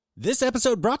This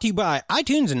episode brought to you by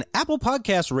iTunes and Apple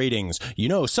Podcast ratings. You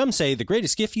know, some say the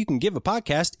greatest gift you can give a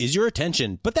podcast is your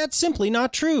attention, but that's simply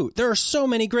not true. There are so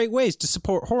many great ways to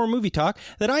support Horror Movie Talk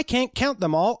that I can't count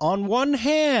them all on one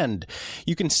hand.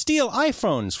 You can steal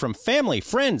iPhones from family,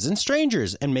 friends, and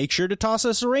strangers, and make sure to toss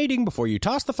us a rating before you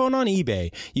toss the phone on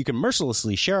eBay. You can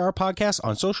mercilessly share our podcast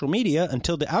on social media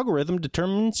until the algorithm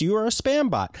determines you are a spam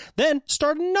bot. Then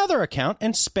start another account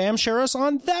and spam share us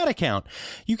on that account.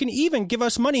 You can even give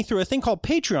us money through a thing called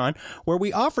Patreon, where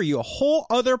we offer you a whole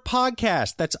other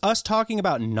podcast that's us talking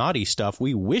about naughty stuff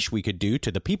we wish we could do to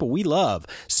the people we love.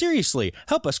 Seriously,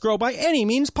 help us grow by any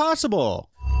means possible.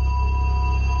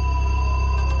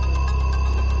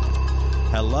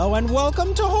 Hello and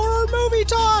welcome to Horror Movie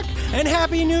Talk, and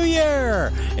Happy New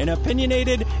Year! An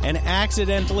opinionated and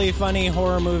accidentally funny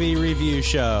horror movie review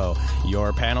show.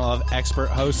 Your panel of expert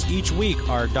hosts each week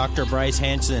are Dr. Bryce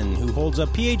Hanson, who holds a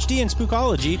PhD in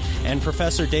spookology, and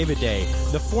Professor David Day,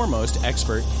 the foremost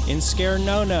expert in scare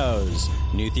no-nos.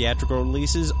 New theatrical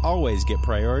releases always get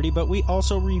priority, but we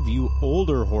also review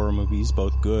older horror movies,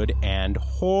 both good and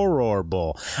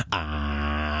horrible.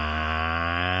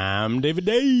 I'm David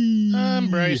Day.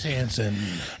 I'm Bryce Hanson.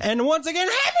 And once again,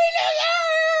 Happy New Year!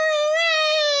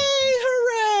 Hooray!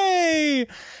 Hooray!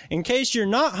 In case you're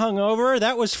not hungover,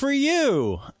 that was for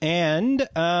you. And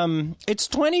it's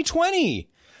 2020,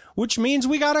 which means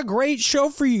we got a great show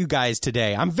for you guys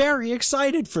today. I'm very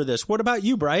excited for this. What about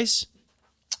you, Bryce?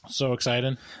 So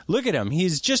excited. Look at him.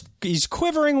 He's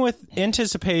quivering with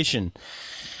anticipation.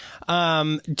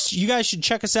 You guys should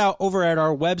check us out over at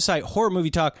our website,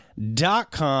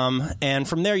 horrormovietalk.com, and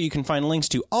from there you can find links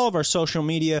to all of our social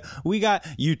media. We got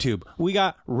YouTube, we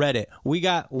got Reddit, we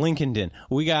got LinkedIn,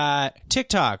 we got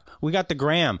TikTok, we got the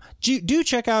Gram. Do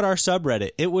check out our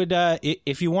subreddit. It would,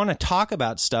 if you want to talk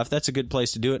about stuff, that's a good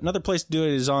place to do it. Another place to do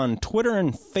it is on Twitter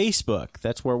and Facebook.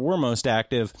 That's where we're most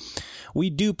active. We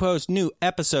do post new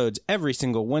episodes every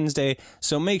single Wednesday,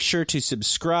 so make sure to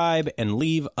subscribe and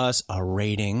leave us a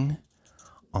rating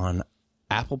on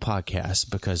Apple Podcasts,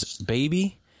 because,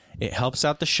 baby, it helps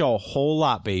out the show a whole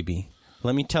lot, baby.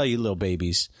 Let me tell you, little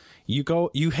babies, you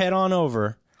head on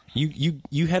over,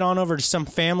 you head on over to some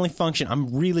family function.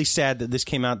 I'm really sad that this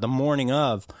came out the morning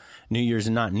of New Year's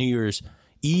and not New Year's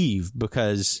Eve,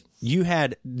 because you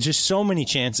had just so many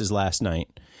chances last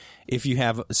night. If you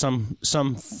have some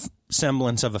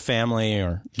semblance of a family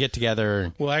or get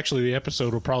together. Well, actually, the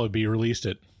episode will probably be released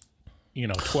at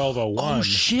 12:01. Oh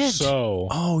shit!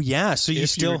 So yeah. So you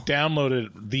still download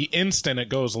it the instant it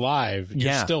goes live.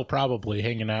 You're still probably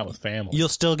hanging out with family. You'll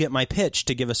still get my pitch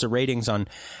to give us a ratings on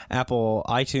Apple,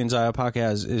 iTunes,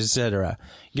 iPodcasts, etc.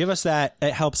 Give us that.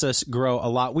 It helps us grow a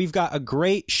lot. We've got a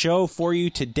great show for you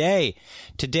today.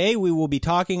 Today we will be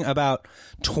talking about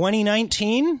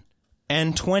 2019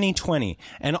 and 2020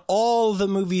 and all the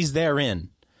movies therein.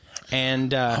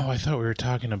 And I thought we were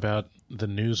talking about the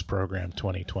news program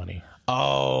 2020.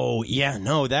 Oh, yeah,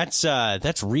 no, that's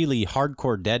really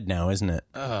hardcore dead now, isn't it?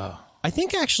 I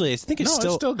think it's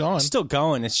still going. It's still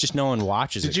going. It's just no one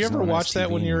watches it. Did you ever watch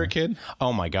that when you were a kid?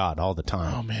 Oh my God, all the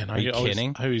time. Oh man, are you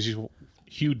kidding? I was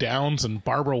Hugh Downs and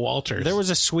Barbara Walters. There was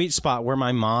a sweet spot where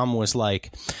my mom was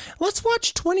like, "Let's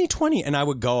watch 2020," and I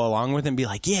would go along with it and be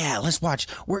like, "Yeah, let's watch.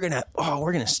 We're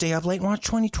gonna stay up late and watch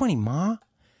 2020, Ma."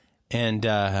 And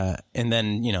then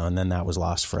that was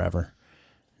lost forever.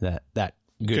 That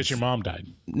good because your mom died,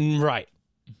 right?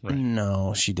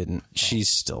 No, she didn't. She's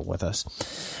still with us.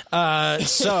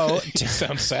 So you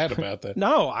sound sad about that.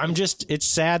 No, it's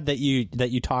sad that you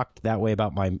talked that way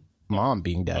about my mom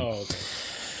being dead. Oh, okay.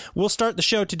 We'll start the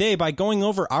show today by going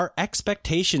over our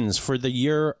expectations for the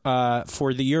year of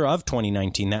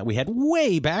 2019 that we had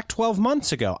way back 12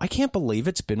 months ago. I can't believe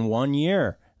it's been 1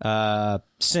 year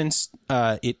since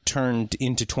it turned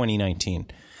into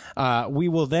 2019. We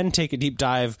will then take a deep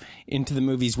dive into the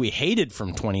movies we hated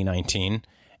from 2019.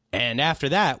 And after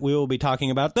that, we will be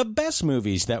talking about the best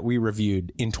movies that we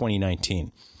reviewed in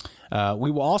 2019.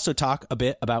 We will also talk a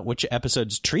bit about which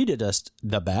episodes treated us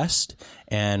the best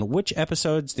and which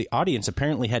episodes the audience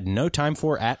apparently had no time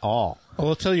for at all. Well,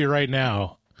 I'll tell you right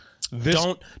now.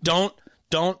 Don't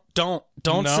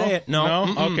say it.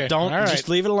 No. Okay. Don't. Right. Just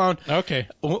leave it alone. Okay.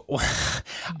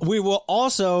 We will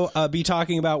also be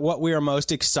talking about what we are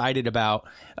most excited about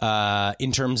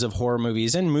in terms of horror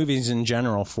movies and movies in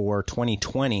general for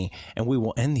 2020, and we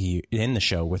will end the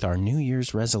show with our New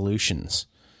Year's resolutions.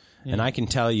 Yeah. And I can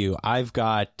tell you, I've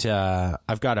got a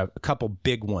couple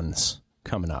big ones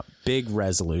coming up. Big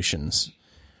resolutions.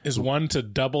 Is one to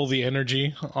double the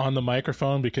energy on the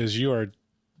microphone because you are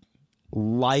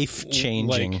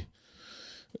life-changing, like,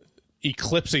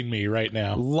 eclipsing me right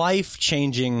now.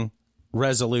 Life-changing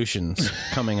resolutions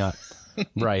coming up,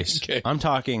 Bryce. Okay. I'm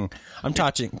talking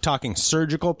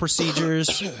surgical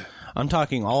procedures. I'm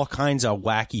talking all kinds of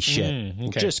wacky shit.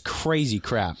 Just crazy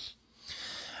crap.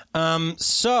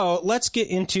 So let's get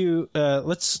into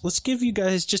let's give you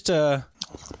guys just a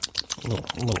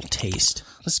little taste.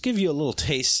 Let's give you a little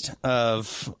taste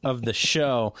of the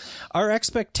show. Our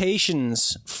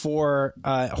expectations for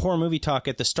Horror Movie Talk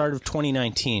at the start of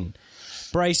 2019.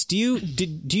 Bryce, do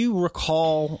you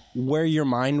recall where your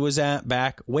mind was at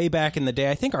way back in the day?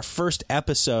 I think our first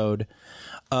episode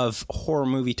of Horror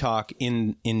Movie Talk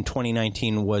in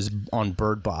 2019 was on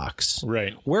Bird Box.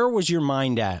 Right. Where was your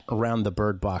mind at around the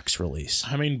Bird Box release?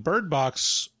 I mean, Bird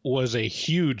Box was a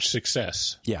huge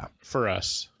success. Yeah. For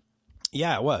us.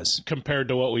 Yeah, it was. Compared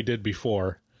to what we did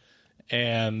before.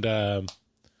 And, I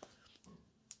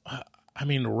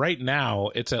mean, right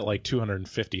now it's at like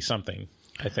 250 something,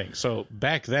 I think. So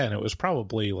back then it was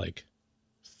probably like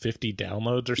 50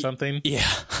 downloads or something.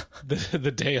 Yeah.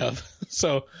 The day of.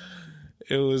 So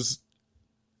it was,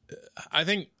 I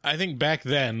think back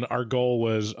then our goal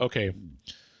was, okay,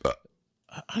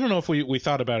 I don't know if we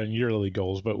thought about in yearly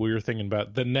goals, but we were thinking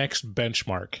about the next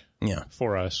benchmark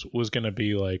for us was going to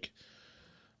be like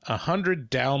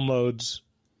 100 downloads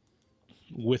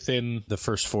within the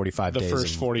first 45 days. The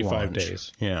first 45 launch.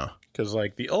 days. Yeah. Because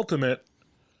like the ultimate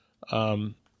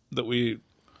that we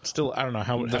still, I don't know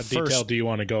how detailed do you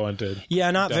want to go into?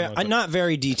 Yeah, not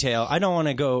very detailed. I don't want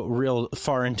to go real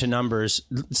far into numbers.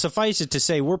 Suffice it to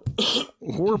say, we're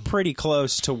pretty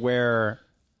close to where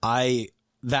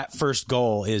that first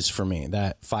goal is for me.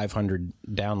 That 500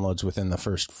 downloads within the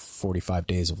first 45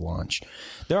 days of launch.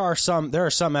 There are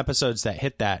some episodes that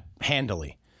hit that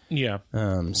handily. Yeah.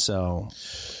 So.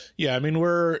 Yeah, I mean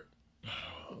we're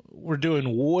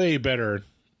doing way better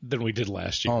than we did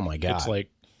last year. Oh my God. It's like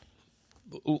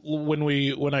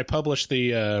when I published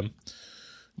the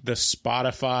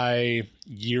Spotify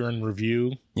year in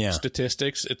review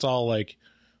statistics, it's all like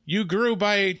you grew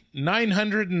by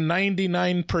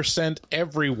 999%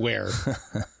 everywhere.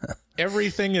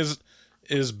 Everything is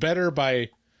better by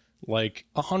like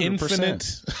 100%.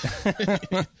 Infinite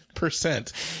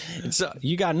percent. So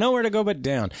you got nowhere to go but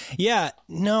down. Yeah,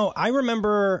 no, I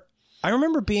remember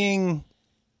being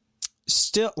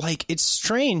still like, it's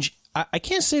strange. I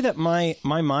can't say that my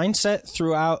mindset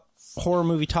throughout Horror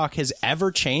Movie Talk has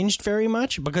ever changed very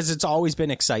much because it's always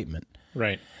been excitement.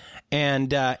 Right. And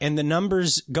the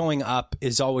numbers going up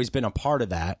has always been a part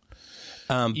of that.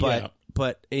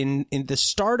 But in the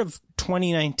start of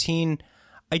 2019,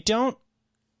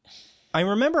 I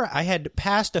remember I had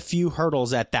passed a few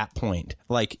hurdles at that point.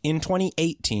 Like in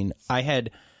 2018,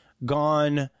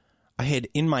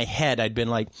 in my head, I'd been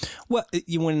like, well,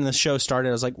 when the show started,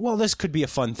 I was like, well, this could be a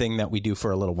fun thing that we do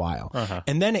for a little while. Uh-huh.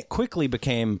 And then it quickly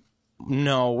became,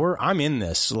 no, I'm in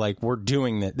this. Like, we're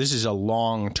doing this. This is a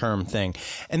long-term thing.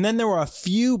 And then there were a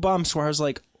few bumps where I was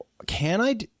like, can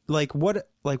I, what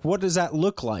does that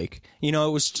look like? You know,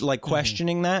 it was like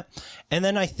questioning that. And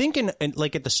then I think in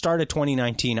at the start of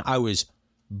 2019, I was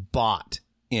bought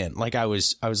in. Like I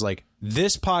was like,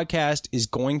 this podcast is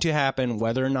going to happen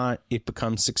whether or not it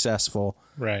becomes successful,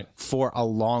 right, for a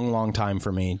long, long time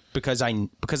for me because I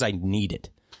need it.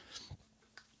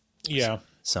 Yeah.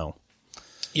 So.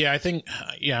 Yeah, I think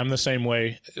I'm the same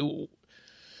way.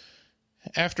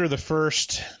 After the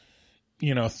first,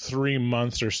 3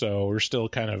 months or so, we're still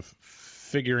kind of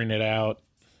figuring it out,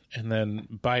 and then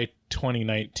by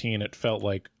 2019, it felt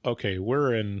like, okay,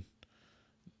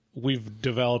 we've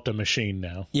developed a machine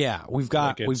now. Yeah, we've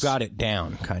got it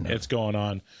down, kind of. It's going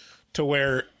on to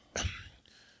where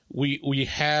we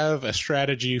have a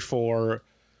strategy for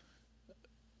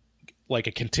like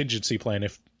a contingency plan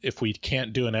if we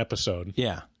can't do an episode.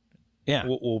 Yeah.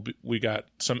 We got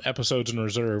some episodes in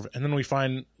reserve, and then we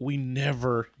find we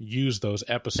never use those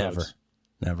episodes.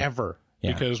 Never. Ever.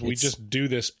 Yeah, because we just do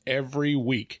this every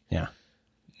week. Yeah.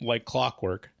 Like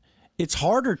clockwork. It's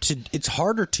harder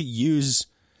to use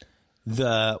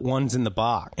the ones in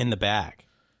the bag.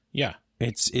 Yeah.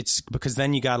 It's because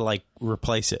then you got to like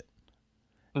replace it.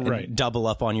 Right. And double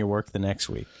up on your work the next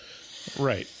week.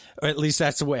 Right. Or at least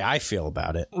that's the way I feel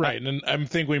about it. Right. And I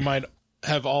think we might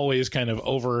have always kind of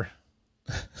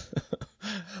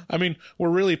I mean, we're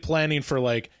really planning for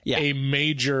like a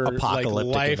major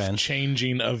apocalyptic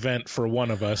life-changing event for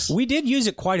one of us. We did use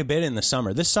it quite a bit in the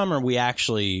summer. This summer we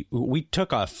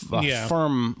took a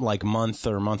firm like month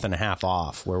or month and a half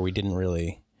off where we didn't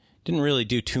really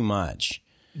do too much.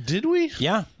 Did we?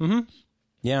 Yeah. Mm-hmm.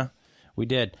 Yeah, we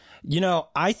did.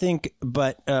 I think,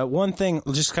 but one thing,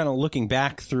 just kind of looking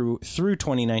back through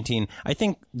 2019, I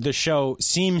think the show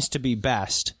seems to be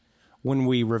best when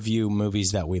we review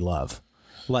movies that we love.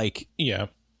 Like, Yeah.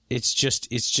 it's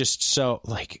just so,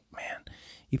 like, man,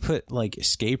 you put like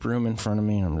Escape Room in front of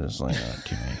me, and I'm just like,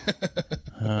 okay,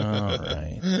 all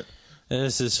right,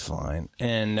 this is fine.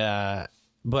 And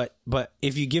but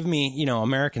if you give me, you know,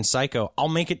 American Psycho, I'll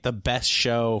make it the best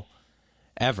show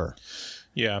ever.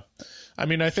 Yeah. I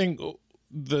mean, I think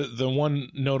the one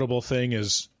notable thing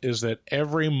is that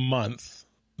every month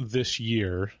this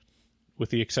year, with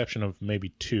the exception of maybe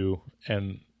 2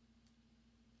 and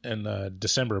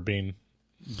December being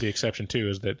the exception too,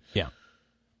 is that Yeah.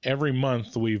 every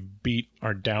month we've beat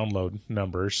our download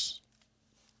numbers.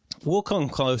 We'll come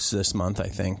close this month, I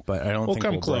think, but I don't We'll think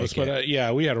come we'll close, break but it.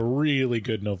 yeah, we had a really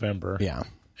good November. Yeah.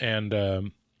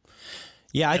 And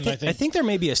Yeah, I I think there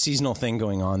may be a seasonal thing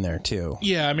going on there too.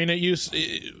 yeah, I mean,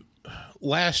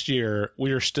 last year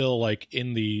we were still like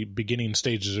in the beginning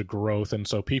stages of growth, and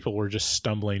so people were just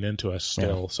stumbling into us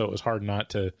still. So it was hard not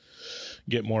to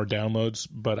get more downloads.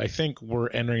 But I think we're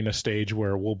entering a stage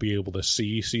where we'll be able to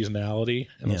see seasonality,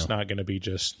 and it's not going to be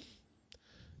just,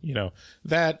 you know,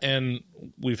 that. And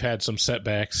we've had some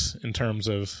setbacks in terms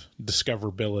of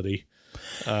discoverability.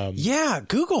 Yeah,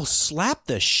 Google slapped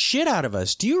the shit out of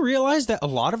us. Do you realize that a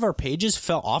lot of our pages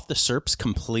fell off the SERPs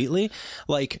completely?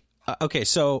 Like, okay,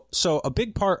 so a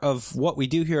big part of what we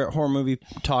do here at Horror Movie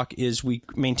Talk is we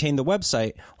maintain the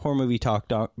website,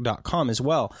 horrormovietalk.com as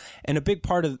well. And a big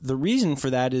part of the reason for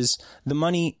that is the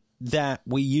money that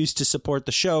we use to support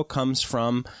the show comes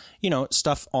from, you know,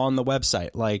 stuff on the website,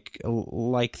 like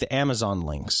the Amazon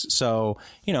links. So,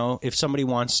 you know, if somebody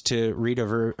wants to read a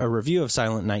review of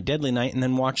Silent Night, Deadly Night, and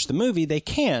then watch the movie, they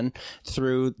can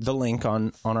through the link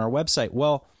on our website.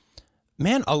 Well,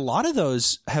 man, a lot of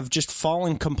those have just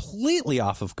fallen completely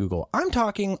off of Google. I'm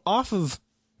talking off of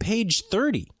page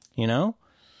 30, you know,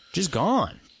 just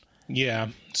gone. Yeah.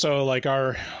 So like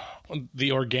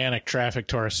the organic traffic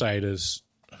to our site is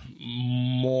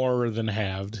more than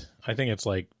halved. I think it's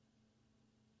like,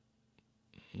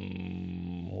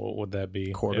 what would that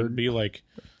be? Quartered? It'd be like,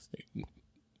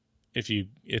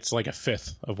 it's like a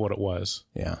fifth of what it was.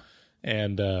 Yeah.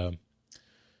 And it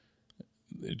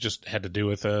just had to do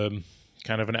with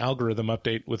kind of an algorithm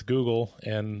update with Google,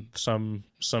 and some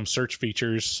search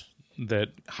features that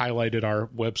highlighted our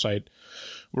website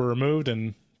were removed,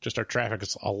 and just our traffic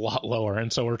is a lot lower.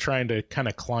 And so we're trying to kind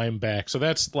of climb back. So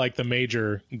that's like the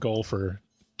major goal for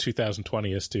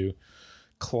 2020 is to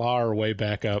claw our way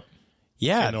back up.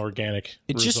 Yeah. In organic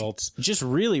results. Just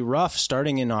really rough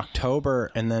starting in October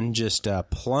and then just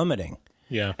plummeting.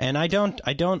 Yeah. And I don't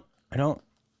know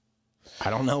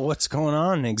what's going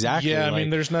on exactly. Yeah, I like,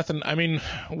 mean, there's nothing. I mean,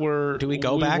 do we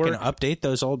go back and update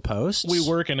those old posts? We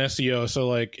work in SEO, so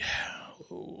like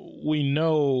we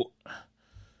know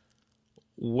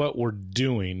what we're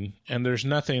doing, and there's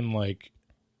nothing like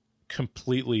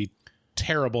completely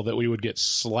terrible that we would get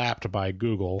slapped by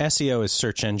Google. SEO is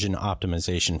search engine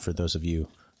optimization for those of you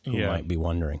who might be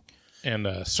wondering. And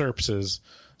SERPs is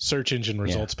search engine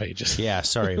results pages. Yeah,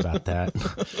 sorry about that.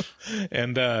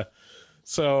 And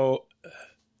so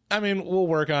I mean, we'll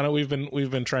work on it. We've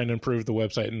been trying to improve the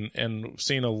website and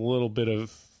seen a little bit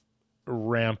of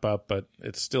ramp up, but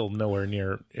it's still nowhere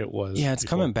near it was. Yeah, it's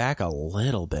before. coming back a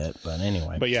little bit, but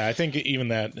anyway. But yeah, I think even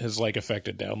that has like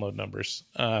affected download numbers.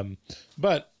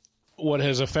 But what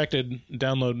has affected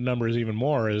download numbers even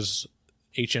more is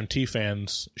HMT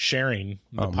fans sharing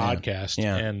the podcast.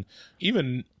 Yeah. And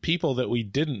even people that we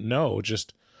didn't know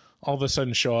just all of a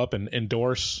sudden show up and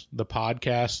endorse the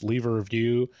podcast, leave a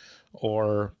review,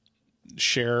 or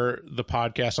share the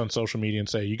podcast on social media and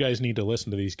say, you guys need to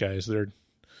listen to these guys. They're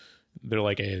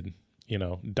like a,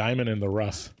 diamond in the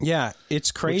rough. Yeah,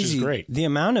 it's crazy. Which is great. The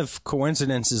amount of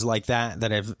coincidences like that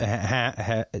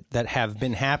that have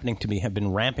been happening to me have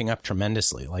been ramping up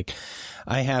tremendously. Like,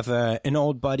 I have an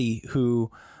old buddy who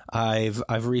I've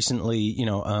recently,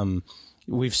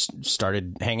 we've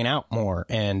started hanging out more,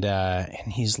 and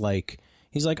he's like,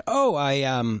 oh,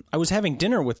 I was having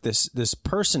dinner with this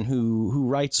person who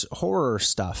writes horror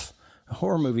stuff,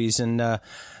 horror movies, and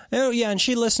oh yeah, and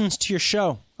she listens to your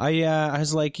show. I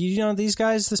was like, these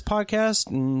guys, this podcast,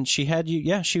 and she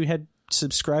had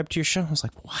subscribed to your show. I was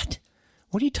like, what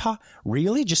are you talking?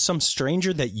 Really? Just some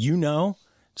stranger that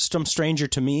some stranger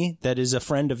to me that is a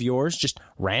friend of yours, just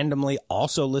randomly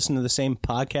also listen to the same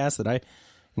podcast that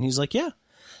and he's like, yeah.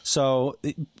 So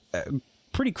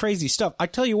pretty crazy stuff. I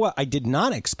tell you what, I did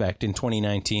not expect in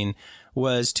 2019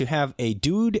 was to have a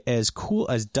dude as cool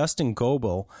as Dustin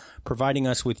Goebel providing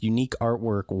us with unique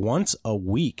artwork once a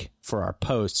week for our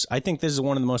posts. I think this is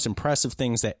one of the most impressive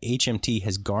things that HMT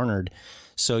has garnered.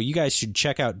 So you guys should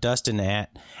check out Dustin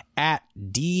at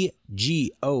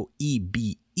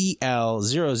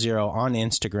DGOEBEL00 on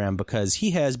Instagram, because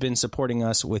he has been supporting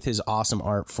us with his awesome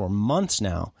art for months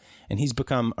now, and he's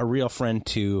become a real friend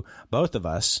to both of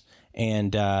us.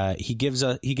 And he gives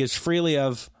freely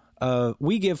of.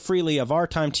 We give freely of our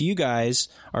time to you guys,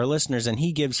 our listeners, and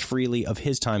he gives freely of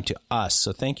his time to us.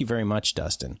 So thank you very much,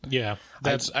 Dustin. Yeah,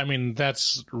 that's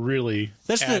really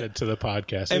added to the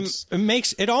podcast.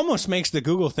 It almost makes the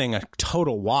Google thing a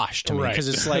total wash to me, because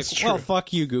it's like, well,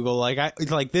 fuck you, Google.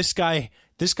 Like this guy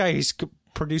is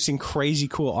producing crazy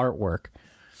cool artwork.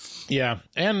 Yeah,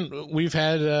 and we've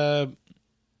had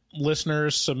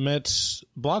listeners submit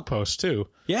blog posts too.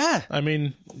 Yeah, I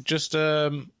mean, just.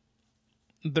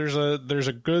 There's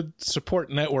a good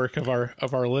support network of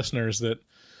our listeners that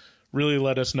really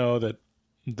let us know that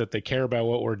they care about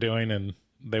what we're doing and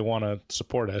they want to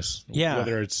support us. Yeah.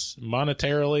 Whether it's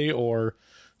monetarily or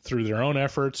through their own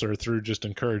efforts or through just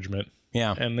encouragement.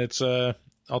 Yeah. And it's I'll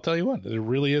tell you what, it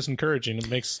really is encouraging.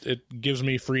 It gives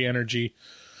me free energy,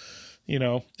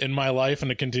 in my life and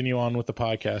to continue on with the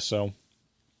podcast. So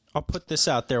I'll put this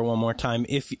out there one more time.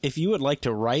 If you would like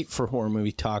to write for Horror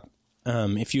Movie Talk,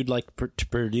 if you'd like to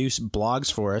produce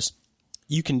blogs for us,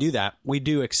 you can do that. We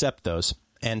do accept those.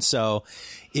 And so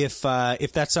if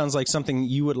that sounds like something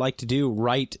you would like to do,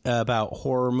 write about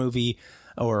horror movie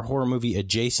or horror movie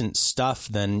adjacent stuff,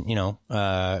 then,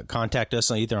 contact us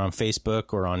either on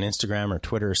Facebook or on Instagram or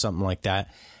Twitter or something like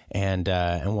that. And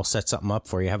we'll set something up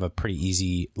for you. Have a pretty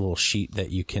easy little sheet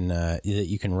that you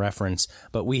can reference.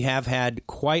 But we have had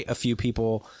quite a few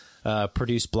people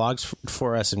produce blogs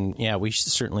for us, and yeah, we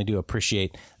certainly do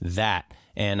appreciate that.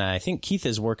 And I think Keith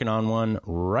is working on one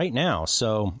right now,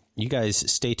 so you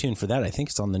guys stay tuned for that. I think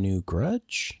it's on the new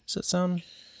Grudge. Does that sound?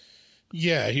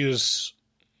 Yeah, he was.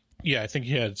 Yeah, I think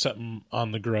he had something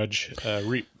on the Grudge,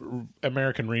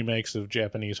 American remakes of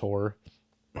Japanese horror.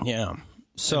 Yeah,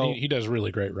 so he does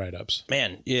really great write-ups.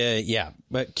 Man, yeah.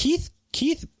 But Keith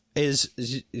is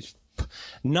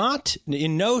not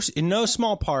in no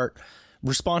small part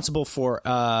responsible for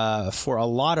a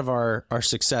lot of our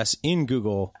success in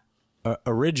Google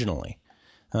originally.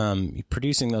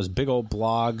 Producing those big old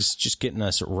blogs, just getting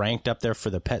us ranked up there for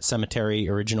the Pet Sematary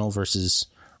original versus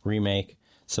remake.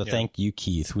 So Thank you,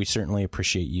 Keith. We certainly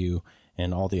appreciate you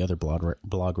and all the other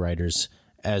blog writers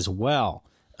as well.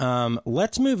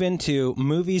 Let's move into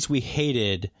movies we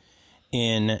hated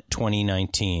in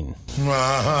 2019.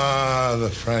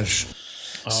 The French.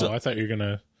 I thought you were going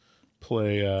to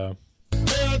play...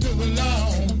 Hell to the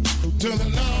no, to the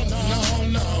no, no,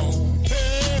 no.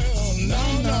 Hell,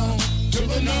 no, no, to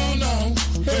the no, no.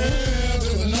 Hell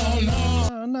to the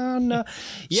no, no.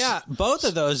 Yeah, both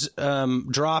of those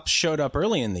drops showed up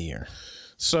early in the year.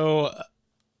 So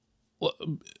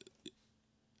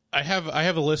I have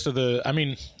a list of the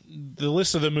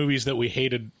list of the movies that we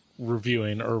hated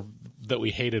reviewing, or that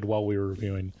we hated while we were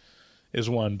reviewing, is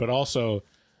one, but also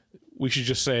we should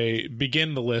just say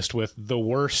begin the list with the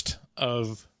worst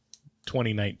of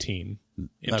 2019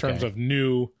 in terms of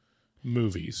new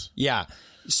movies. Yeah.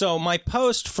 So my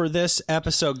post for this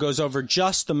episode goes over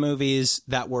just the movies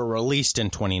that were released in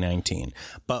 2019.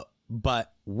 But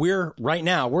we're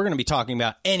going to be talking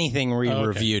about anything we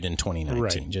reviewed in 2019,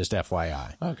 right. Just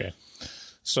FYI. Okay.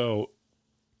 So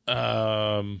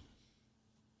so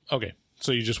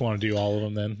you just want to do all of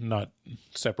them then, not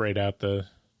separate out the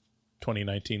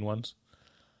 2019 ones?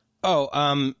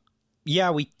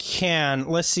 Yeah, we can.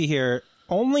 Let's see here.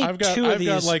 Only I've got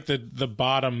like the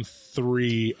bottom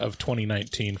 3 of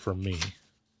 2019 for me.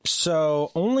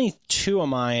 So only 2 of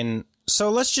mine.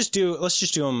 So let's just do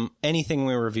them. Anything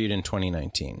we reviewed in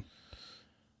 2019.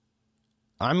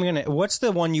 What's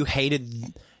the one you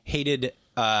hated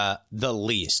the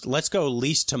least? Let's go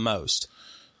least to most.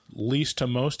 Least to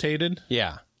most hated?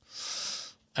 Yeah.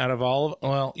 Out of all of,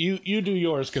 well, you do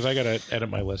yours, because I gotta edit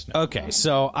my list now. Okay,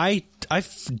 so I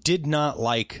did not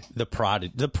like The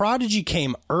Prodigy. The Prodigy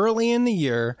came early in the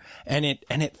year, and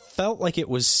it felt like it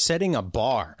was setting a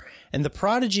bar. And The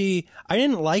Prodigy, I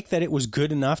didn't like that it was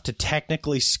good enough to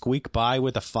technically squeak by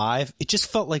with a 5. It just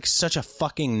felt like such a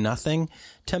fucking nothing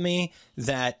to me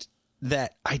that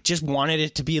I just wanted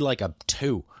it to be like a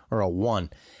 2 or a 1,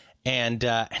 and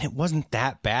it wasn't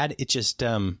that bad. It just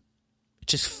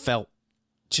felt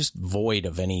just void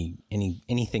of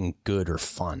anything good or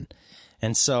fun.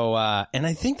 And so and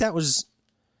I think that was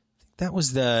that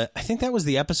was the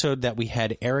episode that we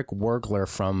had Eric Wergler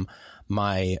from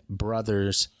My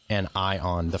Brothers and I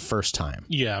on the first time.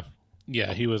 Yeah,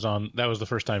 he was on. That was the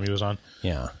first time he was on.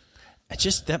 Yeah.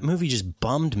 That movie just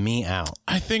bummed me out.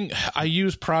 I think I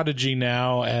use Prodigy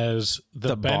now as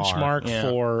the benchmark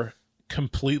for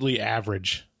completely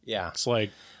average. Yeah. It's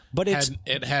like, but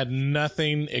it had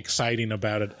nothing exciting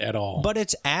about it at all. But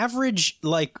it's average,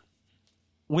 like,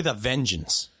 with a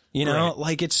vengeance. You know, Right.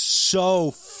 like it's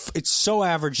so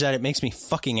average that it makes me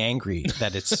fucking angry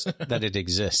that that it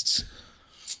exists.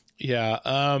 Yeah.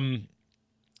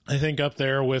 I think up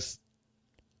there with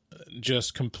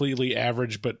just completely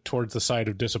average, but towards the side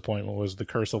of disappointment, was The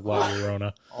Curse of La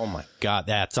Llorona. Oh my God,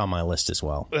 that's on my list as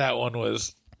well. That one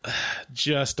was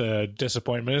just a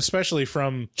disappointment, especially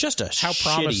from Just a how shitty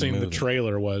promising movie. the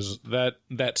trailer was.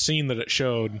 That scene that it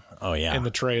showed Oh yeah, in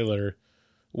the trailer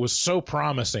was so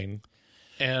promising,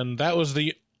 and that was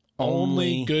the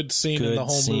only good scene in the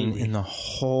whole movie. In the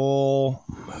whole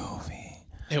movie.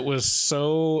 It was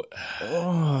so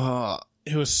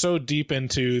it was so deep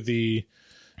into the,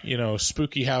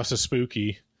 spooky house of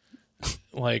spooky.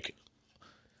 Like,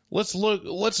 let's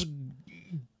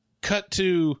cut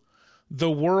to the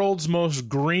world's most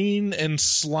green and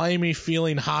slimy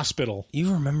feeling hospital.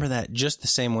 You remember that just the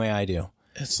same way I do.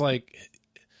 It's like,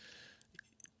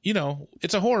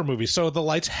 it's a horror movie, so the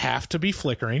lights have to be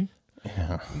flickering.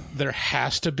 Yeah. There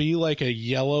has to be like a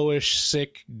yellowish,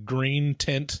 sick green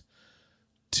tint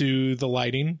to the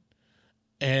lighting,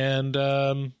 and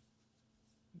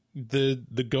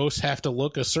the ghosts have to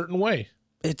look a certain way.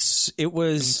 It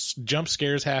was Jump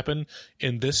scares happen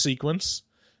in this sequence,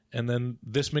 and then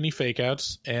this many fake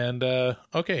outs, and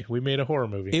okay, we made a horror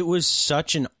movie. It was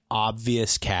such an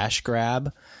obvious cash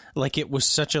grab. Like, it was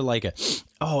such a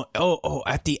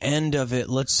at the end of it,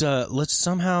 let's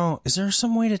somehow, is there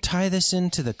some way to tie this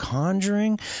into The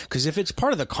Conjuring? Because if it's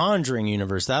part of the Conjuring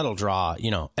universe, that'll draw,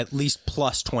 at least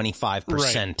plus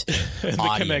 25% And the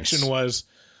audience. connection was,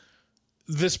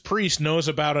 this priest knows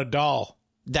about a doll.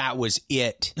 That was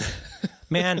it.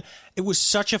 Man, it was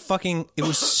such a fucking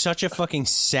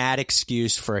sad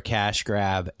excuse for a cash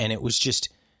grab, and it was just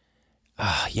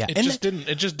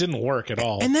It just didn't work at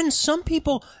all. And then some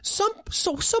people,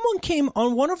 someone came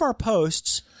on one of our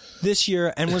posts this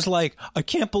year and was like, I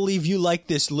can't believe you like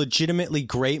this legitimately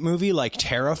great movie, like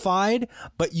Terrified,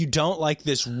 but you don't like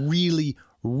this really,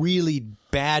 really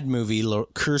bad movie,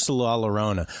 Curse of La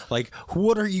Llorona. Like,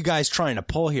 what are you guys trying to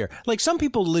pull here? Like, some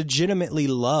people legitimately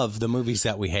love the movies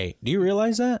that we hate. Do you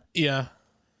realize that? Yeah.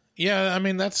 Yeah, I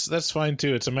mean, that's fine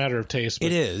too. It's a matter of taste. But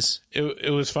It is.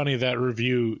 It was funny, that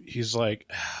review. He's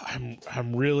like,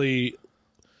 I'm really,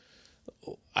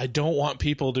 I don't want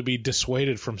people to be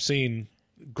dissuaded from seeing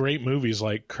great movies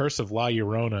like Curse of La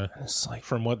Llorona. It's like,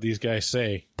 From what these guys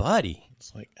say, buddy.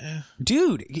 it's like,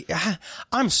 Dude,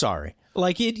 I'm sorry.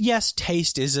 Like, yes,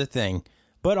 taste is a thing,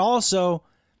 but also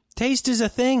taste is a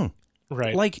thing.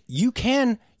 right? Like, you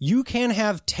can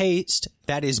have taste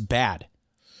that is bad.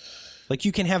 Like,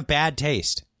 you can have bad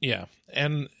taste. Yeah,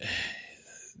 and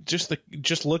just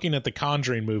looking at the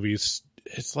Conjuring movies,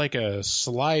 it's like a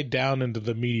slide down into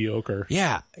the mediocre.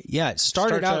 Yeah. It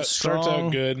started out strong. Starts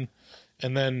out good,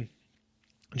 and then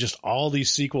just all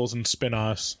these sequels and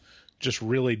spin-offs just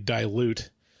really dilute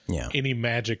any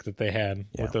magic that they had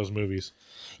with those movies.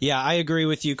 Yeah, I agree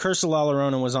with you. Curse of La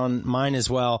Llorona was on mine as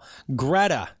well.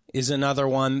 Greta is another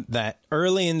one that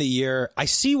early in the year, I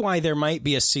see why there might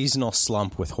be a seasonal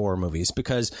slump with horror movies,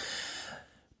 because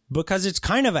it's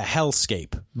kind of a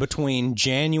hellscape between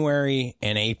January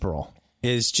and April.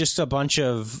 There's just a bunch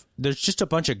of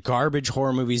garbage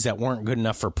horror movies that weren't good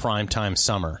enough for primetime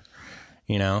summer,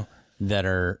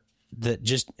 Greta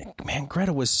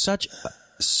was such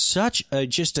a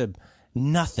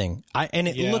nothing.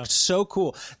 It looked so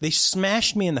cool. They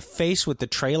smashed me in the face with the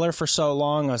trailer for so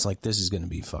long. I was like, this is going to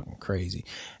be fucking crazy.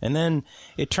 And then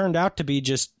it turned out to be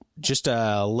just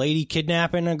a lady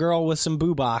kidnapping a girl with some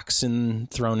boo-box and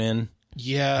thrown in.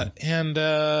 Yeah, and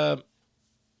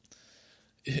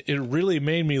it really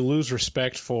made me lose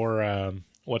respect for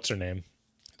what's her name?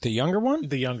 The younger one?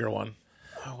 The younger one.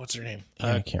 Oh, what's her name?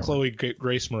 I can't Chloe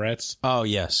Grace Moretz. Oh,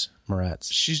 yes. Moretz.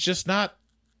 She's just not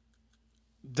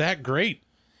that great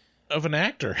of an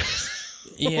actor.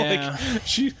 Yeah.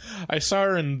 I saw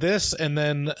her in this, and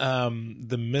then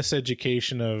the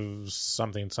Miseducation of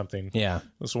something. Yeah.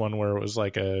 This one where it was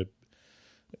like a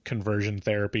conversion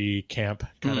therapy camp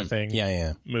kind of thing.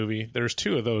 Yeah. Movie. There's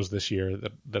two of those this year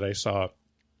that I saw,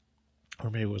 or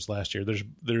maybe it was last year. There's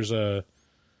the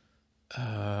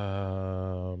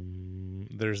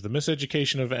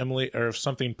Miseducation of Emily, or of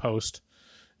something Post,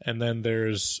 and then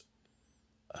there's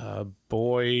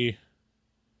Boy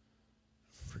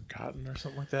Forgotten or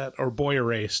something like that, or Boy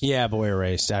Erased. Yeah, Boy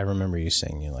Erased. I remember you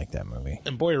saying you liked that movie.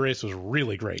 And Boy Erased was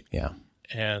really great. Yeah.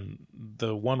 And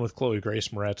the one with Chloe Grace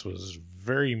Moretz was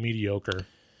very mediocre.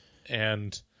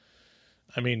 And,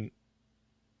 I mean,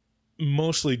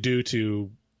 mostly due to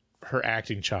her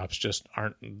acting chops just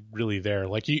aren't really there.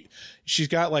 Like, she's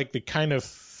got, like, the kind of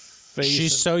face...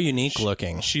 She's so unique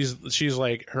looking. She's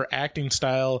like, her acting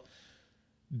style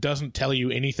doesn't tell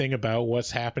you anything about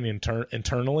what's happening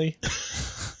internally.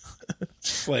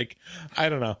 Just like, I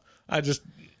don't know. I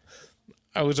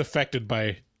was affected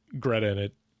by Greta in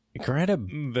it. Greta,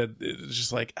 that it's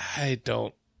just like, I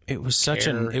don't. It was such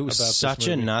a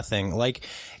movie. nothing. Like,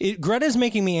 Greta's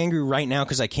making me angry right now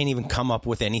because I can't even come up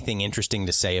with anything interesting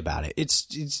to say about it. It's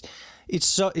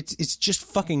just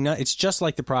fucking nut. It's just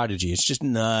like The Prodigy. It's just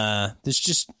It's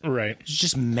just right. It's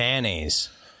just mayonnaise.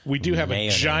 We do have a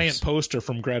giant poster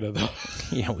from Greta, though.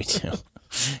 Yeah, we do.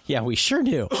 Yeah, we sure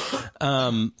do.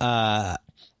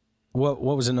 What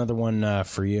was another one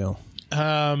for you?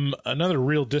 Another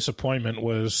real disappointment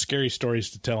was Scary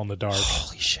Stories to Tell in the Dark.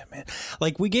 Holy shit, man.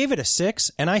 Like, we gave it a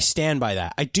 6, and I stand by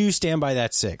that. I do stand by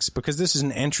that 6, because this is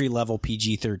an entry-level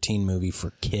PG-13 movie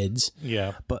for kids.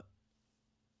 Yeah. But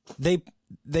they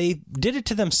did it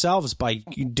to themselves by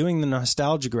doing the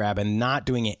nostalgia grab and not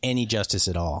doing it any justice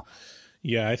at all.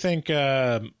 Yeah, I think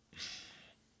a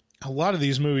lot of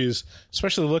these movies,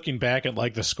 especially looking back at,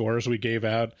 like, the scores we gave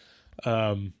out,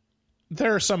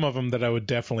 there are some of them that I would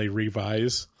definitely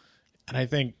revise. And I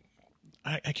think,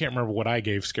 I can't remember what I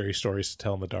gave Scary Stories to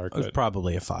Tell in the Dark. It was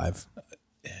probably a 5.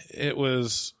 It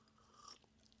was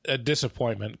a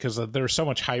disappointment because there was so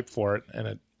much hype for it,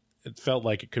 and it felt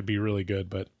like it could be really good,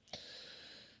 but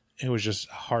it was just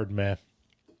hard meh.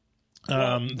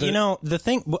 The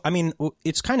thing, I mean,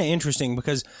 it's kind of interesting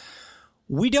because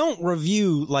we don't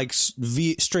review, like,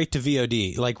 straight to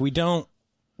VOD. Like, we don't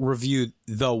review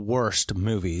the worst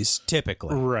movies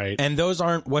typically, right? And those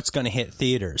aren't what's going to hit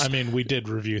theaters. I mean, we did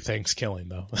review Thanksgiving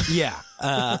though. Yeah,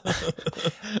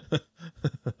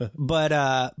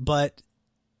 but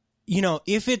you know,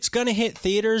 if it's going to hit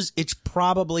theaters, it's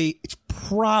probably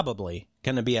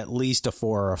going to be at least a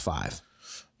 4 or a 5.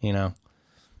 You know,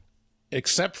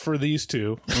 except for these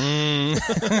two.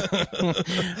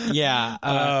 Yeah,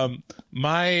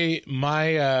 my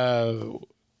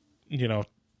you know,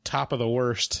 top of the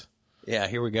worst. Yeah,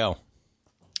 here we go.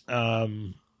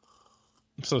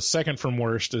 So second from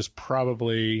worst is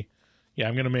probably,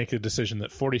 I'm going to make a decision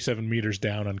that 47 Meters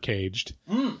Down Uncaged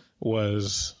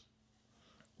was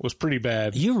pretty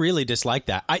bad. You really dislike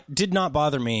that. I did not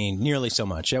bother me nearly so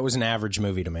much. It was an average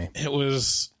movie to me. It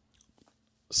was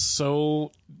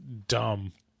so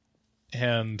dumb,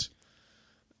 and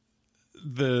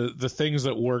the things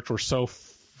that worked were so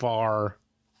far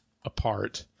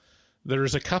apart.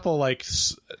 There's a couple, like...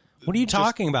 What are you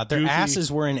talking about? Their goofy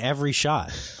asses were in every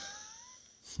shot.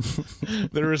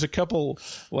 There was a couple,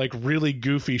 like, really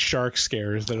goofy shark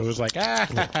scares that it was like, A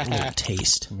little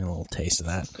taste. Give me a little taste of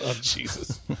that. Oh,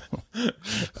 Jesus.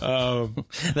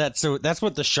 That's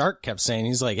what the shark kept saying.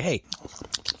 He's like, hey,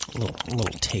 a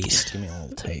little taste. Give me a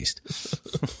little taste.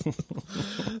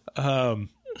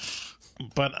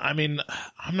 But, I mean,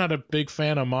 I'm not a big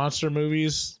fan of monster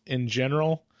movies in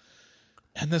general.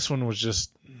 And this one was just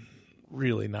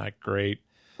really not great.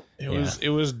 It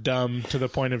was dumb to the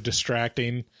point of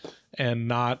distracting and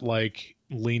not like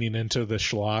leaning into the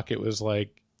schlock. It was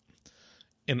like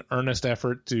an earnest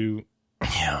effort to.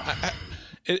 Yeah.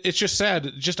 It's just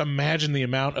sad. Just imagine the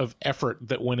amount of effort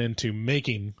that went into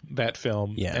making that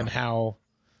film and how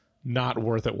not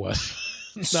worth it was.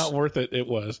 Not worth it. It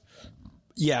was.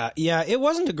 Yeah, it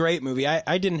wasn't a great movie.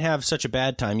 I didn't have such a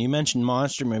bad time. You mentioned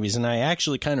monster movies, and I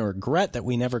actually kind of regret that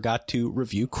we never got to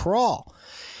review Crawl.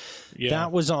 Yeah.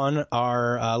 That was on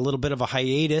our little bit of a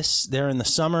hiatus there in the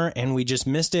summer, and we just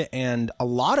missed it. And a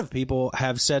lot of people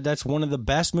have said that's one of the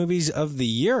best movies of the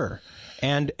year.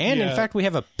 And in fact, we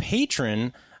have a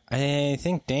patron, I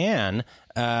think Dan,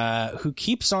 who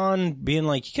keeps on being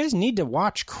like, you guys need to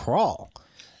watch Crawl.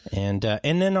 And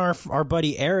then our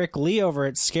buddy Eric Lee over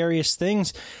at Scariest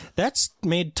Things, that's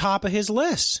made top of his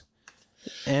list.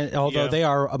 And although they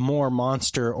are more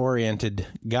monster oriented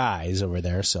guys over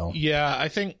there, so yeah, I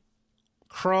think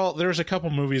Crawl. There's a couple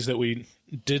movies that we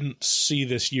didn't see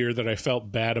this year that I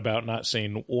felt bad about not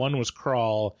seeing. One was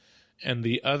Crawl, and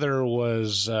the other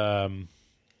was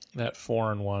that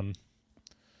foreign one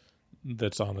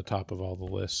that's on the top of all the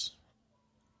lists.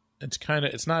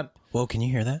 It's not. Whoa, can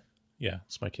you hear that? Yeah,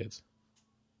 it's my kids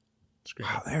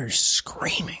screaming. Wow, they're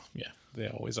screaming. Yeah, they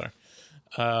always are.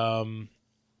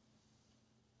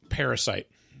 Parasite.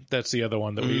 That's the other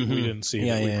one that we didn't see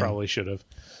that we yeah. probably should have.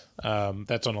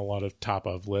 That's on a lot of top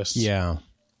of lists. Yeah.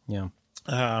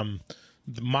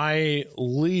 My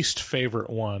least favorite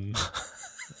one.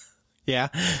 Yeah.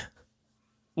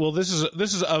 Well, this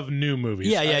is of new movies.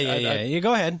 Yeah.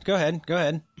 Go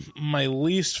ahead. My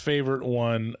least favorite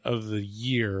one of the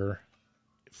year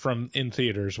in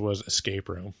theaters was Escape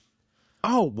Room.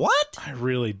 Oh, what? I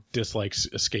really dislike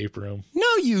Escape Room. No,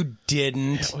 you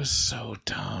didn't. It was so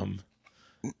dumb.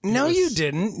 No, you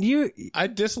didn't. I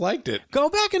disliked it. Go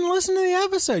back and listen to the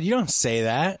episode. You don't say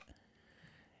that.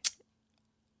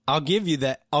 I'll give you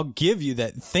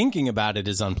that thinking about it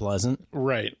is unpleasant.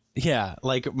 Right. Yeah,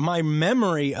 like my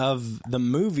memory of the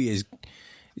movie is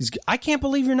I can't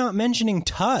believe you're not mentioning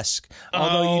Tusk.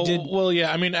 Although you did. Well,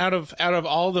 yeah. I mean, out of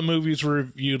all the movies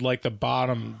reviewed, like the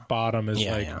bottom is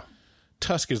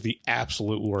Tusk is the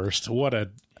absolute worst. What a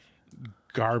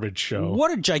garbage show.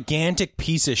 What a gigantic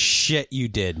piece of shit you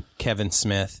did, Kevin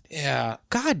Smith. Yeah.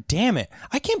 God damn it.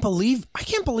 I can't believe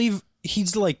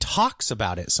he's like talks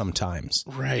about it sometimes.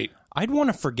 Right. I'd want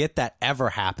to forget that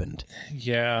ever happened.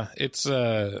 Yeah, it's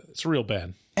real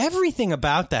bad. Everything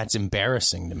about that's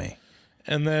embarrassing to me.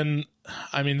 And then,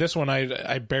 I mean, this one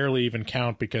I barely even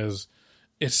count because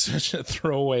it's such a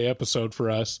throwaway episode for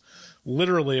us.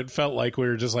 Literally, it felt like we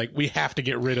were just like, we have to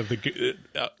get rid of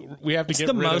It's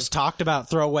the most talked about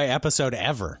throwaway episode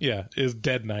ever. Yeah, is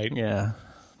Dead Night. Yeah.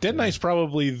 Dead Night's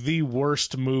probably the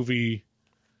worst movie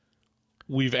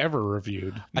we've ever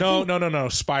reviewed. No.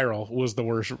 Spiral was the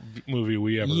worst movie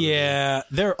we ever reviewed. Yeah,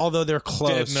 although they're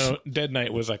close. Dead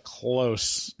Night was a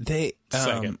close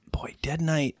second. Boy, Dead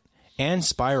Night and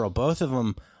Spiral, both of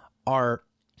them are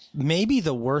maybe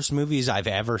the worst movies I've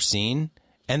ever seen.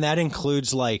 And that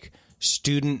includes like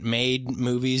student-made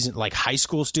movies, like high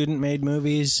school student-made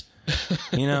movies.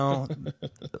 You know,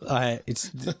 I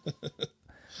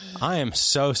am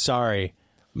so sorry.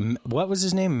 What was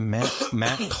his name?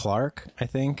 Matt Clark, I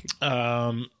think.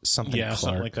 Something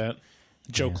like that.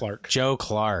 Joe Clark. Joe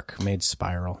Clark made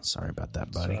Spiral. Sorry about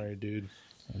that, buddy. Sorry, dude.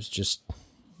 I was just.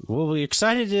 We'll be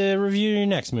excited to review your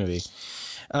next movie.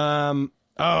 For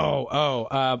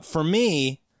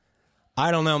me,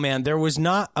 I don't know, man. There was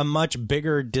not a much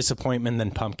bigger disappointment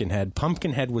than Pumpkinhead.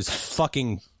 Pumpkinhead was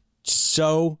fucking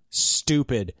so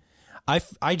stupid.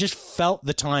 I just felt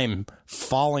the time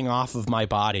falling off of my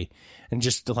body. And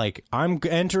just like, I'm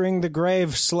entering the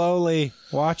grave slowly,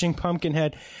 watching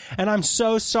Pumpkinhead. And I'm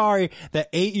so sorry that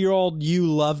 8-year-old you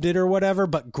loved it or whatever,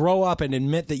 but grow up and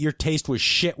admit that your taste was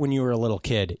shit when you were a little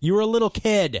kid. You were a little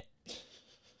kid.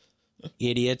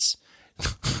 Idiots.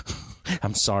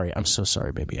 I'm sorry. I'm so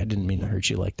sorry, baby. I didn't mean to hurt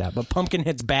you like that. But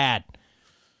Pumpkinhead's bad.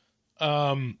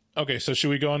 Okay, so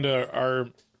should we go into our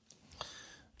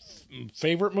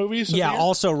favorite movies? Yeah,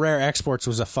 also Rare Exports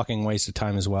was a fucking waste of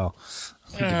time as well.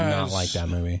 I did not like that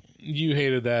movie. You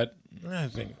hated that. I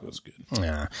think it was good.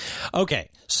 Yeah. Okay,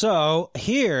 so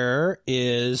here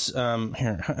is how am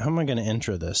I going to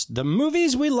intro this? The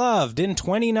movies we loved in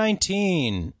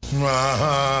 2019.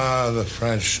 The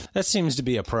French. That seems to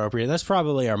be appropriate. That's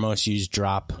probably our most used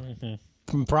drop,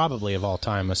 probably of all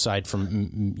time, aside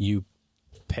from you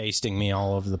pasting me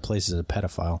all over the place as a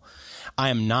pedophile. I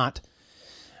am not.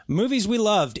 Movies we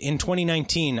loved in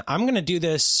 2019. I'm going to do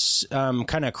this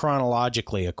kind of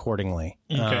chronologically accordingly.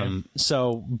 Okay.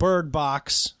 So Bird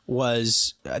Box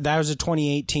was a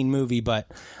 2018 movie, but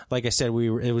like I said,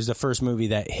 it was the first movie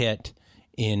that hit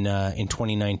in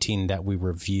 2019 that we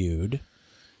reviewed.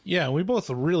 Yeah, we both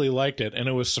really liked it, and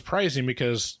it was surprising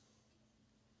because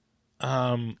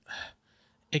it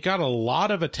got a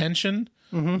lot of attention,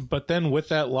 but then with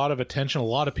that lot of attention, a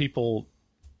lot of people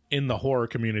in the horror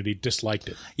community disliked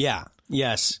it. Yeah.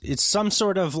 Yes. It's some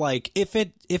sort of like, if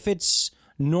it's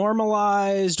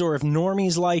normalized or if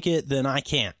normies like it, then I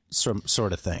can't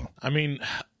sort of thing. I mean,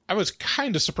 I was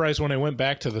kind of surprised when I went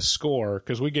back to the score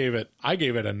because I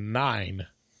gave it a 9,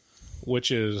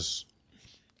 which is,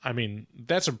 I mean,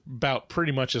 that's about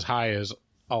pretty much as high as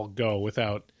I'll go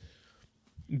without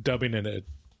dubbing it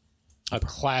a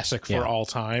classic for all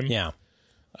time. Yeah.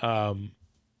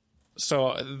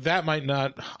 So that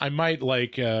I might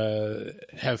like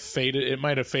have faded. It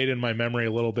might have faded in my memory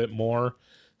a little bit more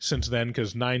since then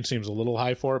because 9 seems a little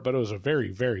high for it, but it was a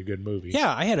very, very good movie.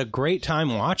 Yeah, I had a great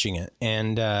time watching it,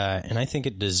 and I think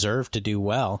it deserved to do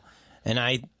well. And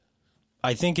I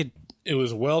think it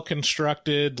was well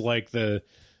constructed. Like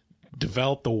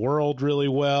developed the world really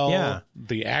well. Yeah,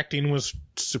 the acting was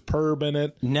superb in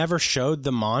it. Never showed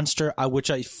the monster,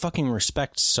 which I fucking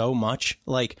respect so much.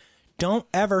 Like, don't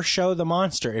ever show the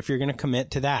monster if you're going to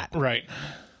commit to that. Right.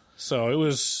 So it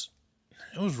was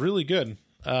really good.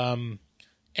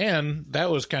 And that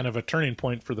was kind of a turning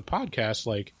point for the podcast.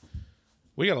 Like,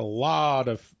 we got a lot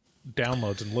of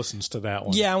downloads and listens to that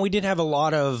one. Yeah, and we did have a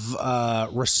lot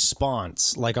of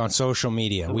response, like on social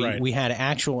media. We had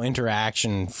actual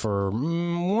interaction for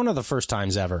one of the first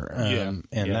times ever,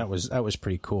 that was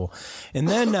pretty cool. And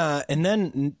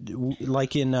then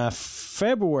like in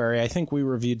February, I think we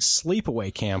reviewed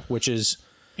Sleepaway Camp, which is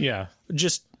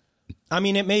just. I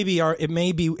mean,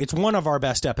 it's one of our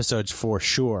best episodes for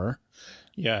sure.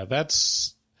 Yeah,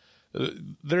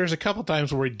 there's a couple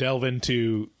times where we delve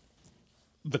into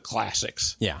the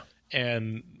classics. Yeah.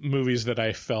 And movies that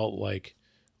I felt like,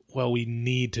 well, we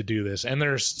need to do this. And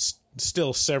there's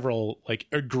still several like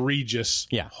egregious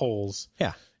holes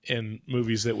in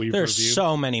movies that we've There's reviewed.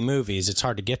 So many movies, it's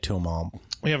hard to get to them all.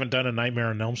 We haven't done a Nightmare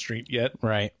on Elm Street yet.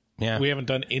 Right. Yeah. We haven't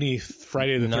done any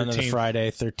Friday the 13th. None of the Friday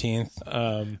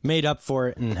 13th. Made up for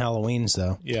it in Halloween's,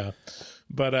 though. Yeah.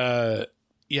 But,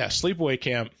 Sleepaway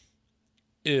Camp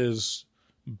is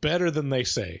better than they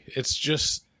say. It's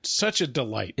just such a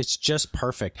delight. It's just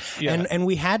perfect. Yeah. And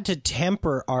we had to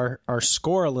temper our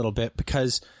score a little bit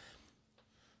because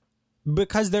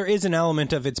there is an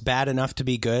element of it's bad enough to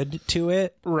be good to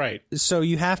it. Right. So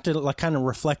you have to like kind of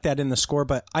reflect that in the score,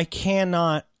 but I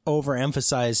cannot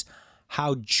overemphasize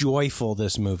how joyful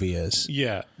this movie is.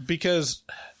 Yeah, because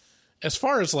as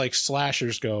far as like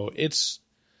slashers go, it's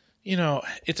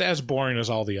as boring as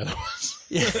all the other ones.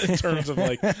 In terms of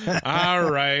like,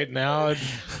 all right, now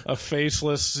a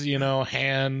faceless,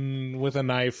 hand with a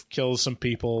knife kills some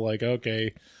people. Like,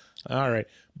 okay, all right.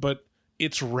 But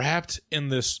it's wrapped in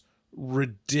this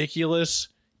ridiculous,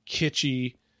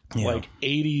 kitschy, like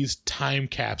 80s time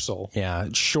capsule. Yeah,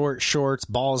 short shorts,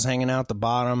 balls hanging out the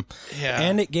bottom. Yeah.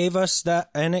 And it gave us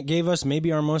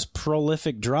maybe our most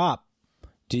prolific drop.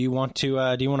 Do you want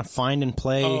to find and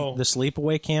play the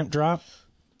Sleepaway Camp drop?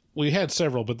 We had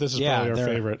several, but this is probably our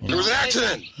favorite. There was an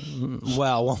accident.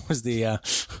 Well, what was the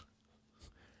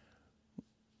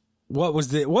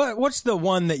what's the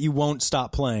one that you won't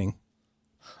stop playing?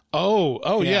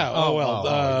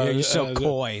 Yeah. You're so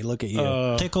coy. Look at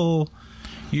you. Tickle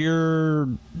your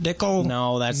dickle.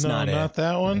 No, that's not it. Not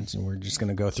that one. We're just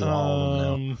gonna go through all of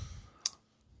them now.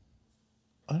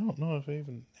 I don't know if I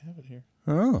even have it here.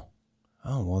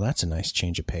 Oh, well, that's a nice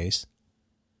change of pace.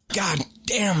 God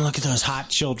damn, look at those hot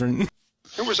children.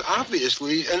 It was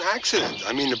obviously an accident.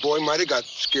 I mean, the boy might have got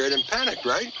scared and panicked,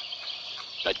 right?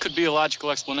 That could be a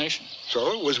logical explanation.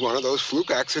 So it was one of those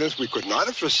fluke accidents we could not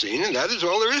have foreseen, and that is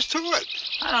all there is to it.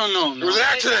 I don't know. It was an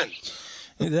accident.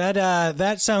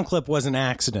 That sound clip was an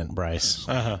accident, Bryce.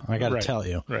 I got to tell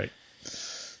you. Right.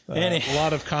 A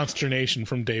lot of consternation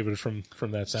from David from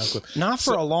that sound clip. Not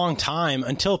for a long time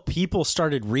until people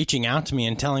started reaching out to me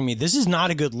and telling me this is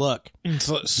not a good look.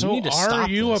 So are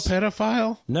you a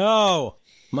pedophile? No.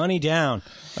 Money down.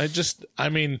 I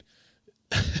mean,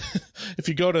 if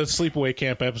you go to Sleepaway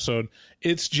Camp episode,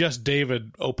 it's just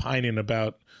David opining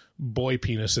about boy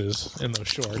penises in those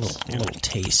shorts. A little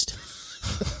taste.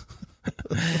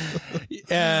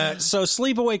 So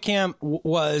Sleepaway Camp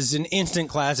was an instant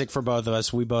classic for both of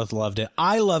us. We both loved it.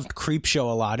 I loved Creepshow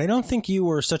a lot. I don't think you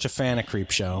were such a fan of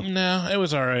Creepshow. No, it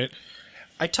was all right.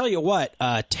 I tell you what,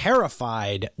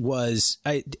 Terrified was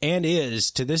and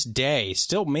is to this day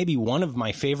still maybe one of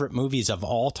my favorite movies of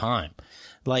all time.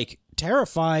 Like,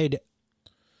 Terrified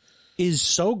is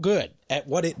so good at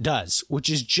what it does, which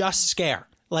is just scare.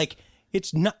 Like,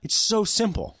 it's so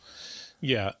simple.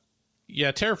 Yeah.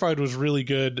 Yeah, Terrified was really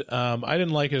good. I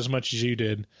didn't like it as much as you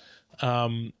did.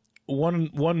 One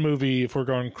movie, if we're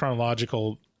going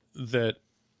chronological, that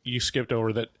you skipped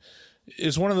over, that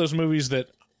is one of those movies that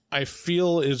I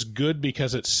feel is good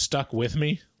because it stuck with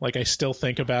me. Like, I still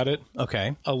think about it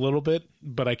a little bit,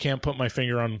 but I can't put my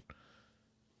finger on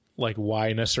like why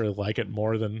I necessarily like it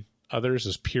more than others,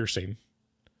 is Piercing.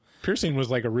 Piercing was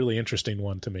like a really interesting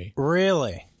one to me.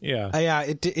 Really? Yeah.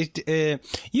 Yeah.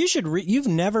 You've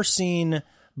never seen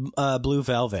Blue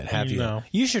Velvet, have you? No.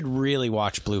 You should really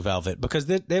watch Blue Velvet because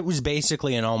that was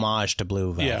basically an homage to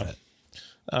Blue Velvet.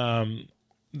 Yeah.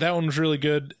 That one was really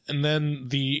good. And then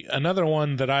another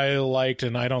one that I liked,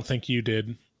 and I don't think you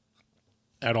did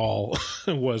at all,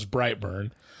 was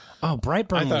Brightburn. Oh,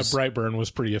 Brightburn! I thought Brightburn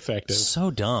was pretty effective. So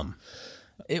dumb.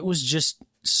 It was just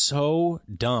so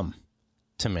dumb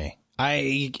to me.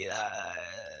 It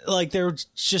was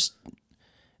just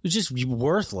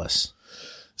worthless.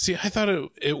 See, I thought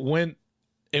it went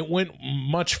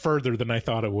much further than I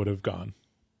thought it would have gone.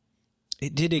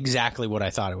 It did exactly what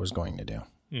I thought it was going to do.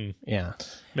 Yeah.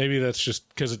 Maybe that's just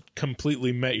because it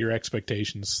completely met your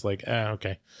expectations. Like,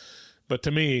 okay. But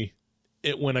to me,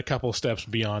 it went a couple steps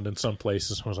beyond in some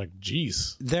places. I was like,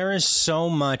 geez. There is so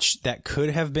much that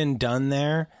could have been done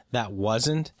there that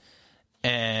wasn't,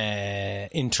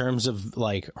 in terms of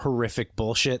like horrific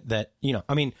bullshit that, you know,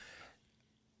 I mean,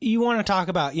 you want to talk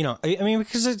about, you know, I mean,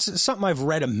 because it's something I've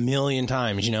read a million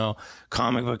times, you know,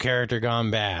 comic book character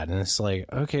gone bad. And it's like,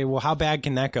 okay, well, how bad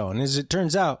can that go? And as it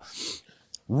turns out,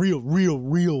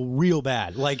 real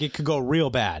bad. Like, it could go real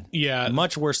bad. Yeah.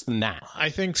 Much worse than that. I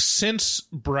think since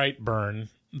Brightburn,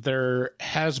 there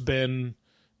has been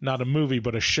not a movie,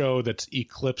 but a show that's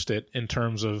eclipsed it in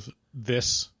terms of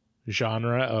this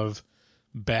genre of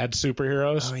bad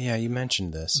superheroes. Oh, yeah, you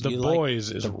mentioned this. The Boys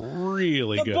is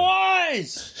really good.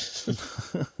 Boys!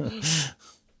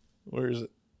 Where is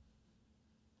it?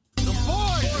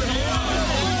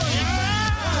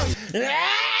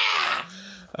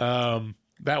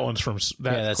 That one's from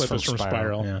that clip is from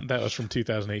Spiral. Yeah. That was from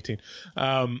 2018.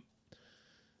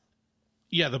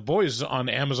 Yeah, The Boys on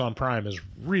Amazon Prime is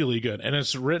really good, and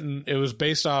it was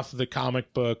based off the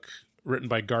comic book written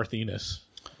by Garth Ennis,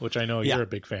 which I know you're a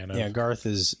big fan of. Yeah, Garth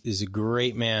is a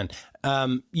great man.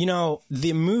 You know,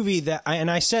 the movie that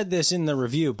I said this in the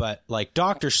review, but like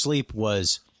Dr. Sleep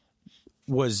was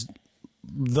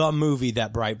the movie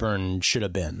that Brightburn should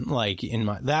have been. Like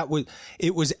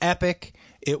it was epic.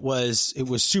 It was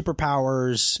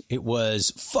superpowers. It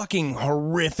was fucking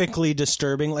horrifically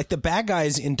disturbing. Like the bad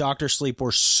guys in Dr. Sleep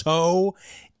were so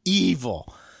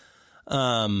evil.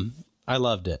 I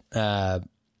loved it.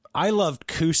 I loved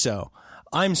Kuso.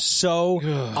 I'm so,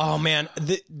 oh man,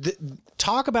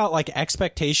 talk about like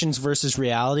expectations versus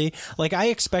reality. Like I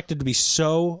expected to be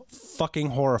so fucking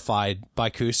horrified by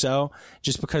Kuso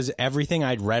just because everything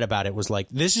I'd read about it was like,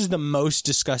 this is the most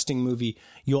disgusting movie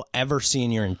you'll ever see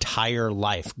in your entire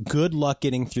life. Good luck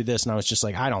getting through this. And I was just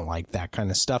like, I don't like that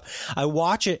kind of stuff. I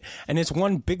watch it and it's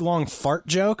one big long fart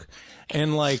joke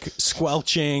and like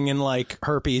squelching and like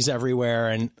herpes everywhere.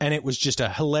 And it was just a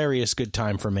hilarious good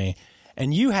time for me.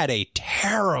 And you had a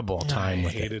terrible time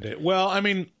with it. I hated it. Well, I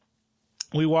mean,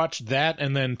 we watched that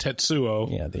and then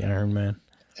Tetsuo. Yeah, the Iron Man.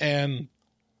 And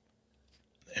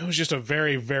it was just a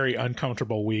very, very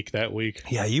uncomfortable week that week.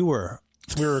 Yeah, we were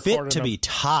fit to be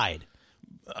tied.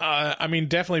 I mean,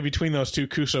 definitely between those two,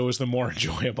 Kuso was the more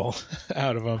enjoyable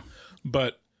out of them.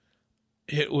 But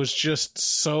it was just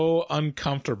so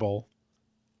uncomfortable.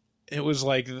 It was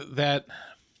like that...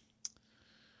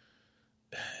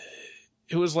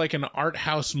 It was like an art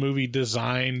house movie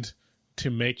designed to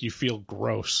make you feel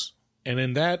gross. And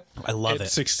in that, I love it.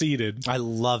 Succeeded. I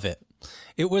love it.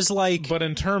 It was like... But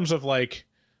in terms of like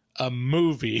a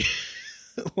movie,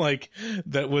 like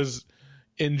that was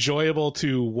enjoyable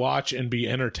to watch and be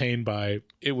entertained by,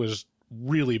 it was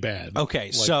really bad. Okay,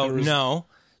 like so no.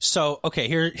 So, okay,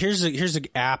 here's an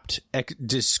apt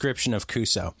description of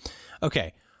Kuso.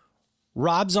 Okay,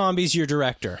 Rob Zombie's your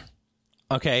director.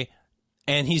 Okay,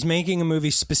 and he's making a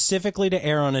movie specifically to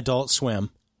air on Adult Swim.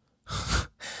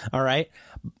 All right?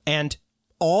 And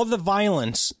all the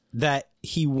violence that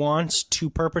he wants to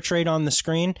perpetrate on the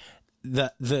screen,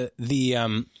 the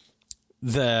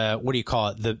what do you call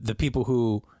it? The people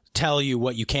who tell you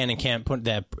what you can and can't put,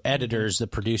 the editors, the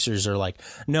producers are like,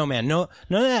 no man, no,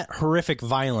 none of that horrific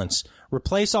violence.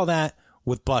 Replace all that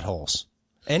with buttholes.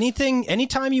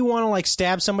 Anytime you want to like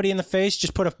stab somebody in the face,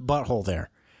 just put a butthole there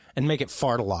and make it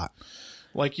fart a lot.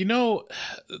 Like, you know,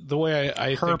 the way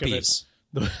I think of it,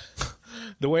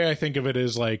 the way I think of it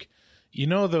is like, you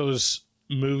know, those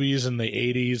movies in the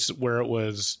 80s where it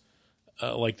was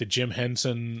like the Jim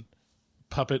Henson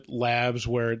puppet labs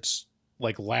where it's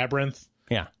like Labyrinth.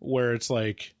 Yeah. Where it's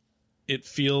like, it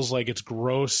feels like it's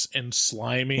gross and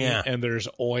slimy and there's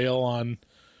oil on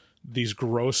these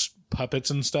gross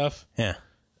puppets and stuff. Yeah.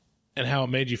 And how it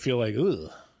made you feel like,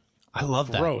 ugh. I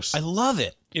love that. Gross. I love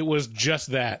it. It was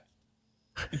just that.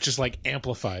 Just like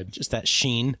amplified. Just that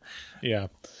sheen. Yeah.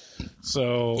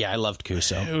 So yeah, I loved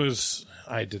Kuso.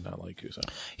 I did not like Kuso.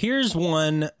 Here's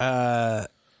one. I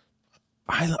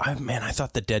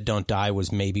thought The Dead Don't Die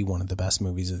was maybe one of the best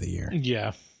movies of the year.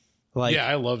 Yeah. Like, yeah,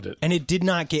 I loved it. And it did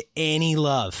not get any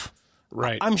love.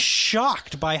 Right. I'm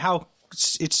shocked by how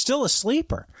it's still a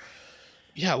sleeper.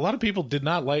 Yeah, a lot of people did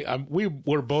not like. We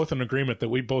were both in agreement that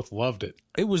we both loved it.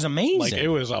 It was amazing. Like, it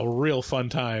was a real fun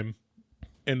time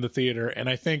in the theater, and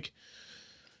I think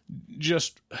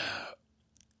just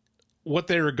what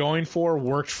they were going for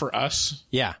worked for us.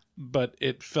 Yeah, but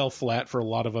it fell flat for a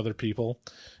lot of other people.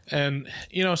 And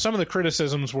you know, some of the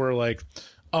criticisms were like,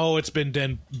 "Oh, it's been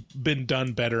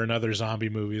done better in other zombie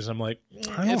movies." I'm like,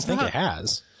 I don't think it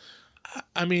has.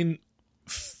 I mean,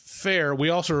 fair. We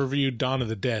also reviewed Dawn of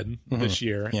the Dead this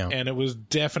year, and it was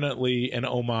definitely an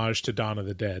homage to Dawn of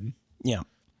the Dead. Yeah.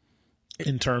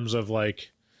 in terms of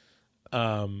like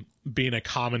being a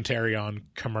commentary on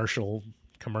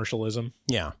commercialism.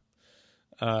 Yeah.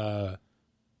 But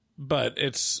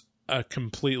it's a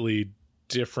completely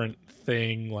different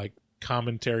thing, like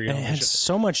commentary on It had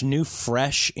so much new,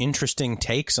 fresh, interesting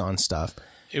takes on stuff.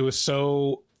 It was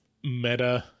so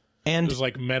meta. And it was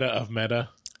like meta of meta.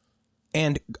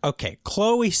 And, okay,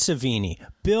 Chloe Savini,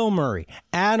 Bill Murray,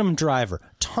 Adam Driver,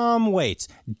 Tom Waits,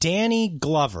 Danny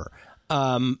Glover,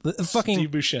 Steve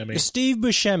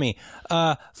Buscemi,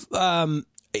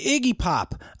 Iggy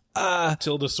Pop,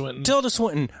 Tilda Swinton,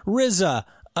 RZA,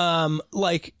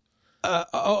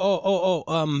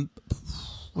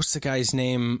 what's the guy's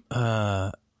name?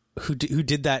 Who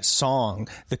did that song,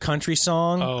 the country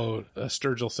song? Oh,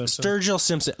 Sturgill Simpson. Sturgill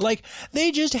Simpson. Like,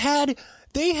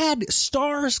 they had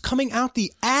stars coming out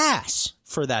the ass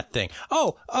for that thing.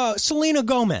 Oh, Selena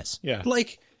Gomez. Yeah.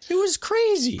 Like, it was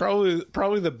crazy.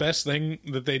 Probably the best thing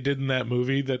that they did in that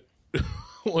movie that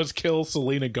was kill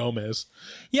Selena Gomez.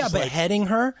 Yeah, Just beheading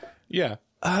her. Yeah.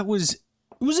 It was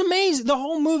amazing. The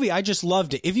whole movie, I just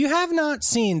loved it. If you have not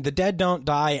seen The Dead Don't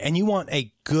Die and you want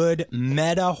a good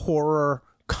meta horror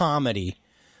comedy,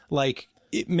 like,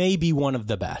 it may be one of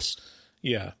the best.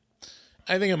 Yeah.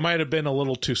 I think it might have been a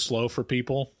little too slow for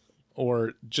people,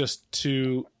 or just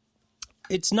too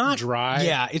It's not dry.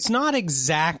 Yeah, it's not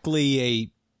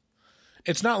exactly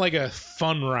It's not like a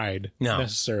fun ride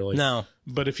necessarily. No.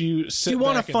 But if you sit if you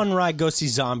want a back fun ride, go see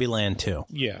Zombieland 2.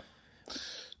 Yeah.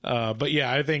 But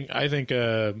yeah, I think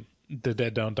The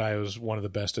Dead Don't Die was one of the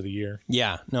best of the year.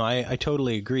 Yeah, no, I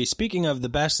totally agree. Speaking of the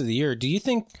best of the year, do you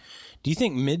think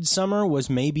Midsommar was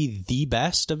maybe the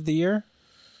best of the year?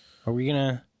 Are we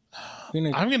gonna?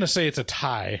 I'm gonna say it's a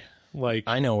tie. Like,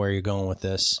 I know where you're going with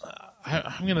this.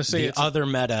 I'm gonna say it's other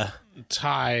meta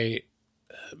tie.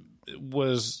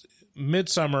 Was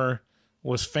Midsommar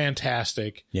was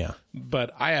fantastic. Yeah,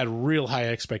 but I had real high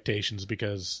expectations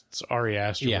because it's Ari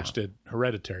Aster, which did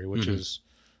Hereditary, which is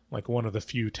like one of the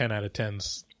few 10 out of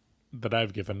 10s that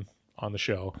I've given on the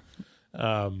show.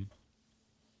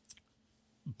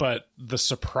 But the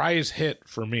surprise hit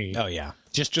for me. Oh yeah,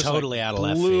 just totally like out of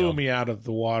left blew field. me out of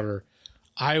the water.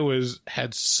 I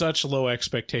had such low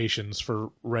expectations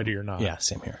for Ready or Not. Yeah,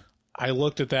 same here. I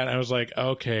looked at that and I was like,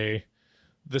 okay,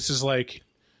 this is like,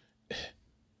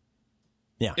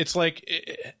 yeah, it's like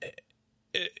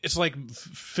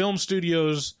film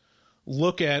studios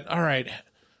look at, all right,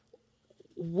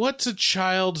 what's a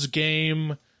child's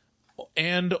game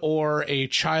and or a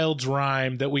child's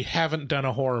rhyme that we haven't done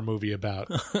a horror movie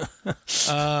about?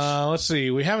 Let's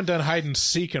see. We haven't done hide and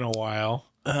seek in a while.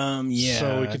 Yeah.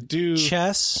 So we could do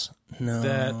chess.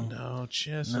 No,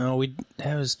 chess. No,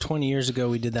 that was 20 years ago.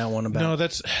 We did that one about. No,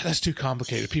 that's too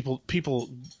complicated. People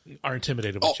are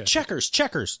intimidated by chess.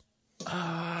 Checkers.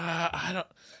 I don't.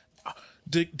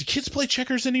 Do kids play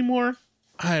checkers anymore?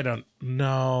 I don't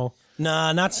know.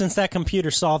 Nah, not since that computer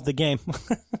solved the game.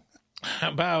 How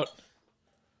about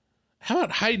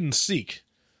hide and seek?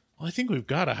 Well, I think we've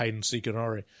got a hide and seek it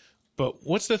already. But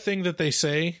what's the thing that they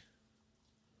say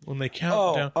when they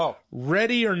count down? Oh,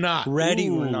 ready or not? Ready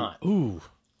or not? Ooh,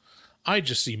 I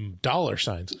just see dollar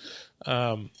signs.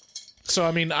 So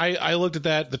I mean, I looked at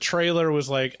that. The trailer was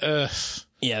like, ugh.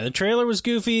 Yeah, the trailer was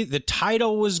goofy. The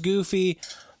title was goofy.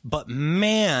 But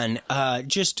man,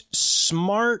 just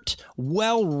smart,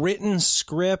 well-written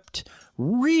script,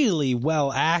 really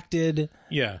well acted.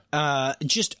 Yeah.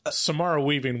 Just Samara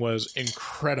Weaving was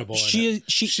incredible. She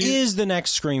is the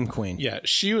next Scream Queen. Yeah,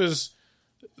 she was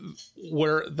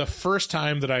where the first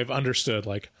time that I've understood,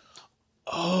 like,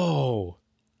 oh,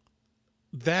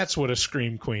 that's what a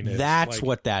Scream Queen is. That's like,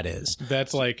 what that is.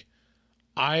 That's like,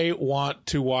 I want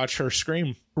to watch her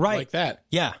scream like that.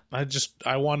 Yeah.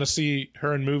 I want to see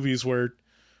her in movies where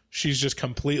she's just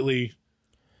completely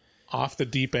off the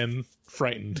deep end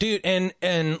frightened. Dude,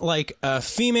 and like a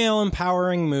female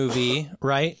empowering movie,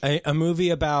 right? A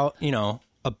movie about,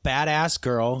 a badass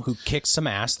girl who kicks some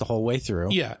ass the whole way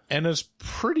through. Yeah, and it's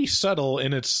pretty subtle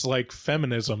in its like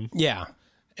feminism. Yeah.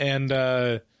 And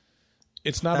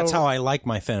it's not That's how I like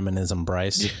my feminism,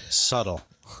 Bryce. Subtle.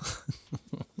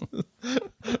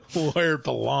 Where it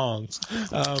belongs.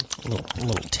 A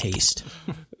little taste.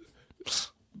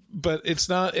 But it's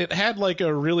not, it had like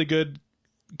a really good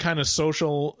kind of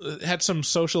social, it had some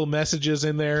social messages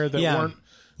in there that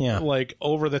weren't like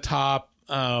over the top.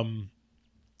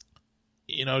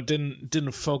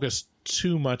 Didn't focus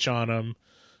too much on them.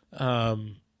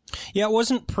 Yeah, it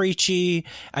wasn't preachy.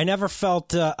 I never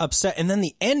felt upset. And then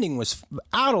the ending was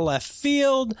out of left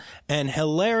field and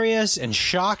hilarious and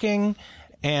shocking.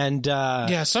 And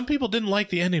yeah, some people didn't like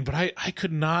the ending, but I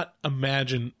could not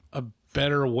imagine a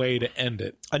better way to end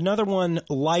it. Another one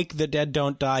like The Dead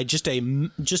Don't Die, just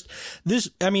this,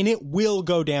 I mean, it will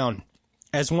go down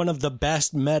as one of the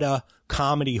best meta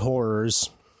comedy horrors,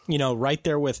 you know, right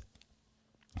there with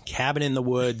Cabin in the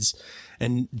Woods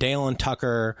and Dale and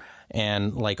Tucker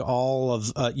and like all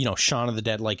of, you know, Shaun of the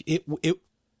Dead. Like it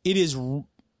is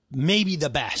maybe the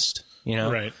best, you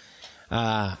know? Right.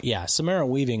 Yeah. Samara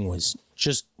Weaving was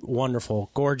just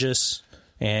wonderful, gorgeous,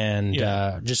 and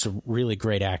just a really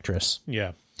great actress.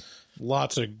 Yeah.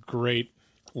 Lots of great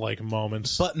like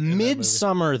moments. But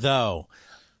Midsommar, though,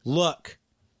 look,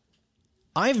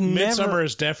 Midsommar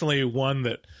is definitely one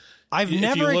that I've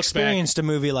never experienced a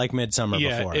movie like Midsommar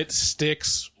before. It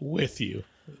sticks with you.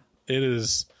 It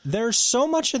is. There's so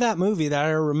much of that movie that I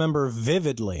remember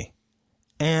vividly,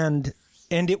 and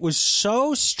it was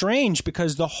so strange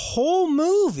because the whole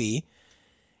movie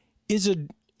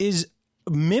is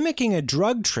mimicking a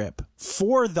drug trip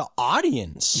for the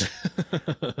audience.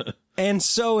 And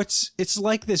so it's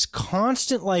like this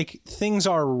constant, like, things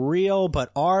are real,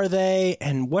 but are they?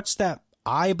 And what's that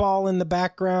eyeball in the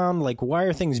background? Like, why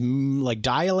are things like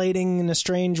dilating in a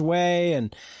strange way?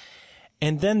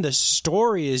 And then the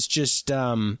story is just,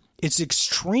 it's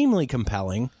extremely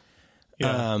compelling.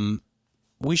 Yeah.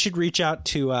 We should reach out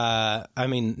to,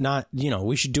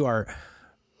 we should do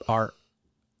our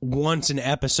once an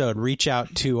episode, reach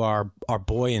out to our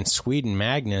boy in Sweden,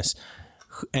 Magnus,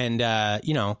 and,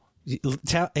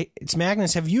 it's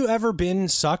Magnus. Have you ever been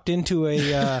sucked into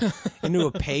a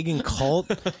pagan cult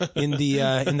in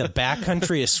the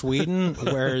backcountry of Sweden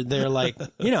where they're like,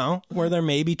 where they're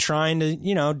maybe trying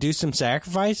to, do some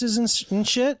sacrifices and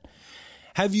shit?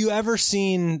 Have you ever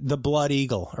seen the Blood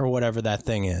Eagle or whatever that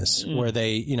thing is, where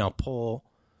they, pull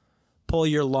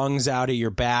your lungs out of your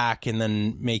back and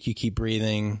then make you keep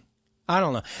breathing? I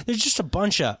don't know. There's just a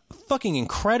bunch of fucking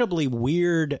incredibly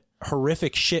weird,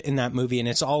 horrific shit in that movie, and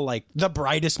it's all like the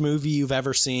brightest movie you've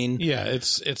ever seen. Yeah,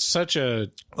 it's such a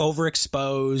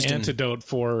overexposed antidote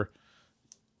for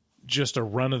just a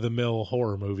run-of-the-mill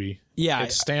horror movie. Yeah.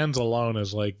 It stands alone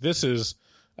as like, this is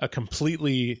a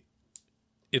completely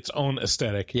its own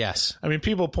aesthetic. Yes. I mean,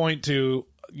 people point to,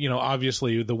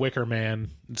 obviously The Wicker Man.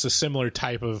 It's a similar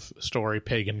type of story,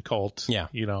 pagan cult. Yeah.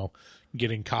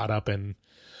 Getting caught up in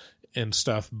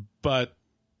stuff, but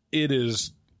it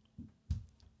has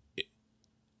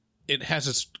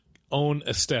its own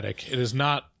aesthetic. It is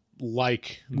not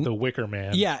like The Wicker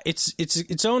Man. Yeah, it's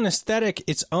its own aesthetic,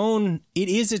 it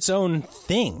is its own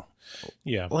thing.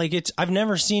 Yeah. Like I've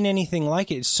never seen anything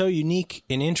like it. It's so unique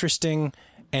and interesting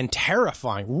and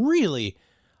terrifying. Really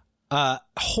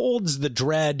holds the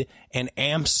dread and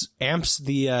amps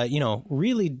the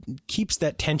really keeps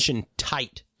that tension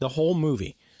tight the whole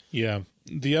movie. Yeah.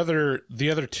 The other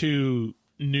two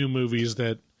new movies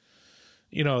that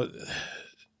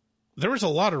there was a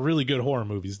lot of really good horror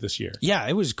movies this year. Yeah,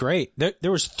 it was great.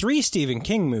 There was 3 Stephen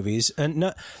King movies, and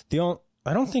I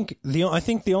think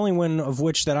the only one of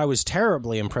which that I was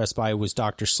terribly impressed by was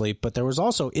Dr. Sleep, but there was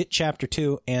also It Chapter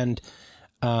 2 and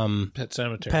Pet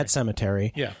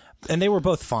Sematary. Yeah. And they were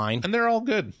both fine. And they're all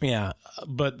good. Yeah.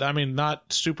 But I mean,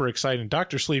 not super exciting.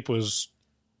 Dr. Sleep was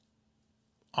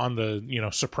on the,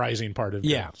 surprising part of it.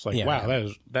 Yeah. It's like, wow,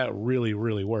 that really,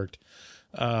 really worked.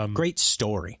 Great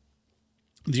story.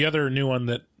 The other new one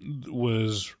that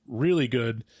was really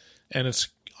good, and it's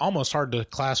almost hard to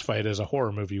classify it as a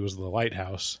horror movie, was The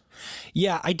Lighthouse.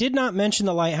 Yeah, I did not mention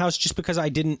The Lighthouse just because I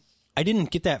didn't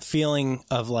get that feeling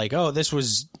of like, oh, this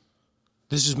is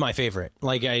my favorite.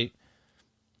 Like I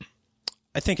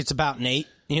think it's about an 8,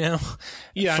 Yeah,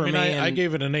 I mean, I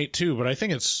gave it an 8 too, but I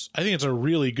think it's a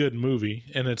really good movie,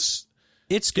 and it's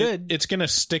good. It's going to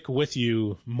stick with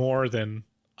you more than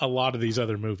a lot of these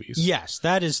other movies. Yes,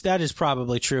 that is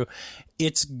probably true.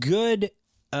 It's good,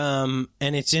 and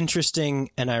it's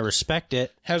interesting, and I respect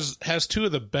it. Has 2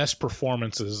 of the best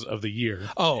performances of the year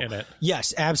in it.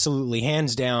 Yes, absolutely.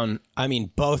 Hands down. I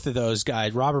mean, both of those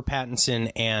guys, Robert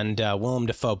Pattinson and Willem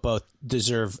Dafoe, both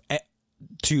deserve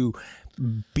to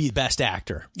be best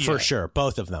actor, for sure.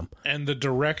 Both of them. And the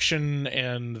direction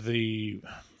and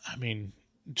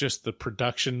just the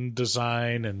production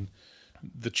design and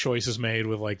the choices made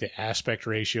with like the aspect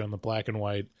ratio and the black and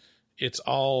white, it's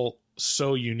all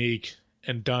so unique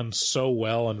and done so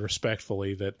well and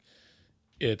respectfully that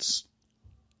it's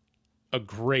a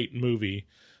great movie.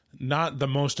 Not the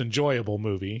most enjoyable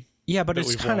movie. Yeah, but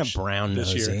it's kind of brown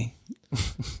nosy.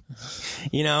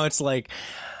 It's like,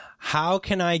 how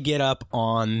can I get up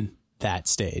on that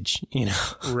stage?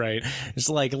 Right. It's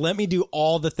like, let me do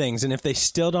all the things, and if they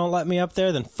still don't let me up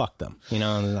there, then fuck them.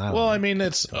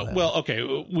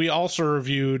 Okay. We also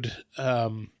reviewed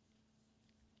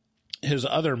his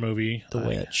other movie, The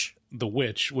Witch. The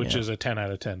Witch, which is a 10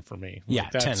 out of 10 for me. Yeah,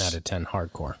 Like, 10 out of 10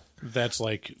 hardcore. That's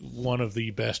like one of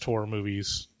the best horror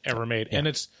movies ever made. And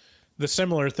it's the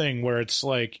similar thing where it's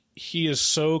like he is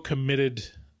so committed.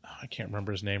 I can't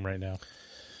remember his name right now.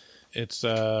 It's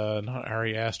not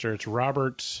Ari Aster. It's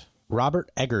Robert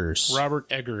Eggers.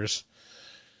 Robert Eggers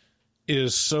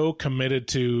is so committed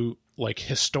to like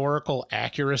historical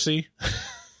accuracy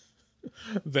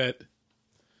that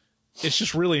it's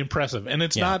just really impressive. And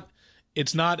it's not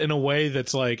in a way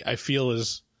that's like I feel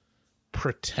is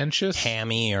pretentious,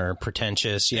 Hammy or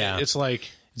pretentious. Yeah. It's like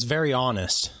It's very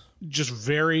honest. just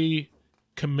very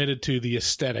committed to the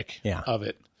aesthetic of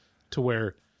it, to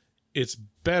where it's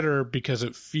better because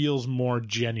it feels more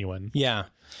genuine. Yeah.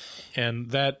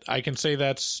 And that I can say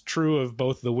that's true of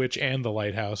both The Witch and The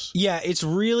Lighthouse. Yeah, it's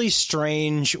really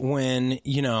strange when,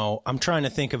 I'm trying to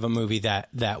think of a movie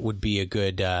that would be a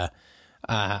good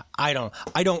I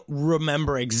don't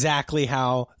remember exactly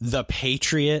how The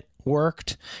Patriot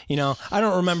worked. I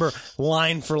don't remember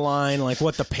line for line like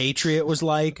what The Patriot was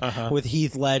like with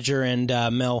Heath Ledger and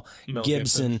Mel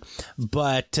Gibson.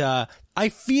 But I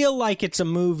feel like it's a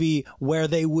movie where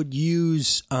they would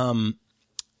use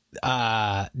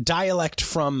dialect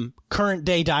from current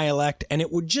day dialect, and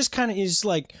it would just kind of is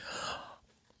like,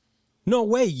 no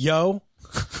way, yo,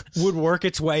 would work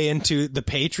its way into The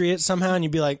Patriot somehow, and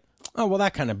you'd be like, oh well,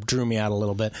 that kind of drew me out a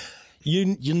little bit.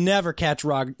 You never catch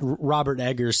Robert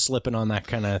Eggers slipping on that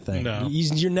kind of thing. No.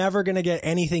 You're never going to get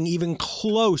anything even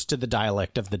close to the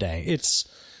dialect of the day. It's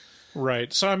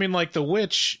Right. So I mean, like The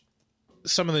Witch,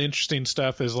 some of the interesting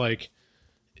stuff is like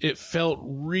it felt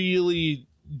really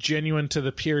genuine to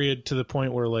the period, to the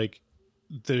point where like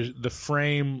the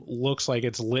frame looks like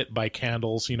it's lit by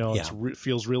candles. It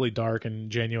feels really dark and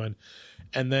genuine.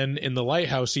 And then in The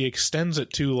Lighthouse, he extends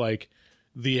it to like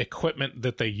the equipment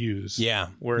that they use. Yeah.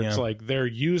 Where it's like they're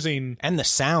using, and the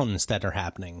sounds that are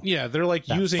happening. yeah, they're like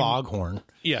That using foghorn.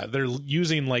 Yeah, they're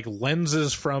using like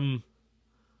lenses from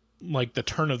like the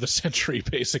turn of the century,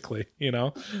 basically,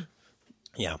 Yeah.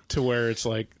 to where it's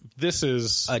like, this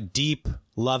is A deep,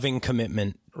 loving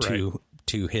commitment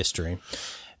to history.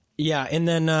 Yeah, and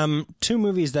then two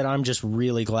movies that I'm just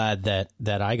really glad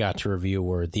that I got to review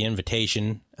were The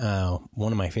Invitation,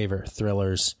 one of my favorite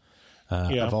thrillers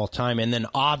of all time, and then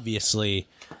obviously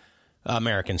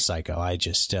American Psycho. I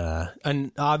just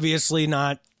and obviously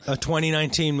not a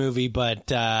 2019 movie, but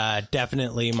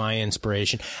definitely my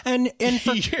inspiration. And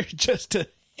for, you're just a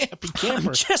happy camper.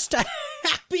 I'm just a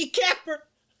happy camper.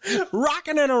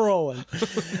 Rocking and a rolling.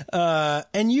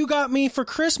 And you got me for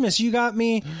Christmas. You got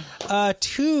me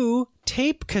 2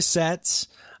 tape cassettes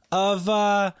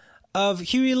of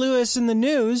Huey Lewis in the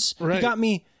News. Right. You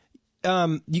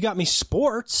got me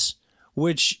Sports,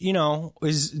 which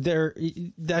is their.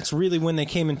 That's really when they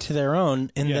came into their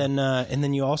own. And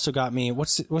then you also got me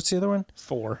what's the other one?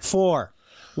 4,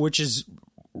 which is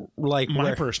like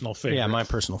my personal favorite. Yeah, my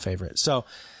personal favorite. So.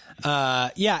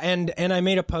 And I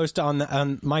made a post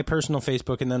on my personal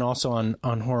Facebook, and then also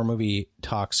on Horror Movie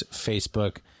Talk's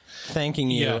Facebook,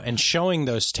 thanking you and showing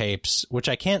those tapes, which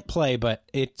I can't play, but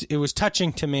it was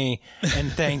touching to me,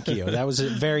 and thank you. That was a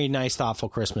very nice, thoughtful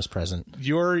Christmas present.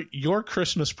 Your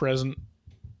Christmas present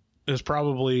is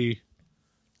probably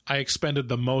I expended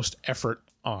the most effort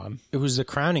on. It was the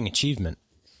crowning achievement.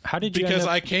 How did you? Because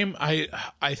I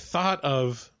thought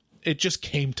of it, just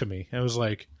came to me. I was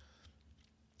like,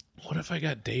 what if I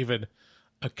got David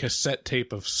a cassette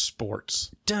tape of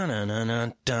Sports? I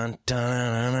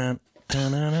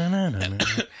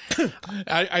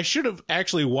should have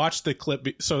actually watched the clip.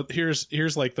 So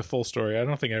here's like the full story. I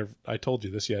don't think I told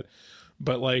you this yet,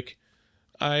 but like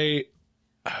I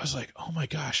was like, oh my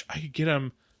gosh, I could get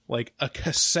him like a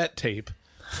cassette tape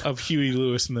of Huey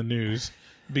Lewis in the News,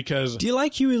 because do you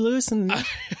like Huey Lewis in the News?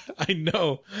 I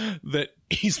know that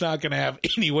he's not going to have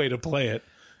any way to play it,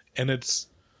 and it's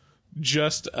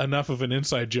just enough of an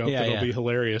inside joke that'll be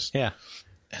hilarious. Yeah.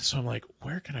 And so I'm like,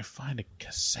 where can I find a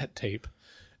cassette tape?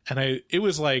 And it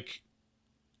was like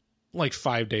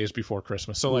 5 days before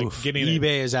Christmas. So like getting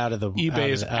eBay is out of the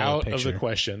out of the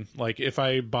question. Like if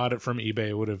I bought it from eBay,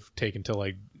 it would have taken till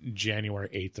like January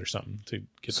 8th or something to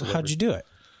get So delivered. how'd you do it?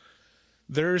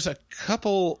 There's a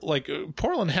couple, like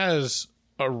Portland has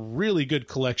a really good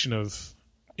collection of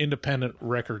independent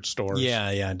record stores. Yeah,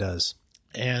 it does.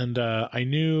 And I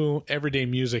knew Everyday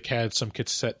Music had some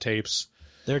cassette tapes.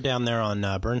 They're down there on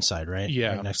Burnside, right?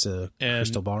 Yeah. Right next to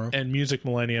Crystal Ballroom. And Music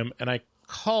Millennium. And I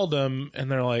called them,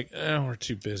 and they're like, we're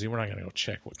too busy. We're not going to go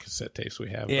check what cassette tapes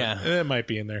we have. Yeah. But it might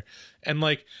be in there. And,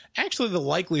 like, actually the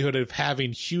likelihood of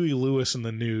having Huey Lewis in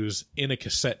the News in a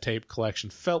cassette tape collection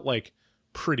felt like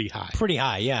pretty high. Pretty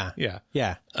high, yeah. Yeah.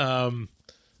 Yeah.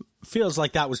 Feels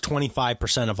like that was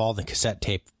 25% of all the cassette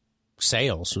tape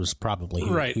sales was probably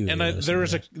Right. who And was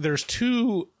there's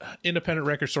 2 independent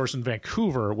record stores in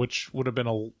Vancouver, which would have been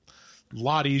a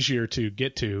lot easier to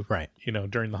get to, Right.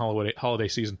 During the holiday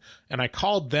season. And I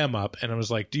called them up and I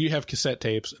was like, do you have cassette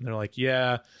tapes? And they're like,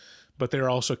 yeah, but they're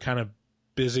also kind of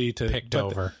busy to Picked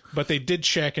over. But they did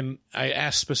check, and I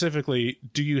asked specifically,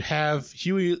 do you have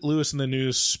Huey Lewis and the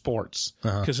News Sports?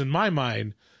 Because in my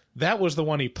mind, that was the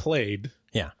one he played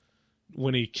Yeah.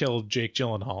 when he killed Jake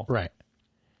Gyllenhaal. Right.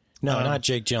 No, not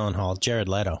Jake Gyllenhaal, Jared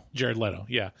Leto. Jared Leto,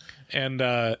 yeah.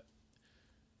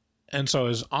 And so I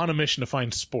was on a mission to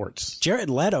find sports. Jared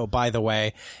Leto, by the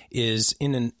way, is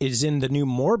in the new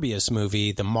Morbius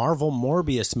movie, the Marvel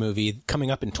Morbius movie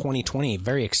coming up in 2020.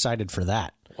 Very excited for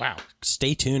that. Wow.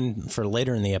 Stay tuned for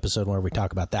later in the episode where we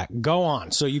talk about that. Go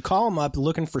on. So you call them up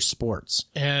looking for sports.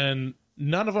 And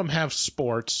none of them have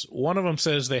sports. One of them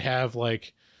says they have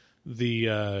like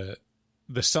the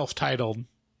self-titled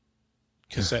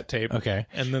cassette tape. Okay.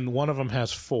 And then one of them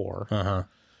has 4. Uh-huh.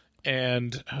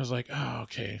 And I was like, oh,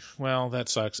 okay, well, that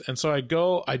sucks. And so I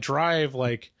drive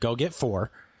Go get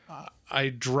 4. I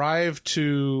drive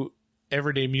to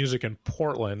Everyday Music in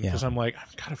Portland because Yeah. I'm like,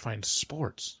 I've got to find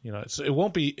sports. It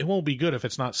won't be good if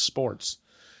it's not sports.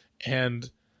 And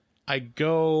I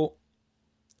go,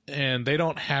 and they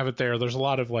don't have it there. There's a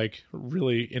lot of like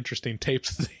really interesting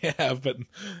tapes they have,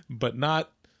 but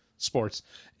not sports.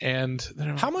 And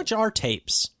then How much are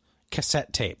tapes,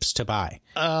 cassette tapes, to buy?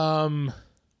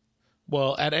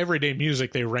 well, at Everyday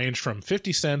Music, they range from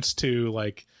 50 cents to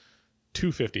like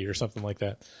 $2.50 or something like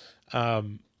that.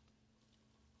 And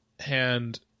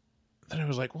then I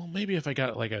was like, well, maybe if I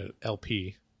got like a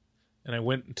LP, and I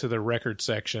went to the record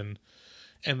section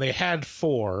and they had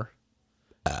 4.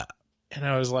 And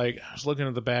I was looking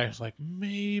at the back. I was like,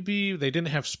 maybe they didn't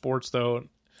have sports though.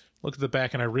 Look at the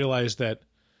back and I realized that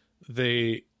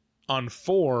on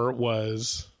 4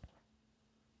 was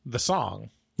the song,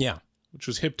 Yeah. which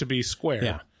was Hip to Be Square.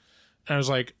 Yeah. And I was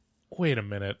like, wait a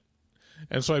minute.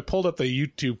 And so I pulled up the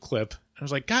YouTube clip. I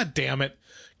was like, God damn it.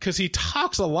 Because he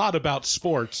talks a lot about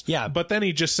sports. Yeah. But then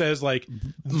he just says, like,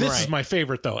 this Right. is my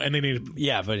favorite, though. And then he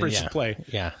presses play.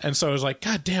 Yeah. And so I was like,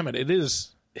 God damn it. It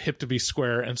is Hip to Be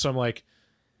Square. And so I'm like,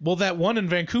 well, that one in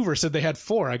Vancouver said they had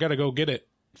 4. I got to go get it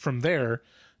from there.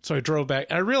 So I drove back.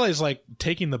 And I realized, like,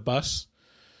 taking the bus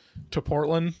to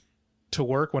Portland to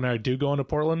work when I do go into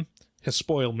Portland has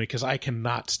spoiled me because I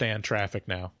cannot stand traffic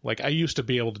now. Like, I used to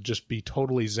be able to just be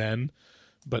totally zen,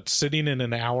 but sitting in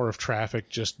an hour of traffic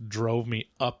just drove me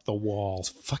up the wall.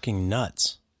 Fucking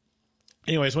nuts.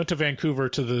 Anyways, went to Vancouver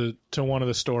to one of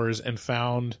the stores and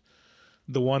found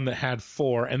the one that had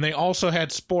 4, and they also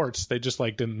had sports. They just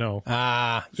like didn't know.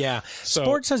 Yeah. So-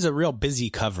 Sports has a real busy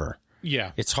cover.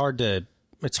 Yeah. It's hard to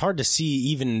see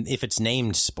even if it's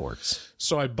named sports.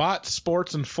 So I bought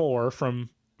Sports and 4 from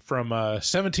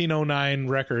 1709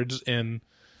 Records in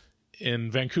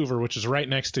Vancouver, which is right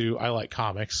next to I Like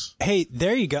Comics. Hey,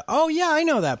 there you go. Oh, yeah, I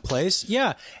know that place.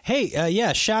 Yeah. Hey,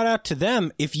 yeah, shout out to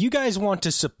them. If you guys want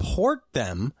to support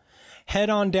them, head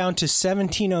on down to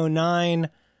 1709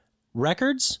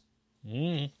 Records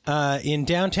in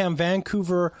downtown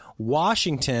Vancouver,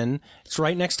 Washington. It's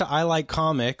right next to I Like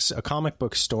Comics, a comic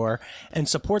book store, and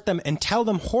support them and tell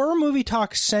them Horror Movie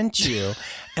Talk sent you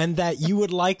and that you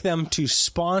would like them to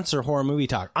sponsor Horror Movie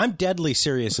Talk. I'm deadly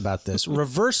serious about this.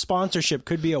 Reverse sponsorship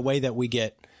could be a way that we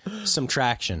get some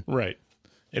traction. Right.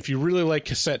 If you really like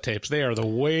cassette tapes, they are the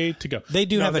way to go. They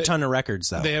do have a ton of records,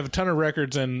 though. They have a ton of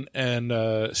records and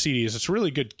CDs. It's a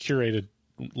really good curated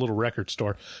little record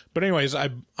store. But anyways,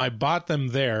 I bought them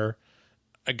there.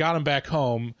 I got them back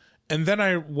home. And then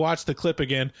I watched the clip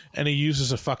again, and he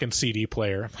uses a fucking CD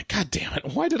player. I'm like, God damn it.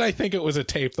 Why did I think it was a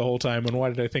tape the whole time? And why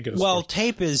did I think it was... Well,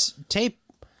 sports? tape.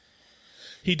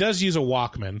 He does use a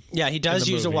Walkman. Yeah, he does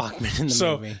use movie. a Walkman in the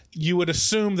So movie. you would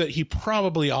assume that he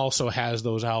probably also has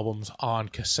those albums on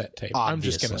cassette tape. I'm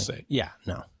just going to say. Yeah,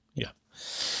 no. Yeah.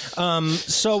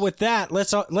 So with that,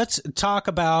 let's talk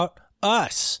about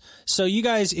us. So you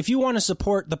guys, if you want to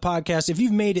support the podcast, if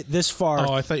you've made it this far,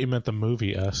 Oh, I thought you meant the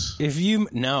movie Us.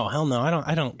 no, hell no,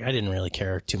 I didn't really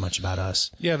care too much about Us.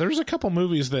 Yeah, there's a couple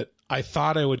movies that I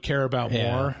thought I would care about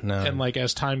Yeah, more. no. And like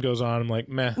as time goes on, I'm like,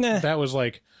 meh. Nah. That was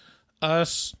like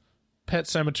Us, Pet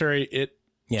Cemetery, It,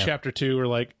 Yeah. Chapter 2 were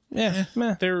like, Yeah,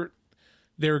 meh, they're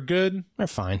good. they're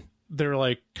fine. They're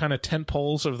like kind of tent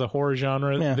poles of the horror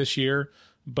genre Yeah. this year,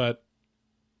 but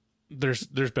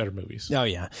there's better movies. Oh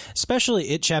yeah, especially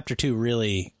It Chapter 2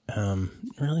 really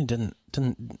doesn't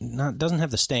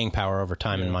have the staying power over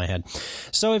time in my head.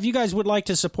 So if you guys would like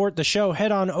to support the show,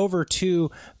 head on over to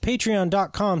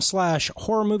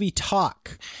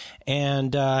patreon.com/horrormovietalk.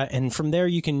 And from there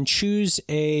you can choose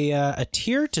a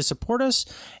tier to support us.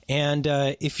 And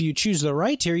if you choose the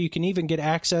right tier, you can even get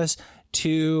access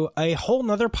to a whole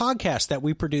nother podcast that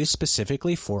we produce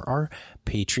specifically for our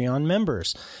Patreon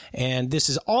members. And this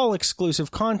is all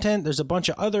exclusive content. There's a bunch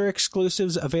of other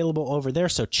exclusives available over there,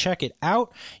 so check it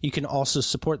out. You can also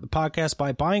support the podcast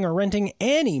by buying or renting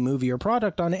any movie or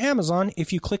product on Amazon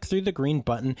if you click through the green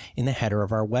button in the header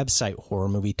of our website,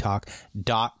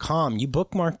 horrormovietalk.com. You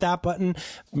bookmark that button,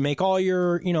 make all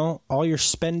your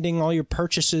spending, all your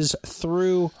purchases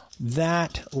through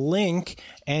that link,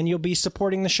 and you'll be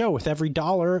supporting the show with every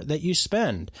dollar that you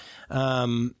spend.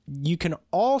 You can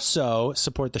also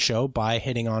support the show by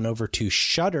heading on over to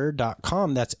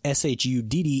shudder.com. That's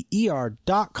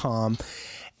SHUDDER.com,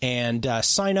 and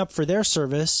sign up for their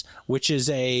service, which is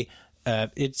it's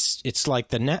like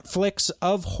the Netflix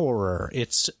of horror.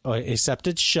 Except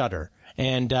it's Shudder.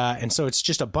 And so it's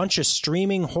just a bunch of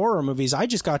streaming horror movies. I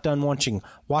just got done watching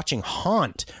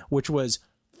Haunt, which was,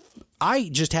 I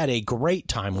just had a great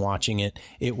time watching it.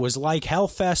 It was like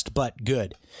Hellfest, but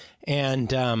good. And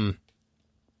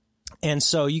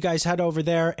so you guys head over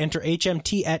there, enter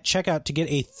HMT at checkout to get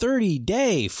a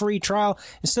 30-day free trial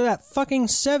instead of that fucking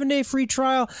 7-day free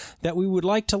trial that we would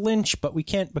like to lynch, but we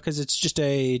can't because it's just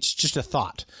a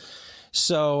thought.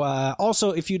 So,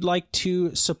 also, if you'd like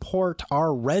to support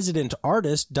our resident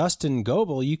artist, Dustin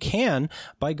Goebel, you can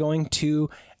by going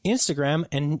to Instagram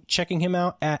and checking him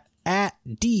out at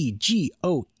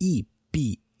DGOEBEL00.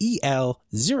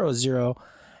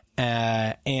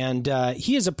 And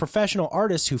he is a professional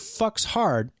artist who fucks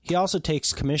hard. He also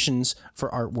takes commissions for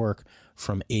artwork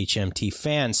from HMT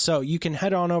fans. So you can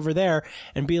head on over there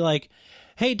and be like,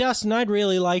 hey, Dustin, I'd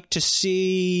really like to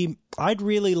see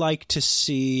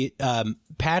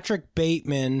Patrick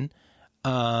Bateman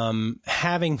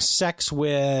having sex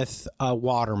with a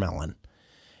watermelon.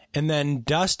 And then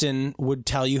Dustin would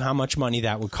tell you how much money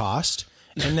that would cost,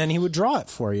 and then he would draw it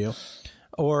for you.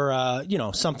 Or,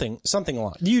 something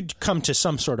along. You'd come to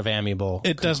some sort of amiable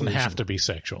It doesn't conclusion. have to be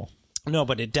sexual. No,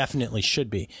 but it definitely should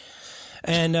be.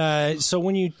 And so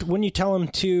when you tell him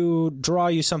to draw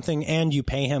you something and you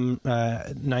pay him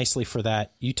nicely for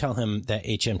that, you tell him that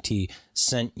HMT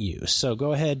sent you. So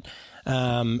go ahead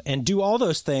and do all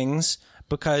those things,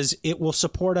 because it will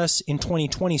support us in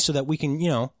 2020 so that we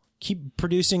can, keep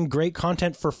producing great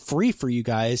content for free for you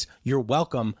guys. You're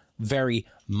welcome very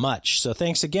much. So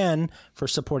thanks again for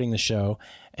supporting the show.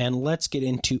 And let's get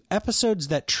into episodes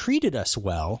that treated us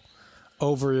well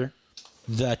over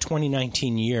the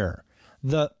 2019 year.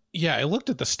 Yeah, I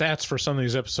looked at the stats for some of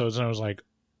these episodes and I was like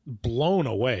blown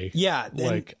away. Yeah.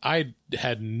 Like I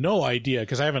had no idea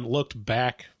because I haven't looked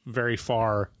back very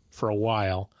far for a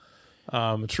while.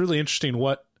 It's really interesting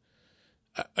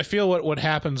I feel what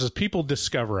happens is people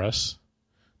discover us.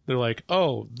 They're like,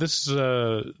 oh, this is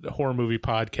a horror movie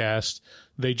podcast.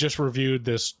 They just reviewed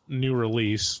this new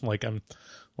release. Like, I'm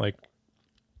like,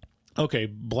 okay,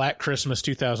 Black Christmas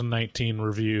 2019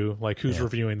 review. Like, who's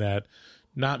reviewing that?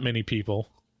 Not many people,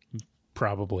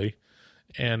 probably.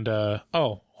 And,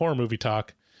 Horror Movie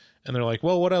Talk. And they're like,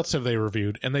 well, what else have they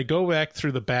reviewed? And they go back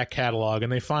through the back catalog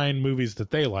and they find movies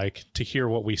that they like to hear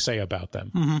what we say about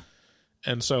them. Mm-hmm.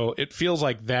 And so it feels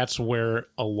like that's where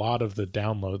a lot of the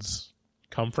downloads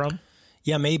come from.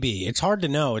 Yeah, maybe. It's hard to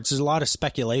know. It's a lot of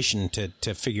speculation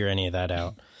to figure any of that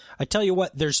out. I tell you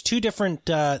what, there's two different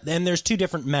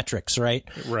metrics, right?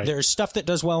 Right. There's stuff that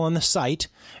does well on the site,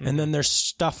 and then there's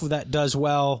stuff that does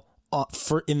well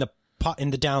in the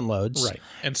downloads. Right.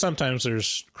 And sometimes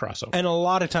there's crossover. And a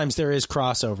lot of times there is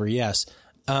crossover, yes.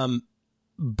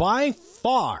 By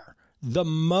far, the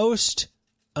most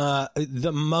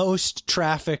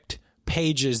trafficked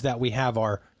pages that we have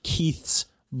are Keith's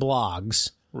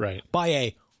blogs. Right. By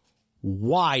a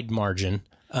wide margin.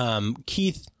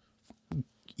 Keith,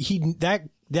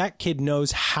 that kid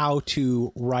knows how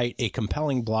to write a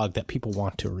compelling blog that people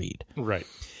want to read. Right.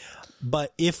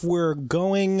 But if we're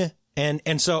going,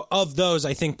 and so of those,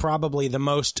 I think probably the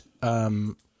most,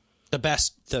 the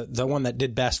one that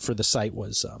did best for the site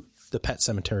was, the Pet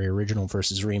Sematary original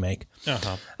versus remake.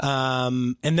 Uh-huh.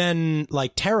 And then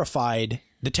like the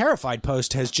Terrified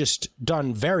post has just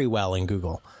done very well in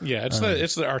Google. Yeah,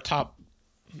 it's our top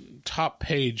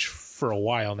page for a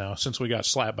while now since we got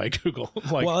slapped by Google.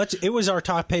 Well, it was our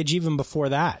top page even before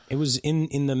that. It was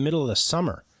in the middle of the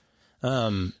summer.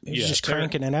 He's just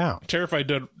cranking it out. Terrified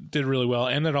did really well,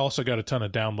 and it also got a ton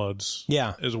of downloads.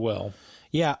 Yeah. As well.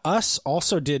 Yeah, Us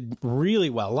also did really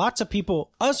well. Lots of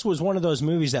people. Us was one of those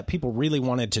movies that people really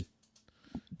wanted to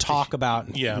talk about,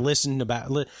 and listen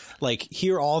about, like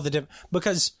hear all the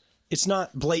because it's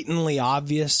not blatantly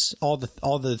obvious all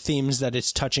the themes that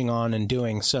it's touching on and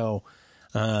doing. So,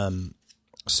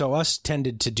 so Us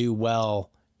tended to do well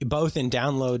both in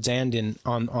downloads and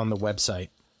on the website.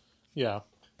 Yeah.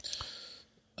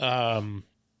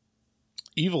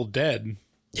 Evil Dead.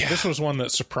 Yeah. This was one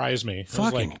that surprised me.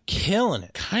 Fucking like killing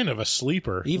it. Kind of a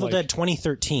sleeper. Evil Dead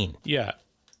 2013. Yeah.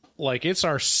 Like it's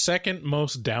our second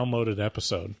most downloaded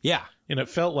episode. Yeah. And it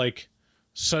felt like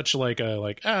such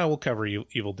we'll cover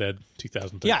Evil Dead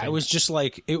 2013. Yeah, it was just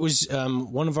like, it was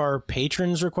one of our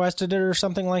patrons requested it or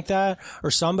something like that,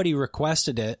 or somebody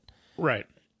requested it. Right.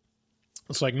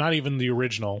 It's like not even the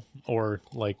original or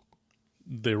like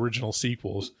the original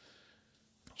sequels.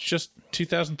 It's just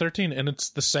 2013, and it's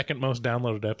the second most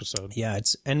downloaded episode. Yeah,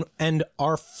 it's and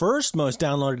our first most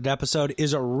downloaded episode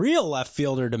is a real left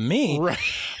fielder to me. Right.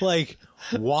 Like,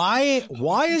 why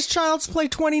is Child's Play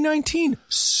 2019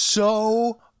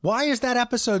 so? Why is that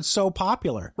episode so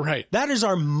popular? Right. That is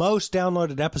our most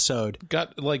downloaded episode.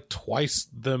 Got like twice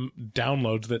the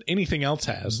downloads that anything else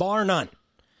has, bar none.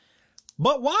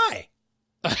 But why?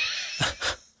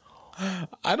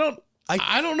 I don't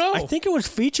know. I think it was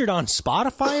featured on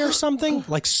Spotify or something.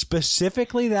 Like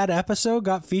specifically that episode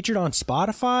got featured on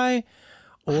Spotify.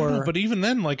 Or but even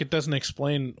then, like it doesn't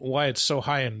explain why it's so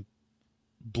high in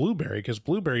Blueberry, because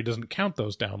Blueberry doesn't count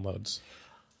those downloads.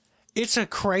 It's a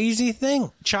crazy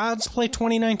thing. Child's Play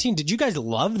 2019. Did you guys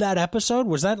love that episode?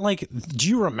 Was that like, do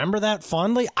you remember that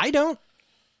fondly? I don't.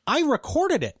 I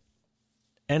recorded it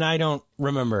and I don't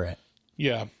remember it.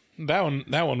 Yeah. That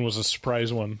one was a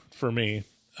surprise one for me.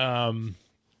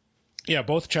 Yeah,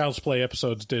 both Child's Play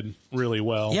episodes did really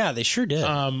well. Yeah, they sure did.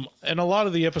 And a lot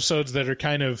of the episodes that are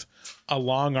kind of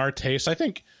along our taste, I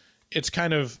think it's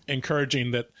kind of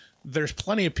encouraging that there's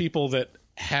plenty of people that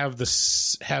have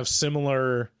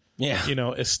similar,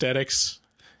 aesthetics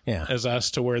as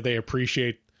us, to where they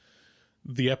appreciate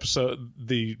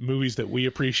the movies that we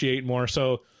appreciate more.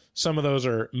 So some of those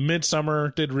are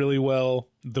Midsommar did really well.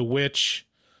 The Witch.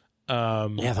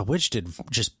 The Witch did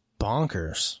just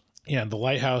bonkers. Yeah, The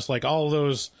Lighthouse, like all of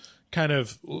those kind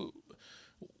of,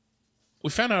 we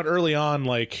found out early on,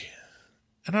 like,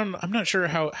 and I'm not sure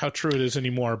how true it is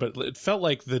anymore, but it felt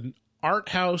like the art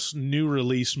house new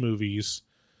release movies,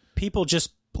 people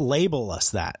just label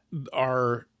us that,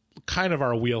 are kind of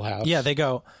our wheelhouse. Yeah, they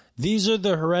go, these are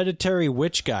the Hereditary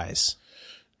Witch guys.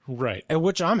 Right.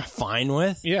 Which I'm fine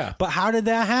with. Yeah. But how did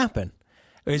that happen?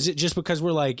 Is it just because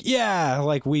we're like,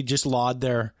 we just laud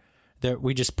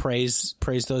we just praise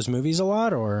those movies a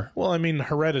lot, or? Well, I mean,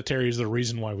 Hereditary is the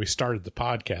reason why we started the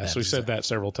podcast. We said that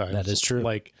several times. That is true.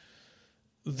 Like,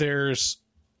 it's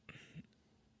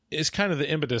kind of the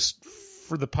impetus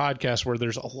for the podcast, where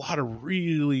there's a lot of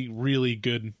really, really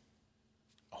good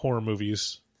horror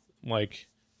movies, like,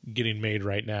 getting made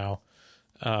right now,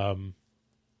 that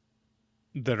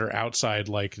are outside,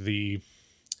 like, the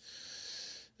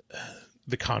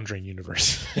Conjuring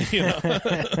universe.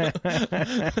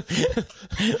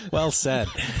 Well said.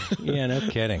 Yeah, no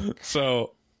kidding.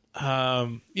 So,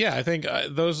 I think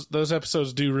those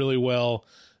episodes do really well.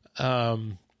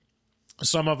 Some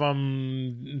of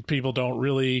them people don't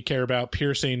really care about.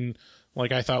 Piercing,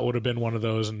 like, I thought would have been one of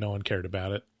those, and no one cared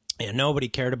about it. Yeah, nobody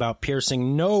cared about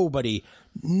Piercing. Nobody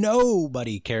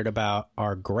cared about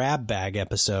our grab bag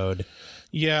episode.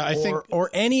 Yeah, I think, or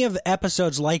any of the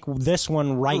episodes like this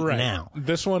one right now.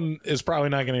 This one is probably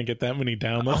not going to get that many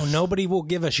downloads. Oh, nobody will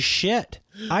give a shit.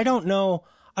 I don't know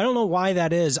why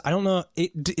that is. I don't know.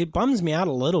 It bums me out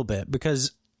a little bit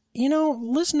because,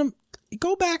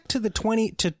 go back to the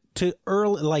 20 to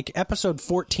early, like episode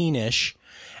 14ish,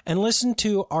 and listen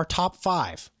to our top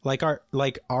 5, like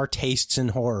our tastes in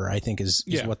horror, I think is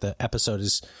what the episode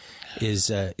is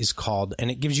called, and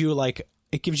it gives you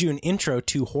an intro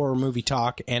to horror movie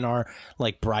talk and our,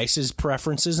 like, Bryce's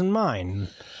preferences and mine.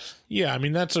 Yeah, I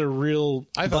mean, that's a real.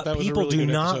 I thought that was a really good episode. People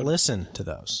do not listen to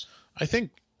those. I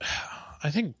think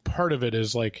part of it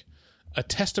is like a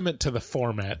testament to the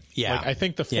format. Yeah, like, I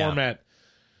think the format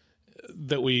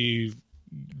that we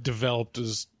developed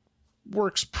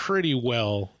works pretty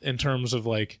well in terms of,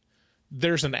 like,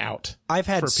 there's an out. I've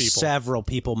had several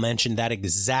people mention that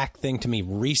exact thing to me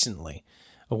recently,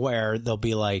 where they'll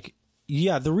be like,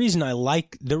 yeah, the reason I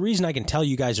can tell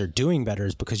you guys are doing better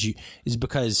is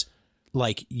because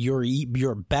like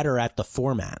you're better at the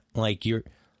format. Like,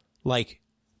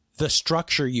 the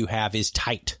structure you have is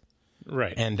tight.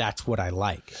 Right. And that's what I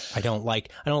like. I don't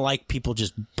like people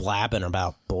just blabbing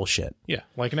about bullshit. Yeah,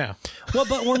 like now. Well,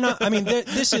 but we're not. I mean,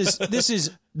 this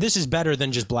is better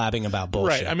than just blabbing about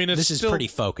bullshit. Right. I mean, this is pretty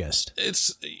focused.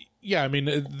 I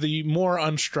mean, the more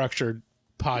unstructured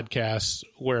podcasts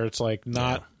where it's like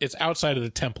it's outside of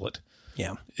the template.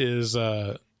 Yeah. Is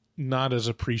not as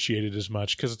appreciated as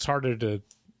much because it's harder to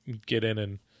get in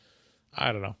and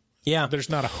I don't know. Yeah. There's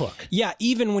not a hook. Yeah,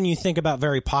 even when you think about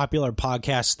very popular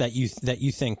podcasts that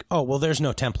you think, oh, well, there's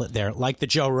no template there. Like the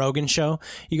Joe Rogan show,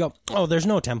 you go, oh, there's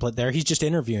no template there. He's just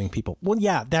interviewing people. Well,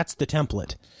 yeah, that's the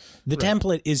template. The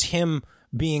template is him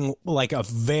being like a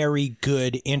very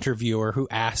good interviewer who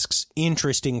asks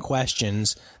interesting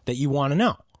questions that you want to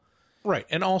know. Right.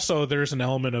 And also there's an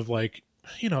element of like,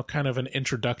 kind of an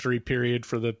introductory period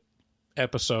for the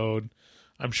episode.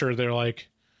 I'm sure they're like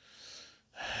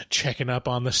checking up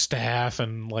on the staff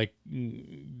and like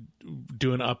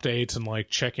doing updates and like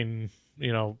checking,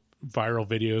 viral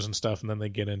videos and stuff. And then they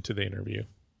get into the interview.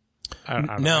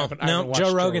 No,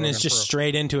 Joe Rogan is just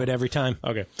straight into it every time.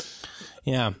 Okay.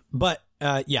 Yeah. But,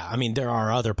 I mean, there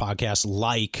are other podcasts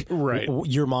like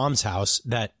Your Mom's House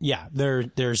that,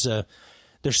 there's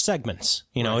segments,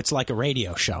 it's like a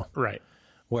radio show. Right.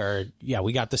 Where,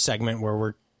 we got the segment where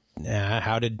we're,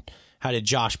 how did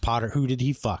Josh Potter, who did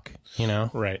he fuck?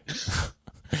 Right.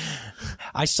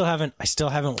 I still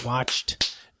haven't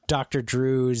watched Dr.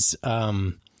 Drew's,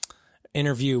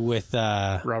 interview with,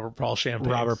 Robert Paul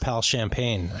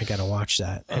Champagne. I got to watch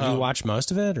that. Have you watched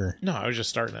most of it or? No, I was just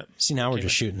starting it. See, now we're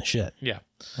just shooting the shit. Yeah.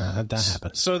 That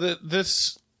happened. So the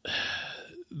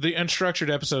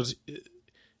unstructured episodes,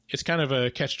 it's kind of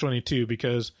a catch-22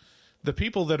 because the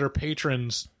people that are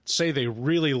patrons say they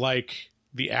really like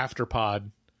the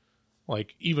Afterpod,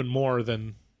 like even more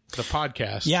than the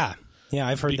podcast. Yeah. Yeah,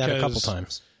 I've heard that a couple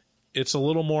times. It's a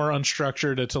little more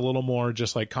unstructured. It's a little more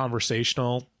just like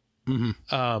conversational.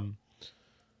 Mm-hmm.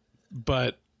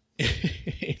 But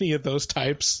any of those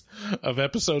types of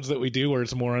episodes that we do where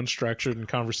it's more unstructured and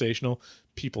conversational,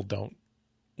 people don't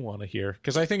want to hear.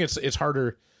 Because I think it's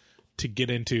harder to get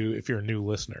into if you're a new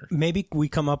listener. Maybe we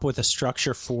come up with a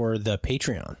structure for the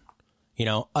Patreon,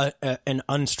 an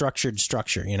unstructured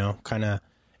structure, kind of.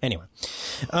 Anyway,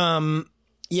 the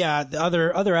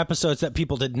other episodes that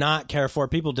people did not care for,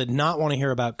 people did not want to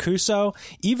hear about Kuso,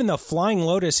 even though Flying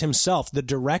Lotus himself, the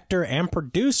director and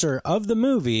producer of the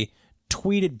movie,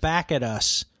 tweeted back at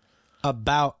us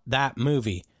about that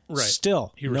movie. Right.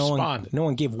 Still, he responded. No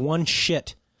one gave one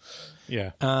shit.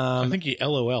 Yeah. I think he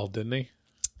LOL, didn't he?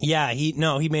 Yeah, he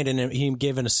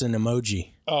gave us an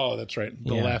emoji. Oh, that's right.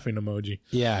 The laughing emoji.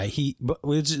 Yeah, but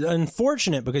it's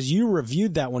unfortunate because you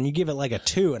reviewed that one. You give it like a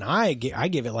 2 and I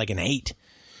give it like an 8.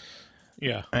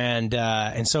 Yeah.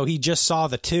 And so he just saw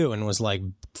the 2 and was like,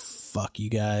 fuck you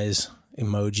guys,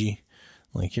 emoji.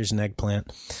 Like, here's an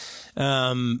eggplant.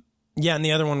 And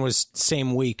the other one was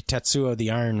same week, Tetsuo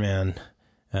the Iron Man.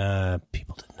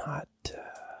 People did not.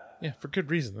 Yeah, for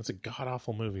good reason. That's a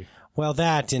god-awful movie. Well,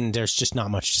 that, and there's just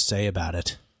not much to say about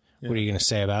it. Yeah. What are you going to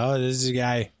say about, this is a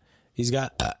guy, he's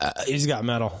got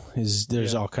metal.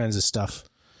 There's all kinds of stuff.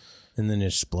 And then it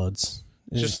explodes.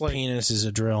 His penis is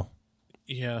a drill.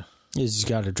 Yeah. He's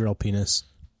got a drill penis.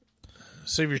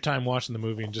 Save your time watching the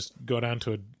movie and just go down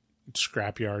to a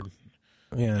scrapyard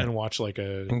and watch like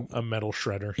a metal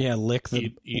shredder. Yeah,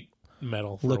 eat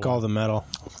metal. Lick all the metal.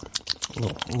 A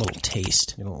little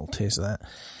taste. Get a little taste of that.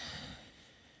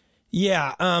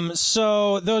 Yeah,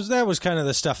 so that was kind of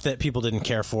the stuff that people didn't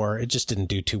care for. It just didn't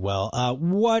do too well.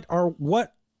 What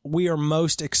we are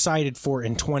most excited for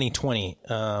in 2020?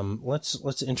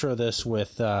 Let's intro this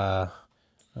with oh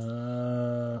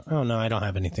no, I don't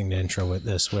have anything to intro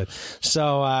this with.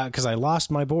 So because I lost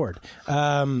my board.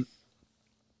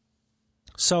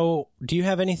 So do you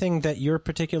have anything that you're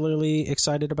particularly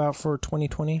excited about for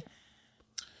 2020?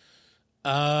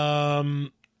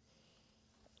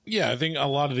 Yeah, I think a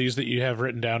lot of these that you have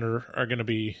written down are going to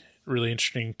be really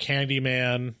interesting.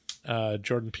 Candyman,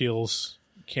 Jordan Peele's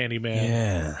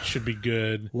Candyman should be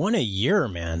good. One a year,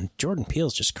 man. Jordan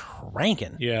Peele's just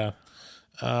cranking. Yeah.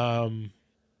 The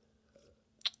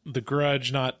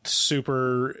Grudge, not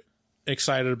super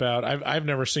excited about. I've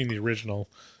never seen the original,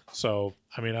 so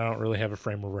I mean I don't really have a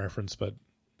frame of reference, but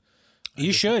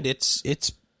you should.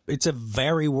 It's a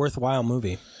very worthwhile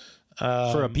movie.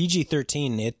 For a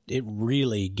PG-13, it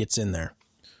really gets in there.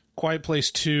 Quiet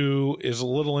Place 2 is a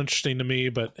little interesting to me,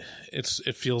 but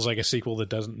it feels like a sequel that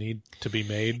doesn't need to be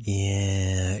made.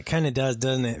 Yeah, it kind of does,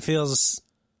 doesn't it? It feels,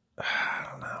 I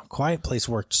don't know. Quiet Place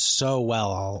worked so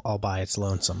well all by its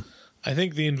lonesome. I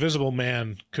think The Invisible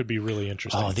Man could be really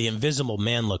interesting. Oh, The Invisible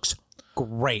Man looks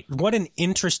great. What an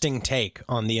interesting take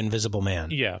on the Invisible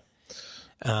Man. Yeah.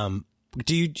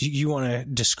 Do you want to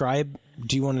describe?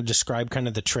 Do you want to describe kind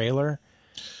of the trailer?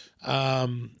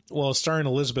 Well, starring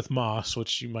Elizabeth Moss,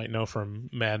 which you might know from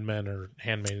Mad Men or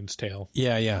Handmaid's Tale.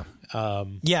 Yeah.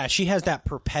 Yeah, she has that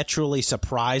perpetually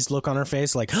surprised look on her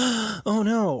face, like, oh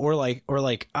no,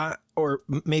 or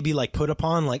maybe like put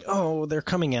upon, like, oh, they're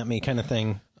coming at me, kind of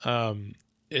thing.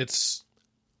 It's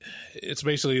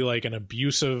basically like an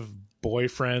abusive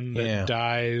boyfriend that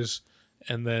dies,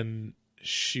 and then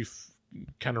she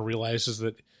kind of realizes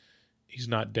that he's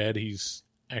not dead, he's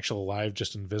actually alive,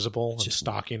 just invisible, and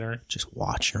stalking her, just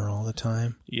watching her all the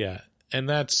time. Yeah, and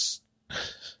that's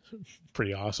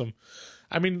pretty awesome.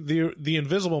 I mean, the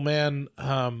Invisible Man,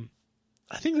 I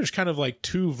think there's kind of like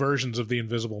two versions of the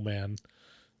Invisible Man,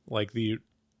 like the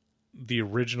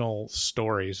original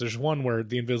stories. There's one where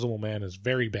the Invisible Man is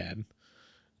very bad.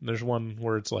 And there's one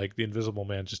where it's like the Invisible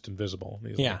Man just invisible.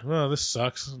 And he's like, oh, this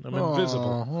sucks. I'm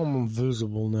invisible. I'm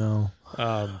invisible now.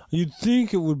 You'd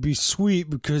think it would be sweet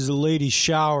because the lady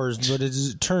showers, but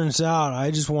it turns out I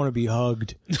just want to be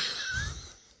hugged.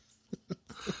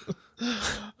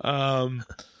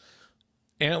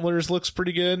 Antlers looks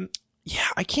pretty good. Yeah,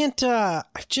 I can't.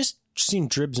 I've just seen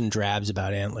dribs and drabs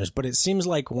about Antlers, but it seems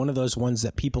like one of those ones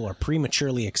that people are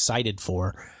prematurely excited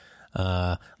for,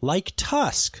 like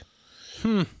Tusk.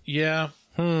 Yeah.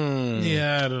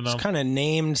 Yeah, I don't know. It's kind of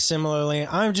named similarly.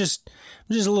 I'm just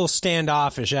a little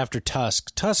standoffish after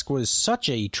Tusk. Tusk was such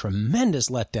a tremendous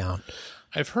letdown.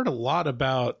 I've heard a lot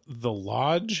about The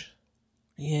Lodge.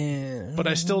 Yeah. But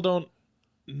I still don't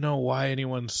know why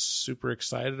anyone's super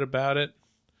excited about it.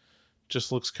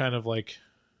 Just looks kind of like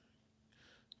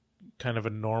a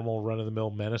normal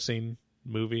run-of-the-mill menacing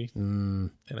movie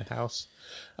in a house.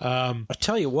 I'll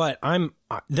tell you what,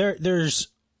 there's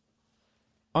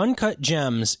Uncut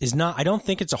Gems is not, I don't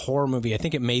think it's a horror movie. I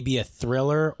think it may be a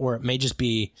thriller, or it may just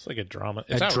be... It's like a drama.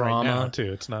 It's out right now,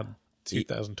 too. It's not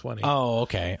 2020. Oh,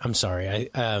 okay. I'm sorry.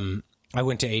 I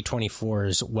went to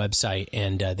A24's website,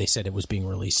 and they said it was being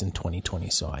released in 2020,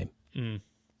 so I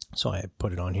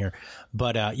put it on here.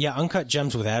 But, yeah, Uncut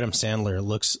Gems with Adam Sandler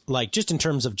looks like, just in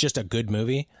terms of just a good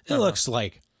movie, it looks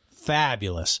like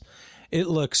fabulous. It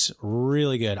looks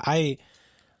really good. I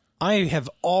have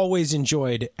always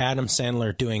enjoyed Adam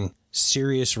Sandler doing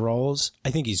serious roles. I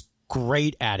think he's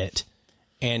great at it,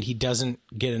 and he doesn't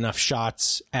get enough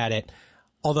shots at it.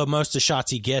 Although most of the shots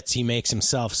he gets, he makes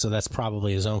himself, so that's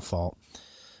probably his own fault.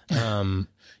 Adam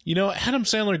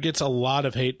Sandler gets a lot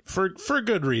of hate for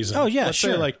good reason. Oh, yeah, Let's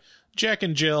sure. say, like, Jack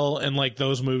and Jill and, like,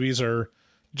 those movies are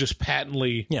just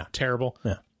patently terrible.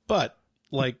 Yeah. But,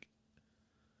 like,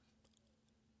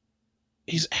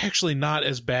 he's actually not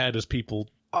as bad as people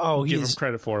give him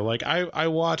credit for. Like, I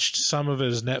watched some of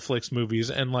his Netflix movies,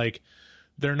 and like,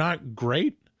 they're not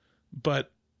great,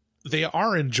 but they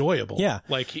are enjoyable. Yeah,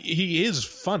 like he is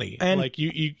funny, and like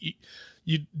you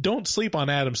don't sleep on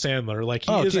Adam Sandler. Like,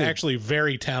 he is actually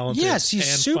very talented. Yes, he's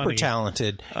and super funny.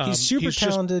 talented. He's super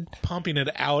talented, just pumping it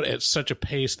out at such a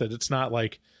pace that it's not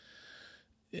like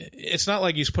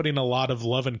he's putting a lot of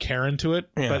love and care into it,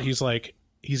 but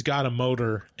he's got a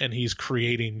motor and he's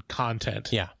creating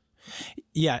content.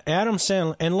 Yeah, Adam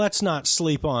Sandler, and let's not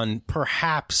sleep on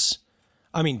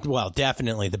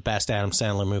definitely the best Adam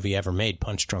Sandler movie ever made,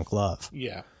 Punch Drunk Love.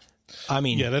 Yeah.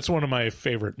 That's one of my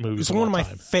favorite movies. It's one of my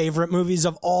favorite movies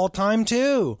of all time,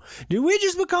 too. Did we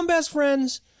just become best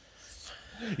friends?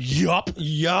 Yup.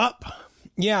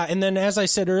 Yeah, and then as I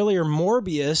said earlier,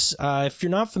 Morbius, if you're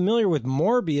not familiar with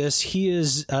Morbius, he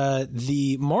is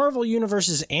the Marvel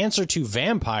Universe's answer to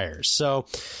vampires. So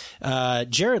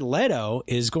Jared Leto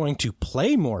is going to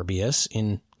play Morbius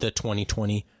in the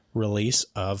 2020 release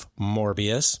of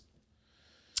Morbius.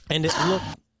 And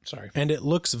it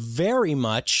looks very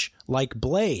much like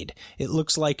Blade. It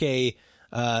looks like a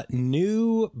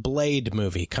new Blade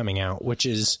movie coming out, which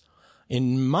is,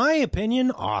 in my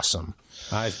opinion, awesome.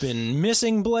 I've been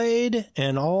missing Blade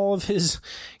and all of his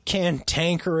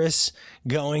cantankerous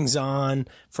goings on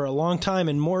for a long time,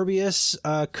 and Morbius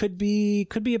could be a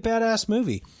badass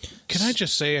movie. Can I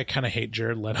just say I kind of hate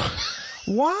Jared Leto?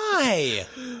 Why?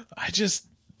 I just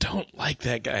don't like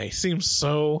that guy. He seems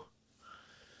so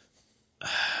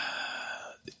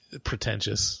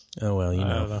pretentious. Oh well, you know.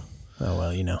 I don't know. Oh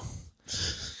well, you know.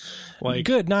 Like,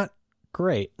 good, not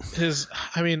great.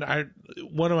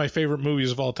 One of my favorite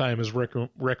movies of all time is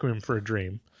Requiem for a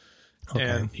Dream. Okay.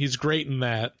 And he's great in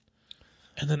that.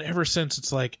 And then ever since,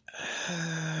 it's like,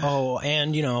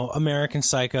 and American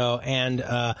Psycho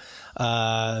and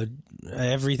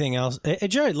everything else.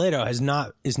 Jared Leto is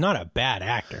not a bad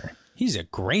actor. He's a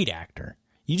great actor.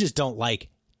 You just don't like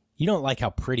You don't like how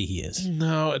pretty he is.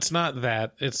 No, it's not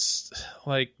that. It's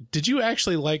like, did you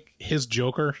actually like his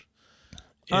Joker?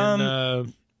 I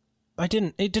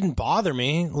didn't. It didn't bother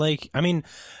me. Like, I mean,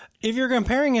 if you're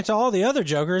comparing it to all the other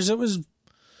Jokers, it was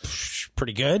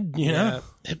pretty good. You know,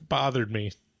 it bothered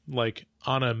me, like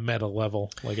on a meta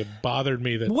level. Like, it bothered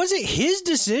me that. Was it his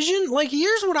decision? Like,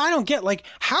 here's what I don't get. Like,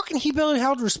 how can he be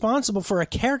held responsible for a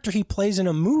character he plays in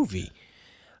a movie?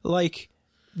 Like,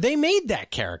 they made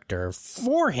that character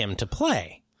for him to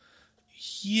play.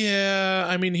 Yeah,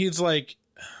 I mean, he's like,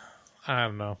 I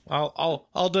don't know.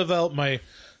 I'll develop my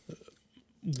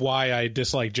why I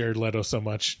dislike Jared Leto so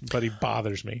much, but he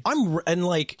bothers me. I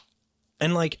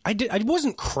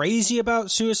wasn't crazy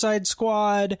about Suicide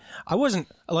Squad.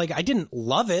 I didn't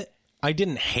love it. I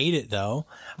didn't hate it though.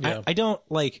 Yeah. I don't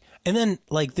like, and then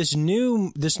like this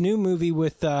new movie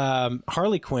with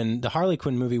Harley Quinn, the Harley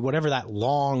Quinn movie, whatever that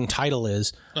long title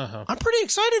is. I'm pretty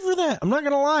excited for that. I'm not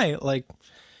gonna lie. Like,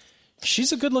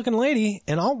 she's a good looking lady,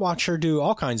 and I'll watch her do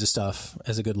all kinds of stuff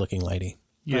as a good looking lady.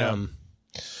 Yeah.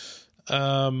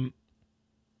 One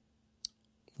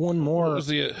more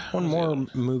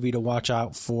what movie to watch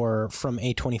out for from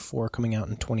A24 coming out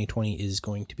in 2020 is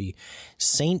going to be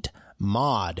Saint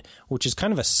Maud, which is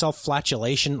kind of a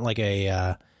self-flagellation, like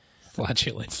a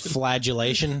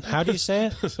flagellation. How do you say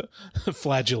it?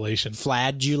 Flagellation.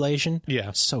 Flagellation? Yeah.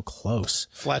 So close.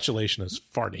 Flatulation is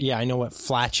farting. Yeah, I know what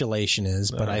flatulation is,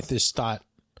 but I just thought...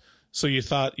 So you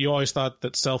always thought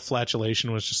that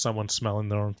self-flagellation was just someone smelling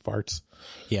their own farts?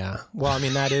 Yeah. Well, I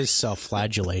mean, that is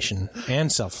self-flagellation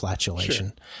and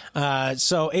self-flagellation. Sure.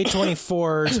 So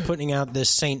A24 is putting out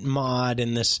this Saint Maud,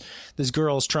 and this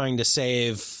girl's trying to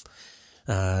save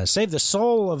the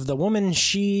soul of the woman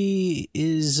she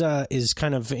is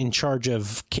kind of in charge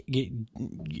of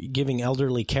giving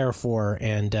elderly care for,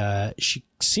 and she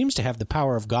seems to have the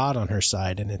power of God on her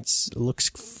side, and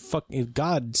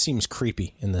God seems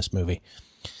creepy in this movie.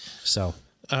 So,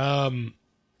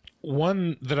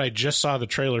 one that I just saw the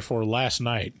trailer for last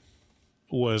night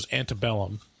was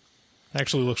Antebellum.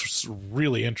 Actually looks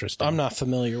really interesting. I'm not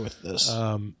familiar with this.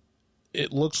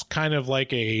 It looks kind of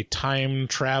like a time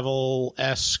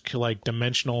travel-esque, like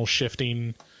dimensional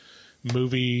shifting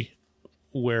movie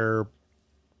where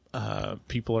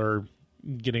people are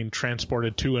getting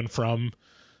transported to and from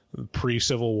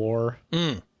pre-Civil War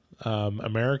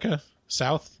America,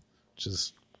 South, which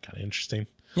is kind of interesting.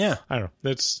 Yeah. I don't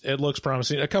know. It looks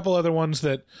promising. A couple other ones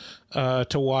that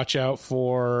to watch out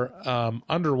for.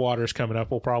 Underwater's coming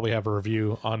up. We'll probably have a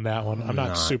review on that one. I'm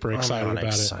not super excited about it.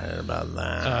 Excited about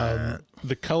that.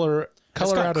 The color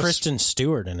It's got out of Kristen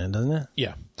Stewart in it, doesn't it?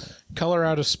 Yeah. Color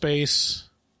Out of Space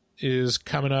is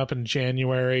coming up in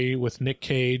January with Nick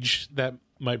Cage. That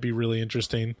might be really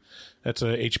interesting. That's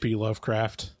a H.P.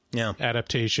 Lovecraft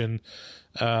adaptation.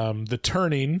 The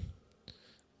Turning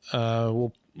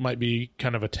might be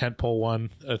kind of a tentpole one.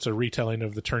 It's a retelling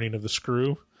of The Turning of the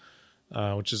Screw,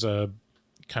 which is a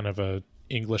kind of a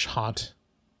English haunt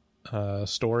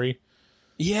story.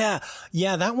 Yeah,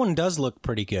 that one does look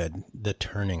pretty good. The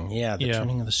Turning. The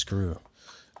Turning of the Screw.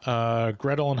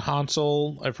 Gretel and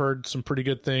Hansel, I've heard some pretty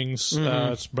good things.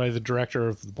 It's by the director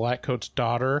of The Blackcoat's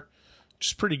Daughter, which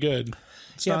is pretty good.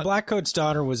 Blackcoat's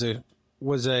Daughter was a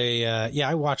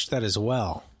I watched that as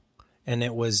well. And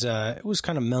it was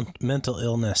kind of mental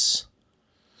illness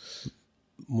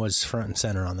was front and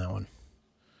center on that one.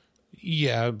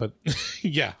 Yeah, but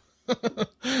yeah.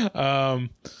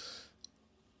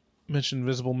 Mentioned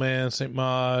Invisible Man, Saint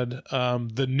Maud.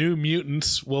 The New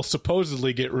Mutants will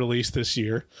supposedly get released this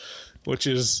year, which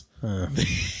is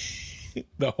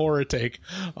the horror take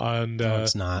on No,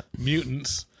 it's not.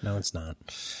 mutants. No, it's not.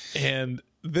 And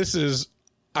this is...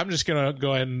 I'm just going to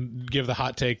go ahead and give the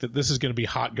hot take that this is going to be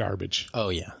hot garbage. Oh,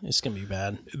 yeah. It's going to be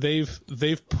bad.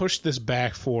 They've pushed this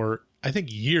back for, I think,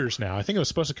 years now. I think it was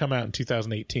supposed to come out in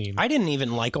 2018. I didn't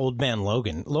even like Old Man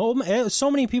Logan.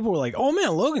 So many people were like, "Oh,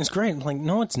 man, Logan's great." I'm like,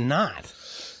 no, it's not.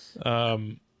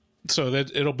 So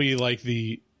that it'll be like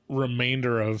the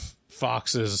remainder of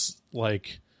Fox's,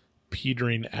 like,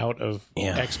 petering out of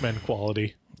X-Men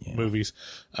quality movies.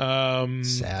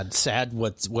 Sad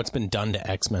what's been done to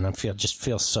X-Men. I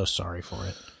feel so sorry for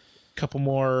it. Couple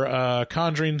more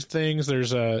Conjuring things.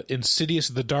 There's Insidious: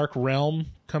 The Dark Realm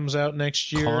comes out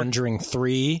next year. Conjuring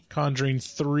 3.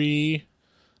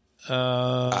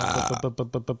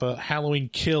 Halloween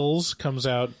Kills comes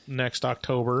out next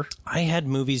October. I had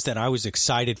movies that I was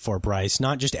excited for, Bryce,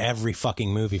 not just every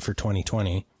fucking movie for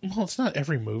 2020. Well, it's not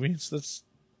every movie.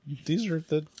 These are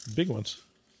the big ones.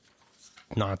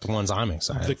 Not the ones I'm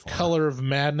excited for. The Color of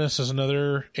Madness is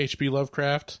another H.P.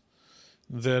 Lovecraft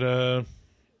that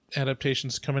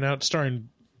adaptation's coming out, starring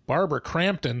Barbara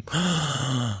Crampton.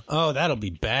 Oh, that'll be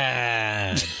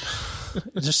bad.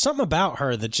 There's something about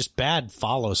her that just bad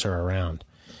follows her around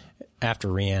after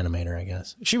Reanimator, I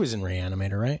guess. She was in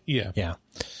Reanimator, right? Yeah. Yeah.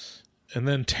 And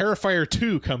then Terrifier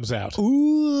 2 comes out.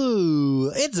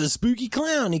 Ooh, it's a spooky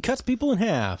clown. He cuts people in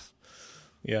half.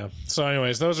 Yeah. So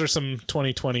anyways, those are some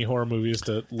 2020 horror movies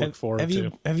to look forward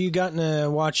to. Have you gotten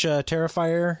to watch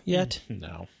Terrifier yet?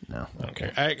 No. No.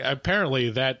 Okay. Apparently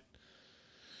that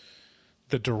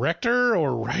the director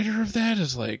or writer of that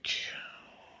is like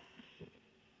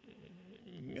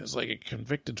a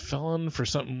convicted felon for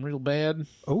something real bad.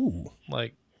 Oh.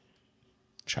 Like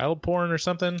child porn or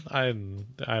something. I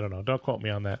don't know. Don't quote me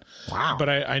on that. Wow. But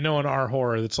I know in our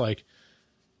horror that's like,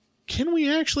 can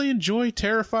we actually enjoy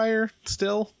Terrifier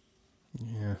still?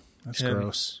 Yeah, that's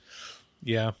gross.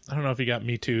 Yeah. I don't know if he got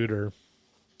Me Too'd or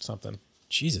something.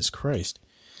 Jesus Christ.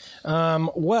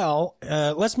 Well,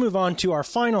 let's move on to our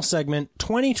final segment,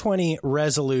 2020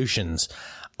 resolutions.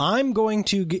 I'm going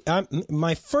to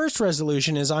my first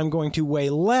resolution is I'm going to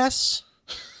weigh less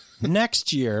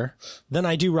next year than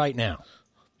I do right now.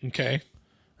 Okay.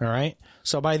 All right.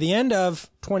 So by the end of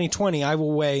 2020, I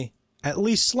will weigh at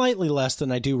least slightly less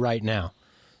than I do right now.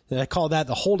 I call that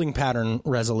the holding pattern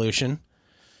resolution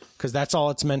because that's all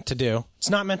it's meant to do.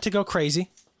 It's not meant to go crazy.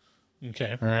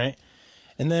 Okay. All right.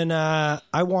 And then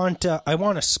I want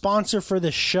a sponsor for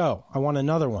this show. I want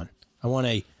another one. I want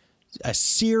a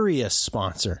serious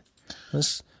sponsor.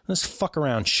 This fuck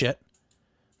around shit.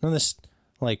 None of this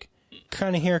like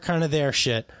kind of here, kind of there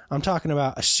shit. I'm talking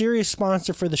about a serious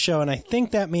sponsor for the show, and I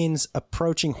think that means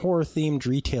approaching horror-themed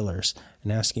retailers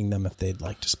and asking them if they'd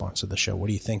like to sponsor the show. What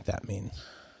do you think that means?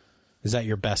 Is that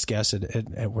your best guess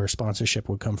at where sponsorship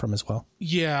would come from as well?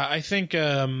 Yeah, I think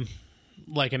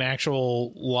like an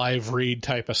actual live read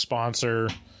type of sponsor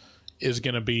is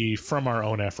going to be from our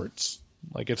own efforts.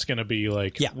 Like it's going to be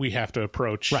like we have to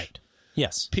approach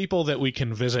Yes. people that we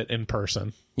can visit in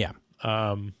person. Yeah.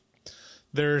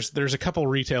 There's a couple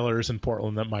retailers in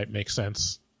Portland that might make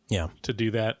sense to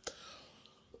do that.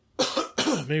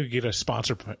 Maybe get a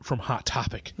sponsor from Hot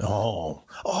Topic. Oh,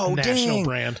 national dang.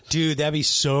 brand. Dude, that'd be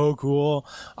so cool.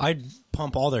 I'd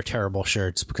pump all their terrible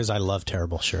shirts because I love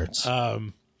terrible shirts.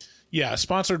 Yeah, a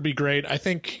sponsor would be great. I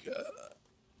think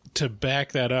to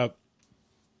back that up,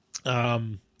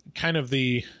 kind of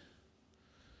the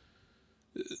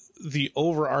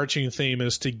overarching theme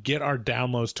is to get our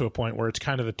downloads to a point where it's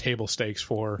kind of the table stakes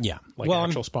for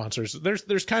actual sponsors.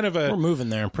 There's kind of a we're moving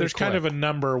there. There's kind of a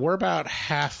number. We're about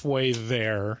halfway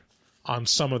there on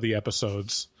some of the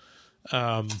episodes,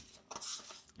 to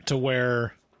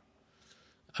where,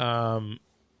 I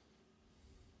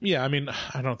mean,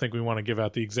 I don't think we want to give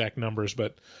out the exact numbers,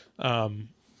 but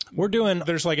we're doing.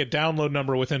 There's like a download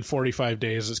number within 45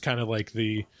 days. It's kind of like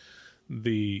the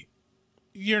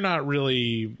you're not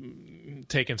really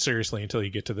taken seriously until you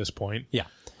get to this point. Yeah.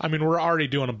 I mean, we're already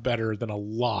doing better than a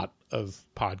lot of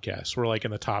podcasts. We're like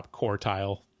in the top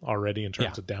quartile already in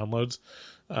terms of downloads.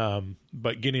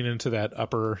 But getting into that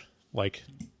upper like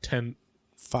 10th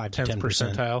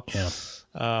percentile.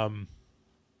 Yeah.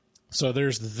 So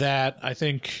there's that. I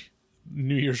think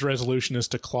New Year's resolution is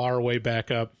to claw our way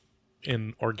back up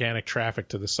in organic traffic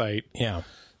to the site. Yeah.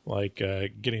 Like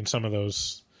getting some of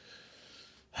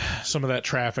that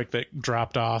traffic that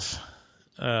dropped off,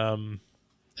 and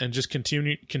just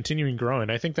continuing growing.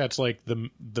 I think that's like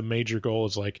the major goal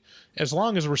is like, as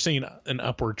long as we're seeing an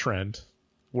upward trend,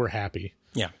 we're happy.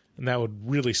 Yeah. And that would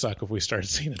really suck if we started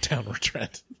seeing a downward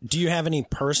trend. Do you have any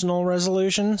personal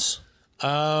resolutions?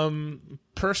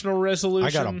 Personal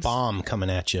resolutions. I got a bomb coming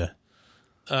at you.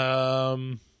 I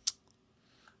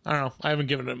don't know. I haven't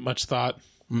given it much thought.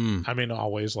 I mean,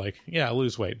 always like,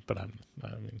 lose weight, but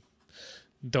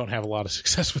don't have a lot of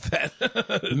success with that.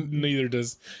 Neither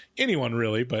does anyone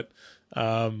really, but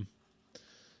I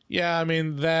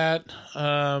mean that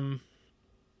I'll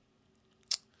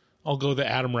go the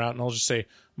Adam route and I'll just say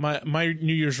my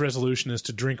New Year's resolution is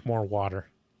to drink more water.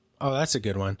 Oh, that's a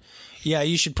good one. Yeah,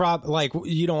 you should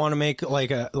you don't want to make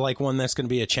like one that's going to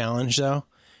be a challenge though.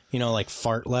 You know, like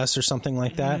fart less or something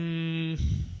like that.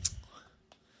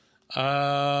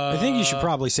 I think you should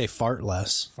probably say fart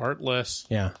less. Fart less.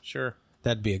 Yeah. Sure.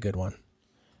 That'd be a good one.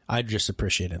 I'd just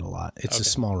appreciate it a lot. It's a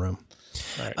small room.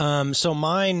 All right. So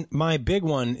my big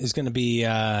one is going to be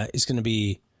get a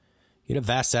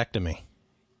vasectomy.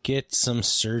 Get some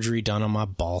surgery done on my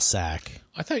ball sack.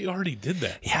 I thought you already did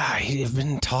that. Yeah, I've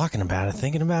been talking about it,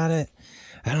 thinking about it.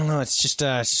 I don't know. It's just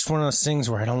one of those things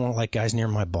where I don't want like guys near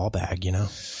my ball bag, you know?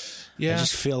 Yeah. I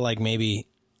just feel like maybe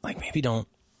don't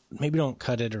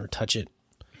cut it or touch it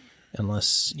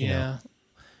unless, you know,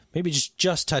 maybe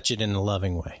just touch it in a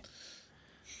loving way.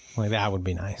 Like, that would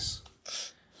be nice.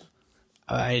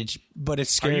 But it Are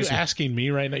scares you me. asking me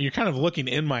right now? You're kind of looking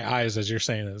in my eyes as you're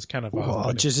saying it. It's kind of Well,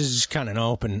 odd. this is kind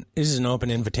of this is an open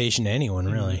invitation to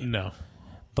anyone, really. No.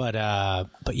 But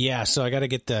yeah, so I gotta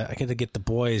get the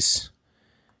boys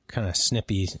kind of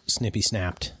snippy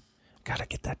snapped. Gotta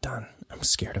get that done. I'm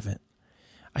scared of it.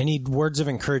 I need words of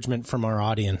encouragement from our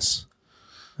audience.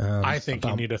 I think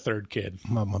you need a third kid.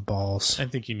 My balls. I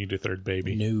think you need a third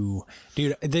baby. No,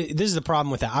 dude. This is the problem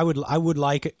with that. I would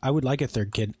like a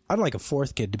third kid. I'd like a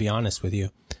fourth kid, to be honest with you.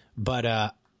 But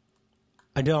I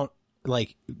don't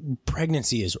like.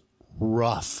 Pregnancy is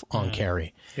rough on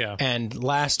Carrie. Yeah. And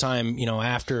last time,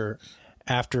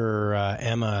 after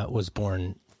Emma was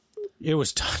born, it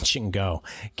was touch and go.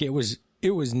 It was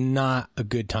not a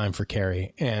good time for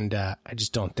Carrie, and I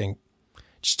just don't think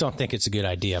it's a good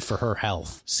idea for her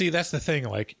health. See, that's the thing.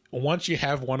 Like, once you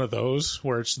have one of those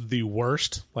where it's the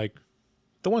worst, like,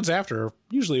 the ones after are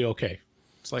usually okay.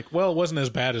 It's like, well, it wasn't as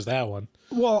bad as that one.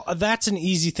 Well, that's an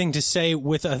easy thing to say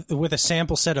with a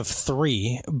sample set of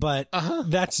 3, but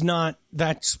that's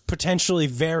potentially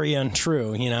very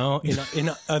untrue.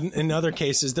 In other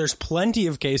cases, there's plenty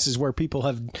of cases where people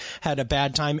have had a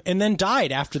bad time and then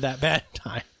died after that bad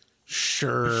time.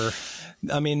 Sure.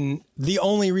 I mean, the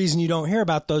only reason you don't hear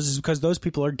about those is because those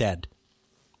people are dead,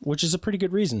 which is a pretty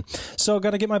good reason. So got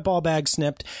to get my ball bag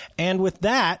snipped. And with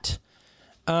that,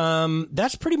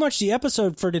 that's pretty much the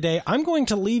episode for today. I'm going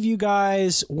to leave you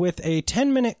guys with a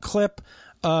 10-minute clip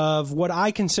of what I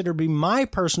consider to be my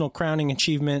personal crowning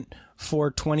achievement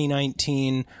for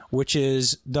 2019, which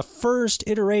is the first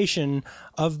iteration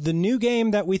of the new game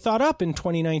that we thought up in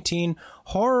 2019,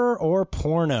 Horror or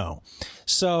Porno.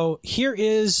 So here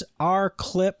is our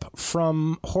clip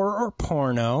from Horror or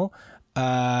Porno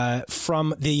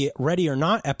from the Ready or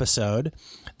Not episode.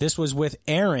 This was with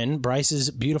Erin, Bryce's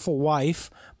beautiful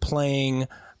wife, playing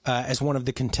as one of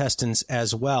the contestants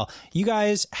as well. You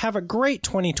guys have a great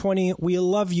 2020. We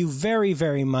love you very,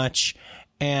 very much.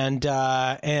 And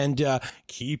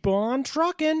keep on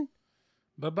trucking.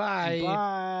 Bye-bye.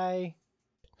 Bye.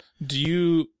 Do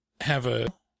you have a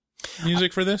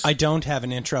music for this? I don't have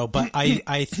an intro, but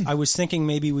I was thinking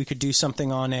maybe we could do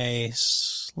something on a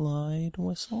slide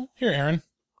whistle. Here, Aaron.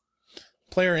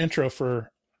 Play our intro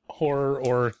for Horror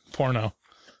or Porno.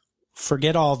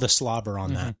 Forget all the slobber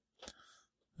on that.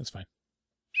 That's fine.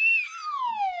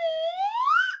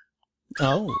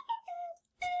 Oh.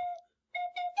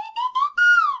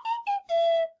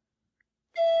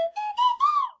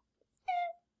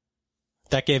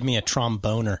 That gave me a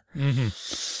tromboner.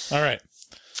 All right.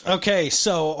 Okay,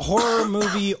 so horror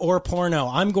movie or porno.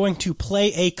 I'm going to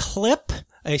play a clip,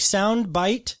 a sound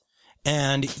bite,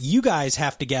 and you guys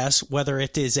have to guess whether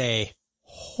it is a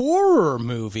horror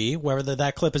movie, whether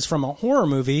that clip is from a horror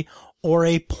movie or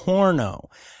a porno.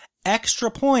 Extra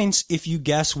points if you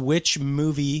guess which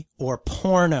movie or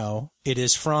porno it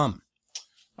is from.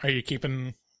 Are you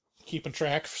keeping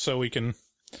track so we can...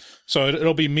 So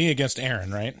it'll be me against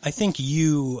Aaron, right? I think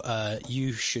you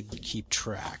should keep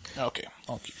track. Okay,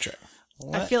 I'll keep track.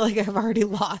 I feel like I've already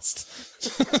lost.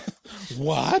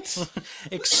 What?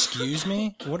 Excuse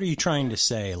me? What are you trying to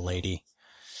say, lady?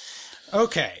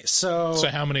 Okay, so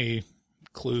how many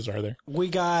clues are there? we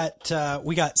got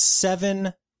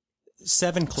 7 clips.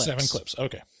 7 clips.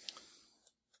 Okay.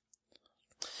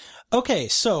 Okay,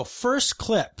 so first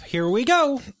clip. Here we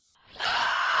go.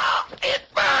 It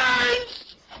burns!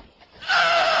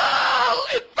 Oh,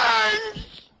 it burns!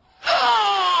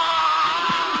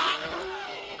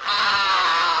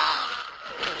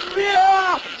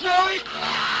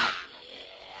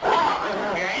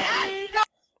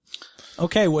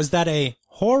 Okay, was that a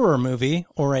horror movie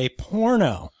or a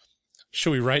porno?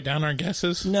 Should we write down our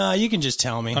guesses? No, you can just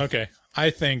tell me. Okay.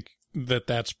 I think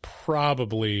that's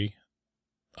probably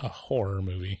a horror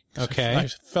movie. Okay. I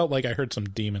felt like I heard some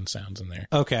demon sounds in there.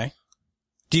 Okay.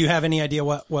 Do you have any idea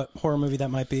what horror movie that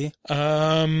might be?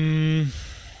 Is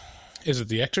it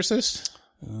The Exorcist?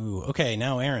 Ooh, okay,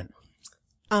 now Aaron.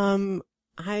 I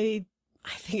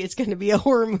think it's going to be a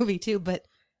horror movie too, but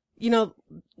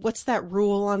what's that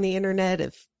rule on the internet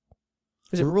is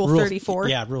it rule 34?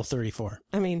 Yeah, rule 34.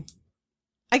 I mean,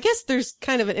 I guess there's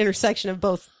kind of an intersection of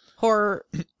both horror.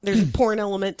 There's a porn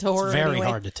element to horror. It's very anyway.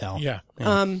 hard to tell. Yeah.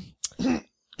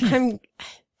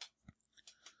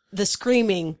 The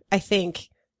screaming, I think,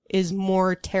 is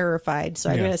more terrified. So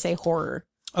I'm going to say horror.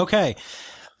 Okay.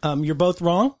 You're both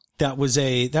wrong. That was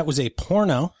a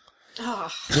porno.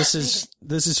 Oh, This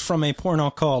is from a porno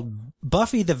called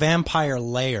Buffy the Vampire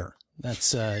Lair.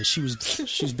 That's she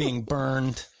was being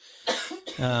burned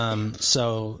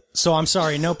So I'm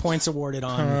sorry, no points awarded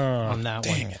on that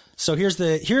dang one. it. So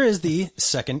here is the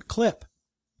second clip.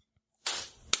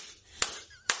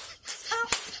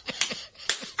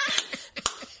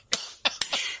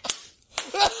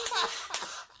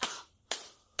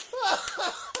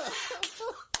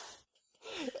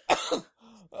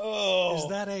 Oh,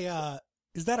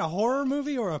 Is that a horror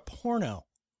movie or a porno,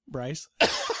 Bryce?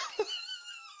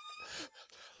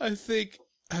 I think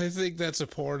that's a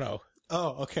porno.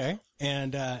 Oh, okay.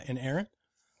 And Aaron?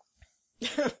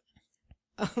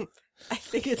 I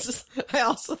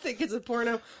also think it's a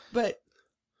porno, but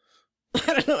I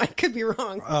don't know. I could be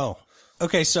wrong. Oh,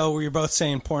 okay. So you're both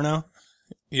saying porno?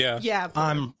 Yeah. Yeah.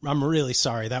 Porno. I'm really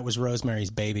sorry. That was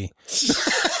Rosemary's Baby.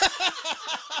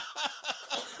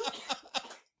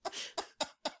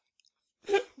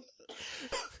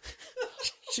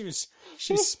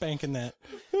 She's spanking that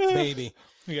baby.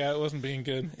 Yeah, it wasn't being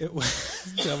good. It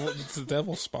was. It's the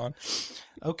devil's spawn.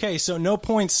 Okay, so no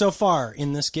points so far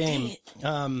in this game.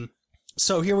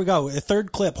 So here we go. A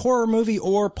third clip: horror movie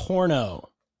or porno.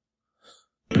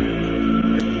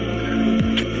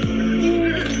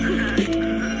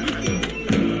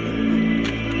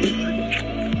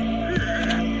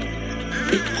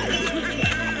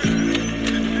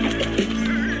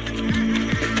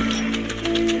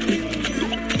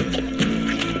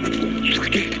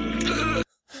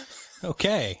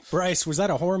 Okay, Bryce, was that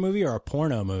a horror movie or a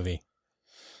porno movie?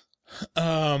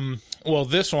 Well,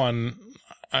 this one,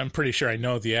 I'm pretty sure I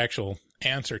know the actual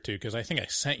answer to because I think I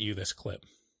sent you this clip.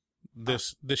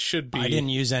 This should be. I didn't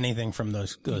use anything from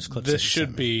those clips. This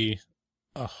should be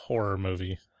a horror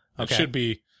movie. Okay. It should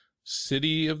be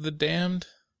City of the Damned.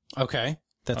 Okay,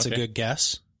 that's Okay. a good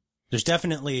guess. There's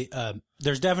definitely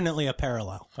a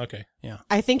parallel. Okay. Yeah.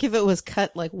 I think if it was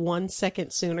cut like 1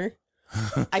 second sooner,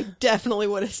 I definitely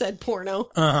would have said porno.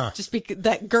 Uh-huh. Just because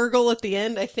that gurgle at the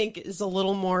end, I think, is a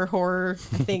little more horror.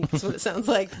 I think is what it sounds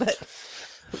like.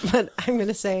 But I'm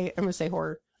gonna say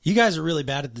horror. You guys are really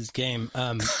bad at this game.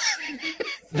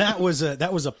 That was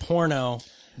a porno.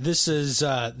 This is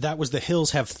that was The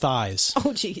Hills Have Thighs.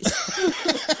 Oh, jeez.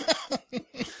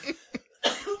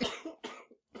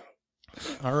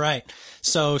 All right.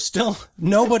 So still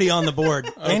nobody on the board.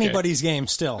 Anybody's game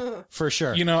still, for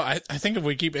sure. You know, I think if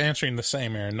we keep answering the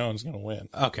same, Aaron, no one's going to win.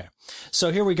 Okay.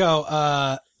 So here we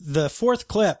go. The fourth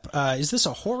clip, is this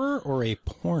a horror or a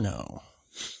porno?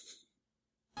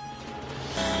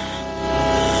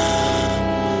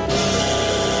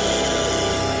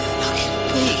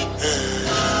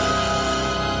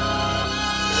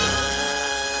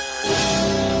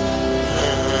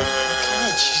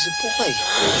 God, she's a boy.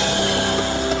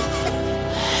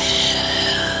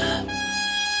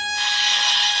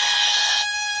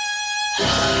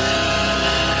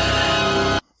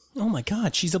 Oh my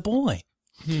God, she's a boy.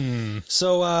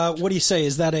 So, what do you say?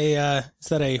 Is that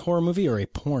a horror movie or a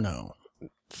porno?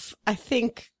 I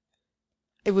think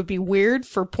it would be weird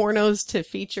for pornos to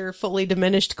feature fully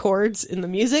diminished chords in the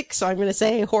music, so I'm going to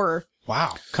say horror.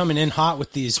 Wow, coming in hot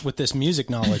with this music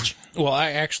knowledge. Well,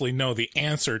 I actually know the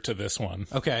answer to this one.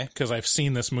 Okay. Because I've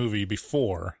seen this movie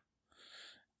before.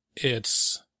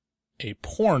 It's a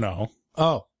porno,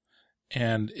 Oh,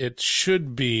 and it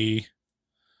should be,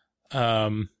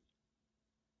 Dude,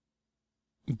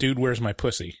 Where's My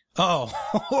Pussy?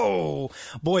 oh,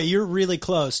 boy, you're really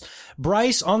close.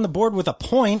 Bryce on the board with a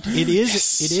point. It is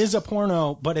Yes. it is a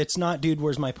porno, but it's not Dude,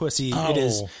 Where's My Pussy? It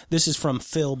is. Oh. This is from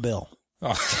Phil Bill.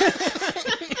 Oh.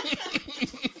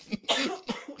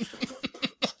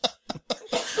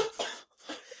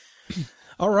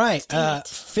 All right.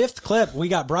 Fifth clip. We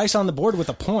got Bryce on the board with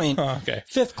a point. Okay.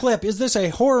 Fifth clip. Is this a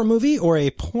horror movie or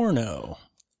a porno?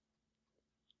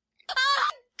 God!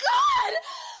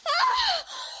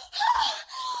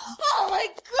 Oh my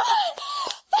God!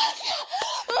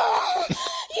 Oh,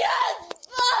 yes!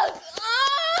 Fuck!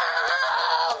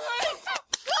 Oh my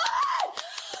God!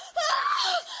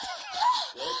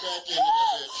 Right back in there,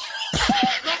 bitch.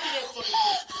 Back in there, fucking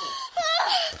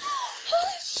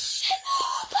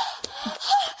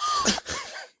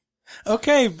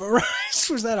Okay, Bryce,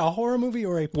 was that a horror movie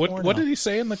or a porno? What did he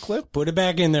say in the clip? Put it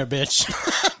back in there, bitch.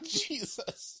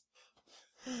 Jesus.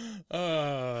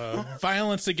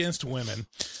 Violence against women.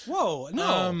 Whoa,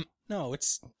 no. No,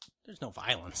 there's no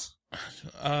violence.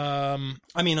 I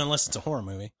mean, unless it's a horror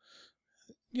movie.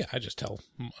 Yeah, I just tell,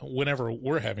 whenever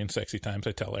we're having sexy times,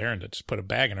 I tell Erin to just put a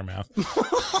bag in her mouth.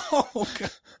 Oh,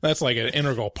 God. That's like an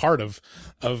integral part of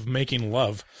making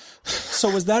love. So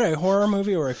was that a horror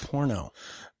movie or a porno?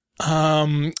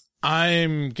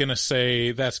 I'm gonna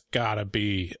say that's gotta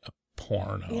be a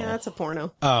porno. Yeah, that's a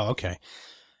porno. Oh, okay.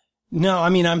 No, I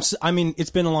mean it's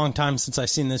been a long time since I've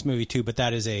seen this movie too, but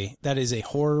that is a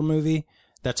horror movie.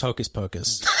 That's Hocus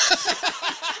Pocus.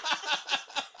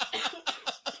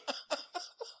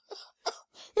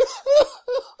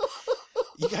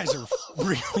 You guys are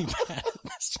really bad at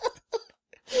this.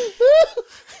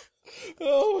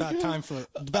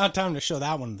 About time to show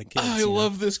that one to the kids. I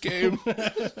love this game.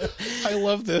 I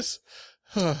love this.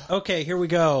 Okay, here we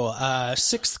go.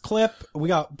 Sixth clip. We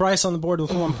got Bryce on the board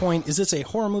with 1 point. Is this a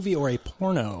horror movie or a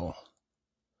porno?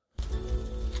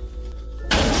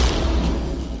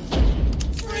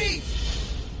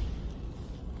 Freeze!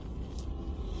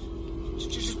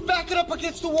 Just back it up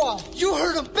against the wall. You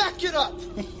heard him. Back it up.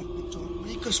 Don't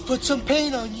make us put some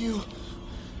pain on you.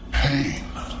 Pain.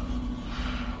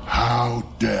 How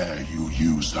dare you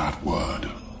use that word?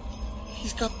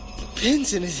 He's got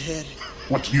pins in his head.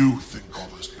 What you think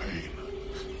of as pain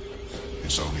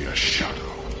is only a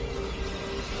shadow.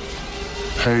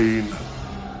 Pain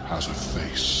has a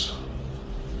face.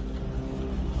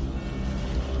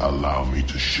 Allow me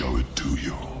to show it to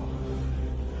you.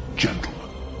 Gentlemen,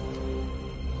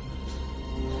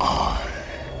 I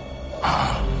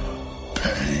am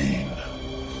pain.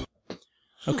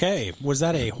 Okay, was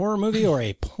that a horror movie or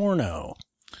a porno?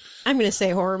 I'm going to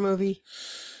say horror movie.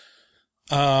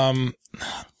 I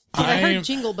heard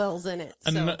Jingle Bells in it.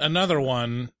 So. Another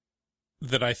one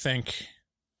that I think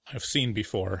I've seen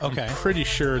before. Okay. I'm pretty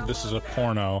sure this is a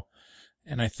porno,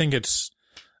 and I think it's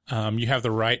You Have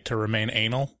the Right to Remain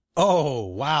Anal. Oh,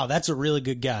 wow, that's a really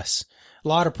good guess. A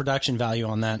lot of production value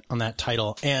on that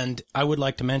title. And I would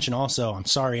like to mention also, I'm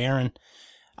sorry, Aaron,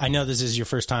 I know this is your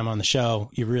first time on the show.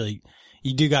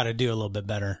 You do got to do a little bit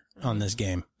better on this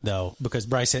game, though, because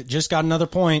Bryce had just got another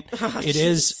point. Oh, it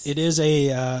is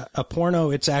a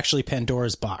porno. It's actually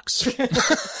Pandora's Box.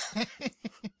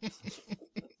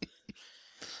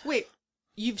 Wait,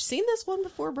 you've seen this one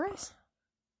before, Bryce?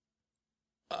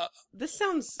 This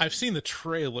sounds... I've seen the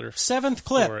trailer. Seventh for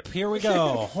clip. it. Here we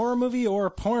go. Horror movie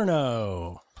or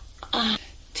porno?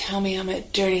 Tell me I'm a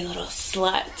dirty little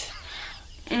slut.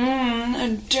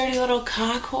 A dirty little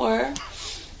cock whore.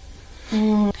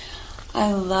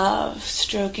 I love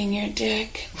stroking your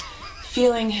dick,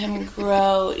 feeling him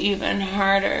grow even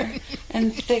harder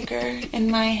and thicker in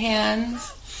my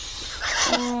hands.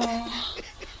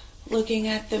 Looking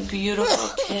at the beautiful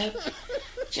tip,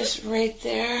 just right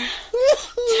there,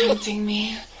 tempting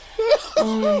me,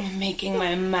 making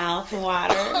my mouth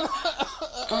water.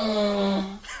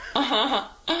 Oh, God.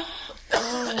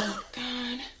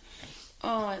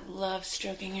 Oh, I love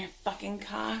stroking your fucking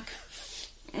cock.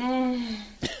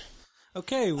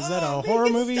 Okay, was that a horror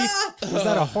movie? Was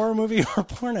that a horror movie or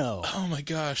porno? Oh my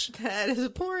gosh. That is a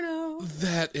porno.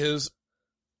 That is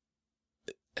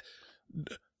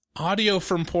audio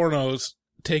from pornos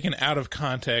taken out of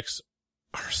context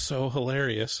are so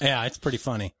hilarious. Yeah, it's pretty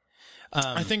funny.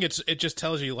 I think it just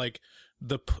tells you like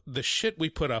the shit we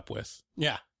put up with.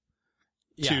 Yeah.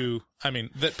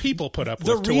 That people put up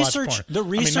The with research, to watch porn. the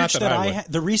research would.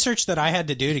 the research that I had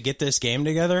to do to get this game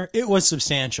together, it was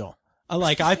substantial.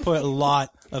 I put a lot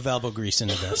of elbow grease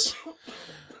into this.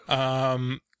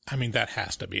 That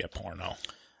has to be a porno.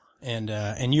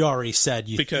 And you already said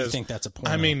you think that's a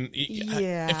porno.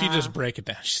 Yeah. If you just break it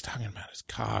down, she's talking about his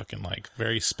cock and like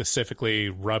very specifically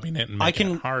rubbing it and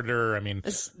making it harder.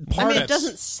 it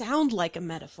doesn't sound like a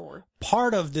metaphor.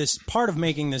 Part of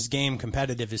making this game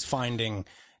competitive is finding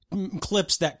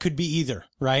clips that could be either,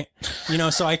 right?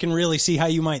 So I can really see how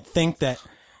you might think that,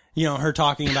 her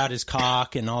talking about his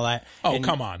cock and all that. Oh,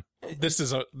 come on. This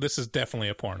is definitely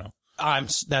a porno.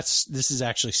 This is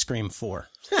actually Scream 4.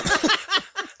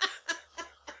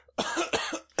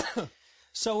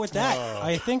 So with that,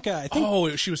 I think.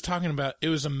 Oh, she was talking about, it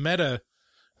was a meta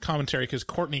commentary because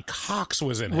Courtney Cox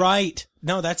was in it. Right.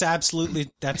 No, that's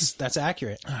absolutely, that's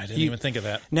accurate. I didn't even think of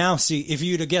that. Now, see, if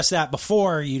you'd have guessed that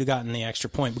before, you'd have gotten the extra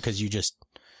point because you just,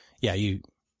 All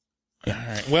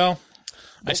right. Well,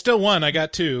 I still won. I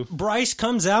got 2. Bryce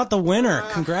comes out the winner.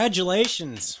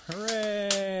 Congratulations.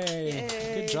 Hooray.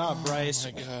 Good job, Bryce.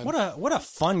 Oh my God. What a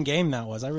fun game that was.